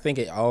 And I think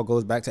it all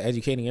goes back to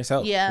educating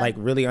yourself. Yeah. Like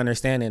really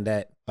understanding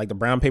that, like the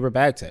brown paper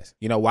bag test,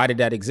 you know, why did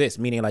that exist?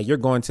 Meaning like you're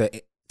going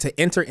to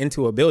enter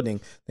into a building,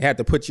 they had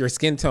to put your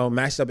skin tone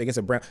matched up against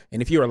a brown.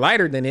 And if you were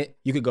lighter than it,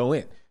 you could go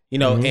in, you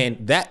know,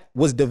 and that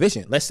was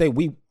division. Let's say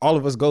all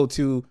of us go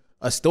to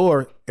a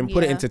store and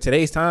put it into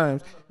today's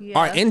times.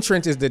 Our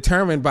entrance is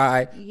determined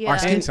by our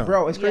skin tone.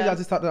 Bro, it's crazy. I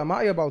just talked to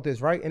Maya about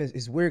this, right? And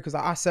it's weird because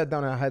I sat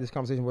down and I had this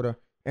conversation with her,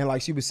 and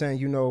like she was saying,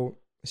 you know,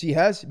 she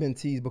has been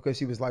teased because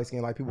she was light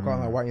skinned, like people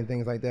calling her white and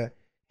things like that.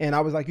 And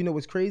I was like, you know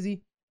what's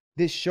crazy?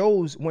 This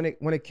shows when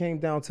it came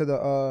down to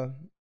the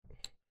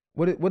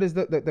what is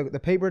the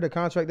paper, the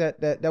contract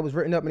that was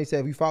written up, and he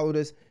said if you follow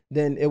this,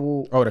 then it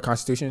will. Oh, the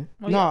Constitution?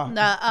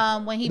 Nah.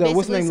 When he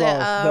basically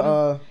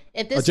said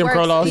if this Jim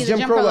Crow laws.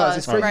 Jim Crow laws.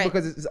 It's crazy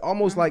because it's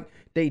almost like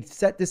they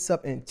set this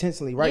up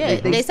intentionally, right?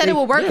 Yeah, they said it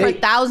will work for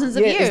thousands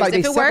of years. It's like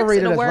if they it works,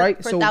 it'll us, work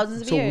right? for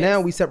thousands of years. So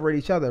now we separate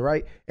each other,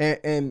 right?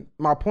 And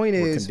my point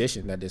is, we're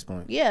conditioned at this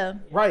point. Yeah.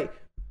 Right.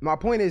 My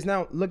point is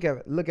now look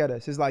at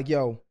us. It's like,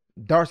 yo,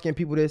 dark skinned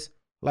people this,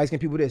 light skinned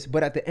people this.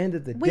 But at the end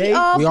of the day, we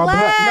all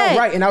black. No,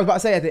 right. And I was about to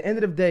say at the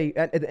end of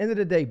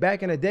the day,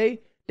 back in the day,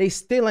 they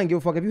still ain't give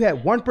a fuck. If you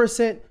had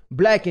 1%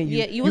 black in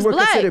you, you were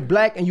considered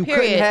black, and you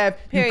couldn't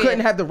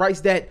have the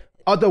rights that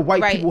other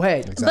white people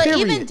had. Exactly. But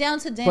even down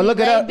to DaniLeigh look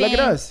at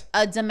us.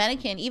 A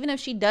Dominican, even if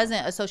she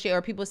doesn't associate,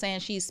 or people saying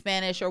she's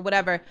Spanish or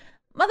whatever,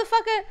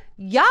 motherfucker,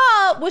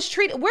 y'all was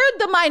treated, we're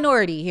the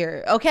minority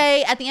here,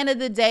 okay? At the end of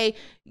the day,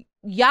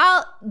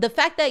 y'all, the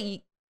fact that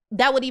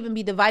that would even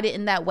be divided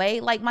in that way,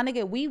 like, my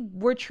nigga, we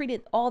were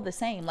treated all the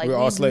same. Like, we were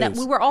all slaves.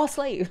 We were all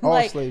slaves.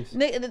 Slaves.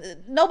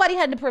 Nobody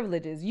had the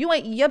privileges.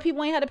 Your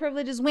people ain't had the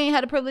privileges. We ain't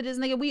had the privileges,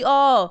 nigga. We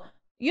all,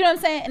 you know what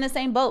I'm saying, in the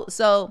same boat.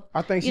 So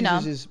I think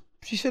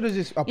she should have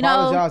just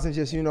apologized and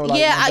just,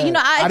 like, I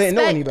didn't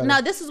know any better.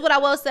 No, this is what I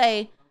will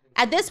say.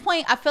 At this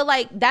point, I feel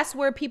like that's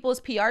where people's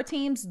PR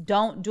teams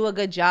don't do a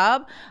good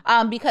job,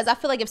 because I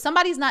feel like if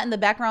somebody's not in the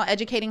background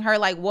educating her,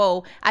 like,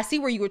 whoa, I see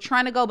where you were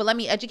trying to go, but let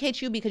me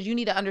educate you because you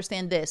need to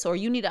understand this, or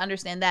you need to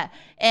understand that.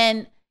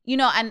 And, you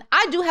know, and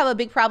I do have a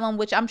big problem,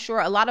 which I'm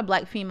sure a lot of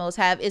black females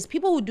have, is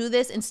people who do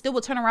this and still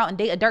will turn around and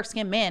date a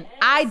dark-skinned man.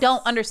 I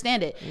don't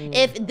understand it.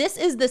 If this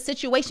is the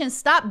situation,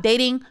 stop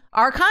dating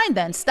our kind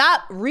then.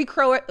 Stop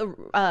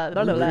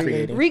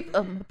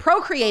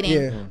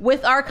procreating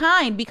with our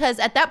kind, because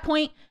at that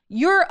point,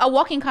 you're a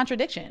walking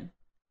contradiction.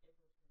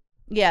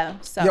 Yeah.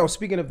 So. Yo,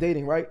 speaking of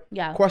dating, right?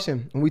 Yeah.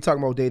 Question: when we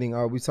talking about dating,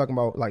 we talking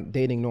about like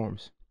dating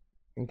norms.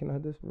 And can I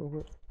have this real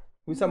quick?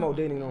 We talking about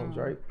dating norms,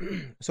 right?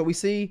 So we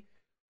see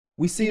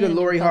the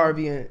Lori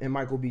Harvey and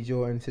Michael B.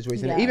 Jordan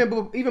situation. Yeah.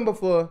 Even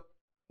before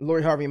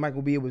Lori Harvey and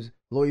Michael B, it was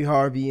Lori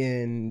Harvey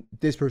and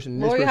this person.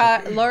 Lori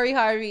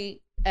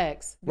Harvey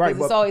X. Right.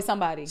 It's always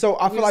somebody. So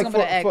I feel like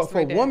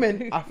for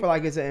women, I feel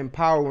like it's an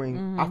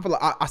empowering. I feel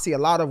like I see a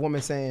lot of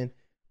women saying,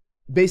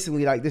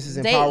 basically like this is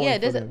empowering.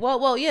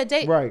 Yeah,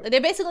 date. Right.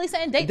 They're basically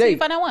saying date till you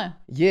find out one.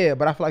 Yeah,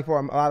 but I feel like for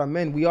a lot of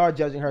men, we are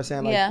judging her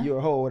saying like you're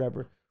a hoe or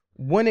whatever.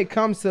 When it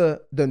comes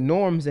to the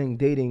norms in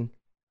dating,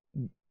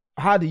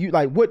 how do you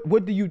like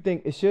what do you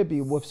think it should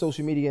be with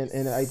social media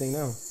and everything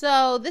now?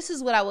 So this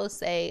is what I will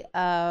say.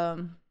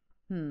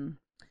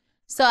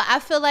 So I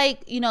feel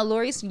like,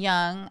 Lori's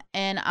young,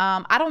 and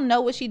I don't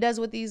know what she does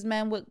with these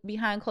men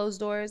behind closed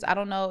doors. I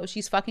don't know if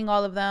she's fucking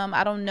all of them.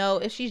 I don't know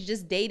if she's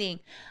just dating.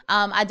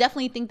 I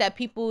definitely think that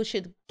people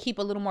should keep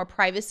a little more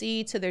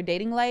privacy to their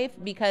dating life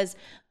because,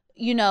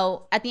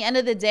 at the end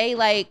of the day,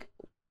 like,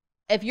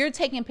 if you're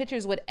taking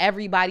pictures with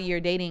everybody you're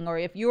dating, or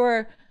if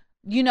you're,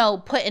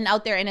 putting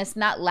out there and it's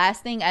not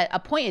lasting, at a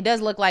point it does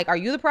look like, are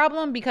you the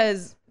problem?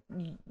 Because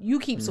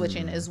you keep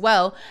switching as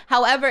well.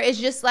 However, it's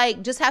just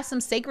like, just have some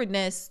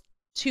sacredness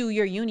to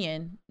your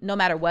union no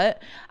matter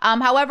what.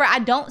 However, I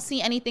don't see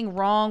anything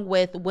wrong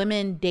with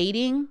women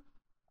dating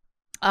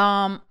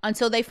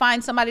until they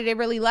find somebody they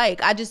really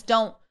like. I just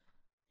don't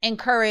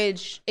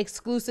encourage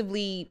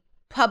exclusively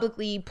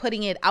publicly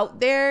putting it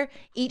out there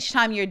each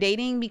time you're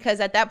dating,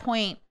 because at that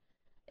point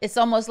it's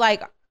almost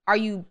like, are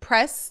you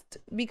pressed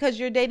because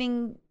you're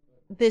dating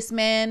this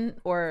man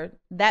or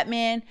that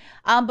man?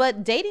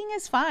 But dating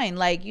is fine.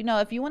 Like,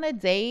 if you want to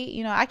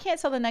date, I can't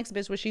tell the next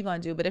bitch what she gonna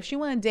do, but if she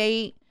want to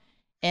date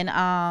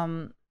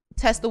and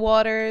test the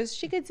waters,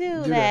 she could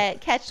do that.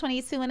 Catch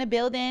 22 in a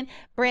building.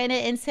 Brandon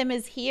and Tim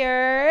is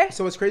here.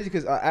 So it's crazy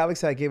because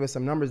Alex had gave us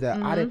some numbers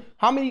that I didn't.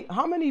 How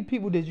many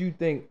people did you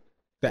think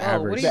the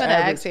average? What are you gonna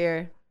ask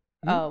here?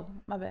 Oh,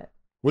 my bad.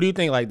 What do you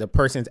think, like,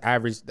 the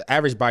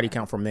average body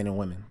count for men and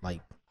women?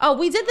 Like,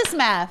 we did this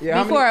math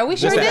before. We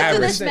sure did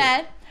do this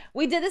math.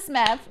 We did this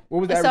math. What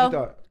was the average you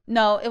thought?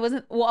 No, it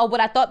wasn't. Well,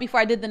 what I thought before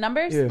I did the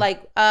numbers,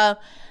 like,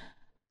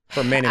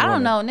 for men and women. I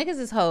don't know. Niggas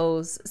is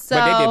hoes. So,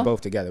 but they did both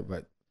together.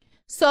 But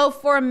so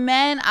for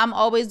men, I'm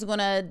always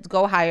gonna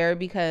go higher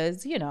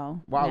because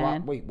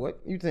Wow. Wait, what?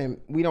 You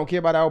think we don't care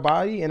about our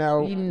body and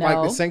our like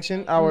the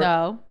sanction?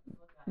 Our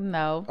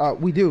no.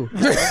 We do.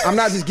 I'm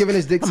not just giving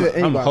this dick to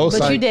anybody.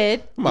 But you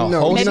did. Maybe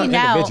now.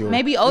 Individual.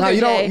 Maybe older.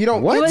 No, you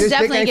don't. What? This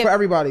dick ain't for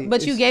everybody.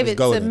 But you gave it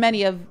to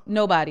many of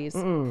nobodies.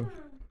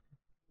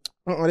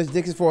 This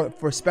dick is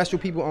for special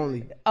people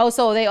only. Oh,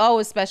 so they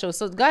always special.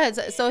 So go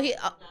ahead. So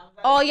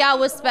all y'all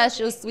was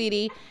special,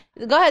 sweetie.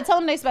 Go ahead, tell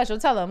them they special.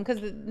 Tell them,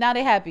 because now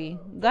they happy.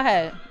 Go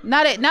ahead.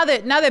 Now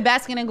they're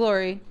basking in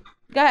glory.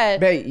 Go ahead.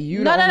 Babe,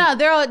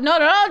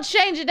 don't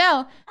change it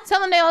now. Tell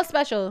them they all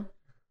special.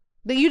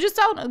 You just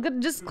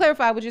just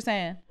clarify what you're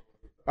saying.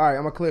 All right,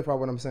 I'm gonna clarify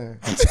what I'm saying.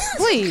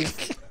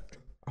 Please.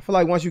 I feel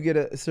like once you get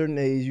a certain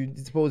age, you're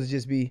supposed to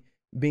just be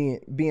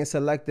being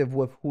selective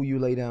with who you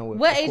lay down with.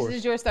 What age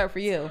did yours start for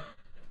you?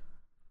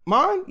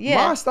 Mine?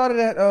 Yeah. Mine started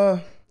at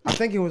I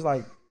think it was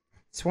like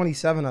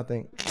 27, I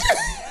think.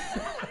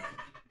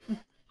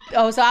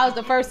 Oh, so I was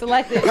the first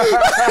selected.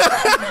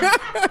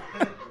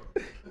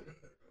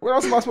 What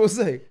else am I supposed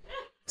to say?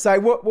 Sorry,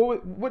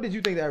 what did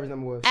you think the average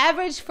number was?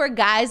 Average for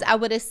guys, I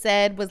would have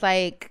said was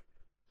like,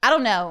 I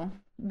don't know,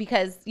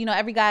 because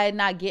every guy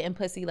not getting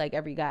pussy like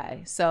every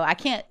guy. So I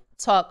can't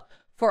talk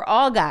for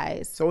all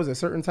guys. So is there a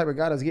certain type of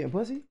guy that's getting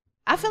pussy?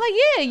 I feel like,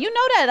 yeah, you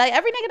know that. Like,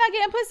 every nigga not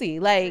getting pussy.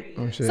 Like,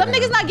 some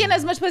niggas not getting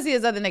as much pussy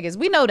as other niggas.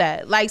 We know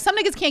that. Like, some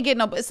niggas can't get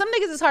some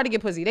niggas is hard to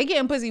get pussy. They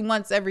getting pussy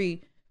once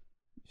every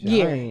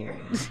year.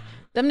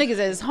 Them niggas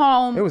is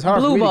home. It was hard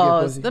blue for me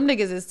balls. to get pussy. Them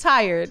niggas is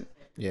tired.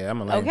 yeah,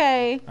 I'm a lame.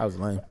 Okay. I was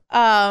lame.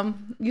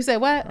 You said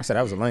what? I said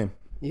I was a lame.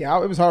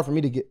 Yeah, it was hard for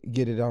me to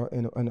get it out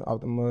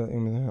out the mud. I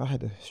mean, I had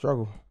to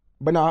struggle.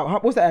 But no,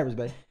 what's the average,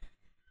 babe?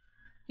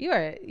 You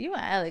and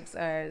Alex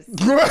are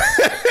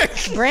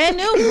brand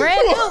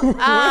new.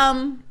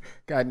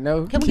 God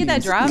no. Can we get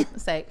that drop?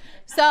 Sake.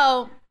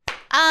 So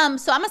I'm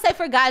gonna say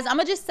for guys, I'm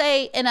gonna just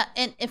say in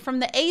from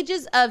the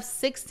ages of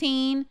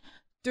 16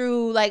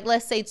 through, like,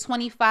 let's say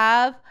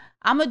 25,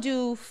 I'm gonna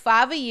do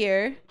 5 a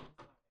year.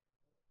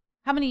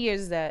 How many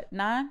years is that?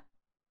 9?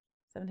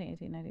 17,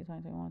 18, 19,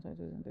 20, 21,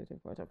 22, 23,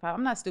 24, 25.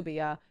 I'm not stupid,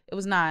 y'all. It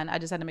was 9. I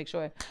just had to make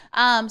sure.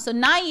 So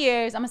 9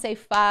 years, I'm gonna say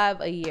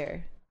 5 a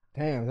year.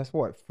 Damn, that's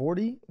what,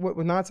 40? What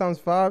 9 times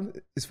 5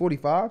 is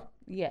 45?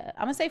 Yeah,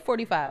 I'm gonna say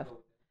 45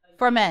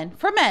 for men.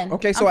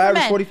 Okay, so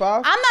average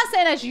 45. I'm not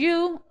saying that's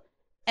you,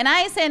 and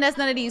I ain't saying that's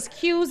none of these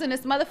Qs in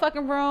this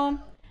motherfucking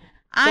room.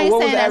 I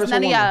ain't saying that's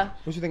none of y'all.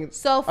 What you think?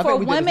 So for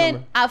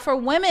women,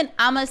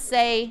 I'm gonna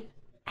say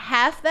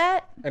half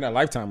that. In a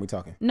lifetime, we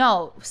talking?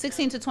 No,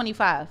 16 to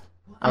 25.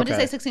 I'm gonna just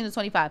say 16 to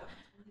 25.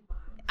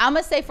 I'm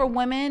gonna say for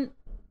women,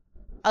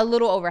 a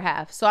little over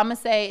half. So I'm gonna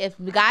say if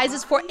guys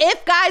is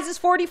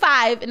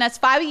 45 and that's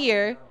 5 a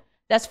year,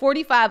 that's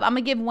 45. I'm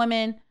gonna give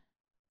women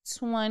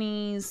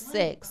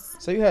 26.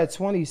 So you had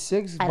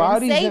 26 I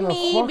bodies didn't say in a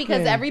me fucking...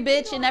 because every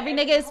bitch and every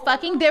nigga is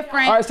fucking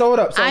different. All right, so hold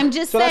up. So, I'm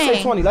just saying. Let's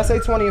say 20. Let's say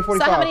 20 and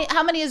 45. So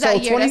how many is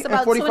that year? That's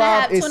about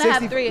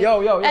 2.5, 3.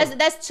 Yo.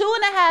 That's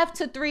 2.5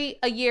 to 3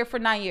 a year for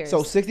 9 years.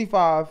 So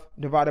 65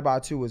 divided by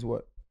 2 is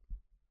what?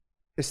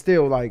 It's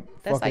still like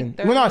that's fucking... like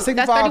 30. Well, no,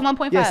 65. That's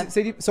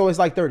 31.5. Yeah, so it's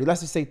like 30. Let's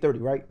just say 30,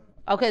 right?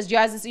 Okay, so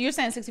you're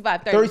saying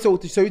 65, 30.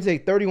 30. So you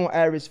take 30 on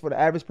average for the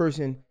average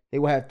person. They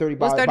will have 30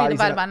 What's bodies. 30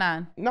 divided by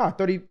 9? No,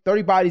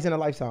 30 bodies in a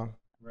lifetime.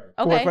 Right.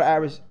 Okay. For the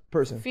average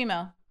person.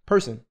 Female.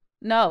 Person.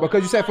 No.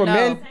 Because you said for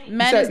men.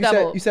 Men is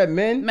double. You said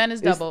men. Men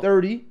is double.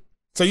 30.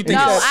 So you think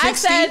no, it's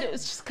 60? I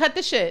said cut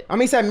the shit. I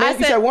mean, you said men.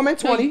 You said women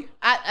 20. No,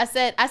 I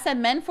said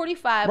men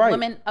 45, right.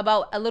 women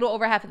about a little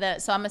over half of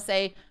that. So I'm gonna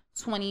say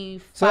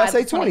 25. So let's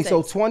say 20. 26.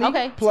 So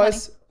 20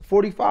 plus 20.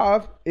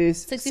 45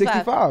 is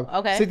 65.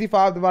 Okay.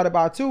 65 divided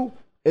by 2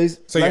 is.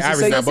 So your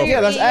average not both.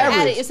 Yeah, that's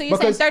average. So you're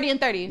saying 30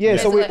 and 30. Yeah.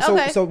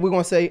 So we're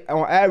gonna say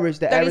on average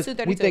the average.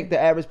 32. We think the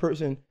average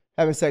person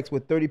having sex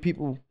with 30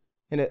 people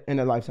in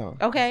a lifetime.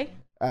 Okay.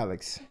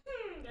 Alex.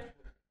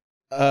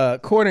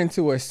 According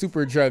to a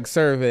super drug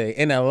survey,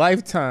 in a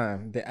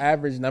lifetime, the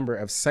average number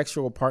of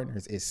sexual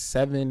partners is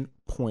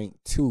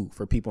 7.2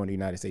 for people in the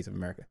United States of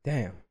America.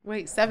 Damn.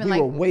 Wait, 7 we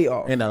like were way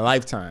off. In a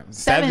lifetime.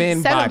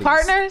 Seven bodies.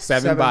 partners?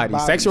 Seven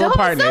bodies. Sexual Don't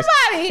partners.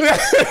 Somebody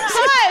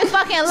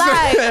fucking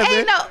lied.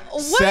 Ain't no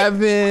what?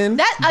 7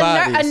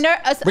 bodies.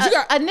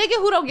 A nigga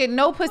who don't get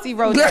no pussy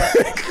rose up.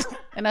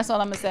 And that's all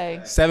I'm gonna say.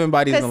 7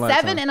 bodies in a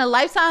lifetime. 7 in a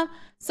lifetime.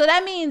 So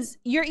that means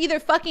you're either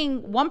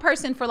fucking one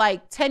person for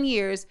like 10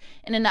 years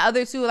and then the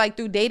other 2 like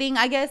through dating,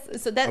 I guess.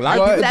 So that's a lot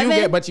like of people 7.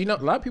 do get, but you know, a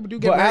lot of people do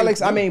get. But married Alex,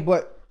 too. I mean,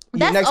 but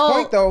your next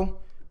point though,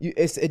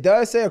 it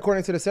does say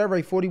according to the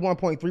survey,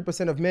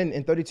 41.3% of men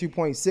and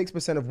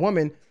 32.6% of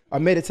women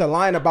admitted to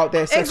lying about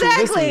their sexual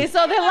Exactly. history.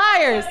 So they're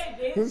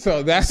liars.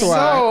 So that's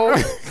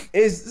why.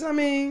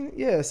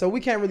 So so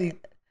we can't really.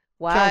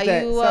 Why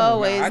you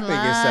always I think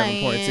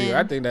lying? it's 7.2.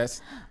 I think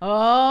that's.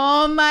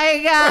 Oh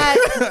my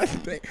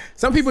God.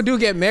 Some people do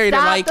get married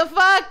Stop at like the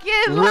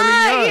fucking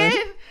really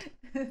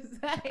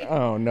lying.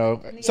 Oh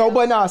no. So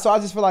I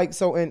just feel like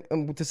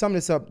and to sum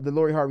this up, the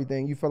Lori Harvey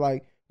thing, you feel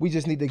like we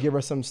just need to give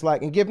her some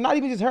slack and give not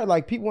even just her,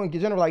 like people in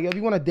general, like if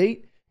you want to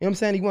date, you know what I'm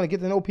saying, you want to get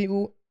to know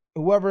people,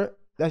 whoever,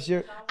 that's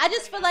your. I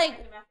just feel like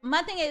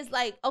my thing is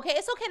like, okay,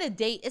 it's okay to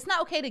date. It's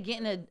not okay to get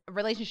in a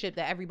relationship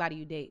that everybody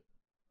you date.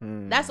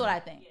 That's what I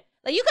think.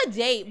 Like you could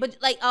date, but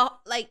like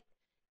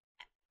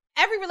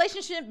every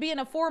relationship being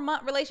a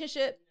 4-month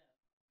relationship,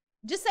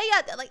 just say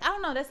like I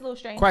don't know, that's a little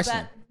strange.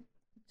 Question.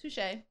 Touche.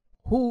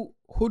 Who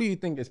do you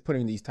think is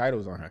putting these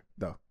titles on her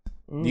though?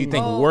 Do you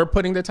think we're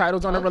putting the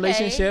titles on a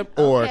relationship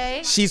or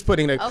she's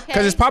putting the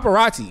because it's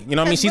paparazzi? You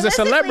know what I mean? She's a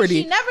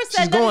celebrity. She never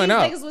said she's going none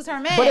of up. these niggas was her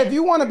man. But if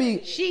you want to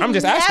be, I'm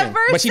just asking.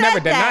 But she never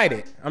denied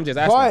it. I'm just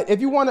asking. But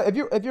if you want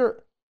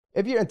to,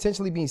 if you're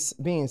intentionally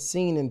being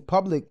seen in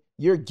public,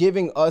 you're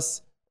giving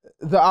us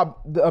the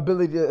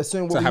ability to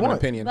assume what we have want. an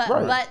opinion.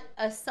 But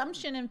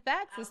assumption and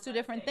facts is 2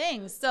 different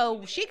things.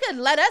 So she could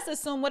let us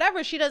assume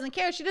whatever. She doesn't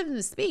care. She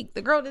doesn't speak.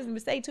 The girl doesn't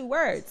say 2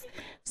 words.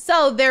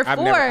 So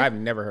therefore, I've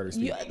never heard her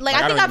speak.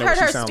 I think I've heard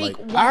her speak.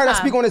 Like. I heard her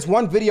speak on this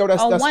one video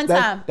one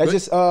time. That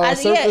just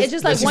yeah, it's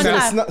just like one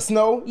time.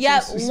 Snow.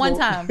 Yep, one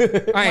time.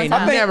 I ain't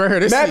never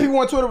heard her speak. Mad people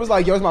on Twitter was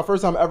like, "Yo, it's my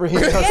first time ever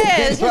hearing her speak."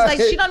 Yeah, it's just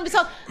like she don't even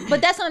talk. But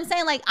that's what I'm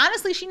saying. Like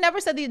honestly, she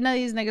never said none of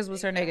these niggas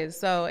was her niggas.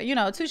 So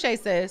touche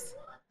sis.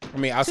 I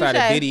mean, outside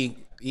of Diddy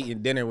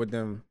eating dinner with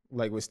them,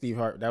 like with Steve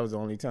Harvey, that was the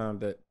only time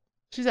that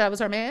she said I was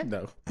her man.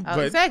 No,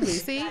 but exactly.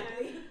 See,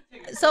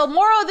 so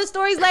moral of the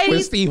stories, ladies.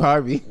 With Steve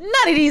Harvey,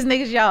 none of these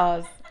niggas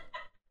y'all's.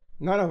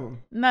 None of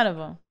them. None of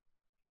them.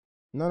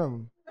 None of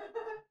them.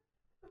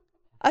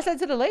 I said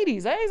to the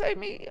ladies, I ain't say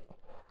me.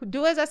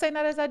 Do as I say,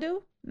 not as I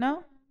do.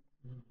 No.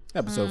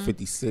 Episode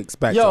 56,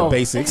 back to the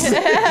basics.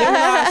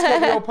 Gemini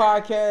Scorpio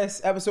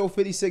Podcast, episode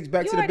 56,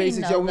 back to the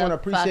basics. We want to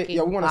appreciate. We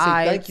want to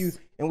say thank you,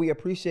 and we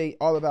appreciate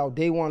all of our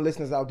day one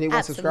listeners, our day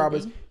one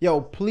subscribers.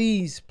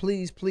 Please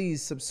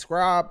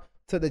subscribe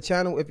to the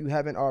channel if you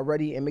haven't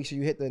already, and make sure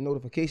you hit the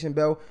notification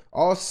bell.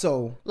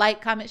 Also,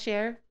 like, comment,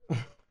 share.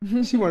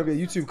 She want to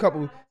be a YouTube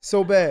couple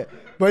so bad,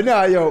 but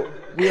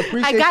we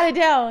appreciate. I got it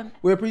down.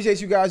 We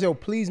appreciate you guys,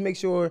 please make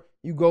sure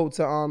you go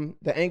to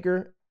the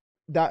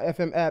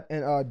Anchor.fm app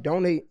and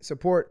donate,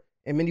 support.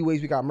 In many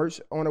ways, we got merch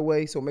on the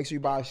way, so make sure you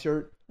buy a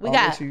shirt. We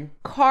got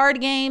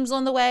card games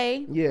on the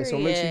way. Yeah, so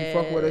make sure you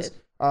fuck with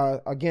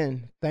us.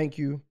 Again, thank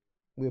you.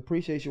 We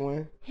appreciate you,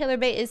 man. Hiller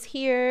Bait is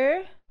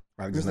here.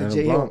 Mr.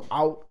 J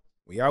out.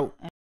 We out.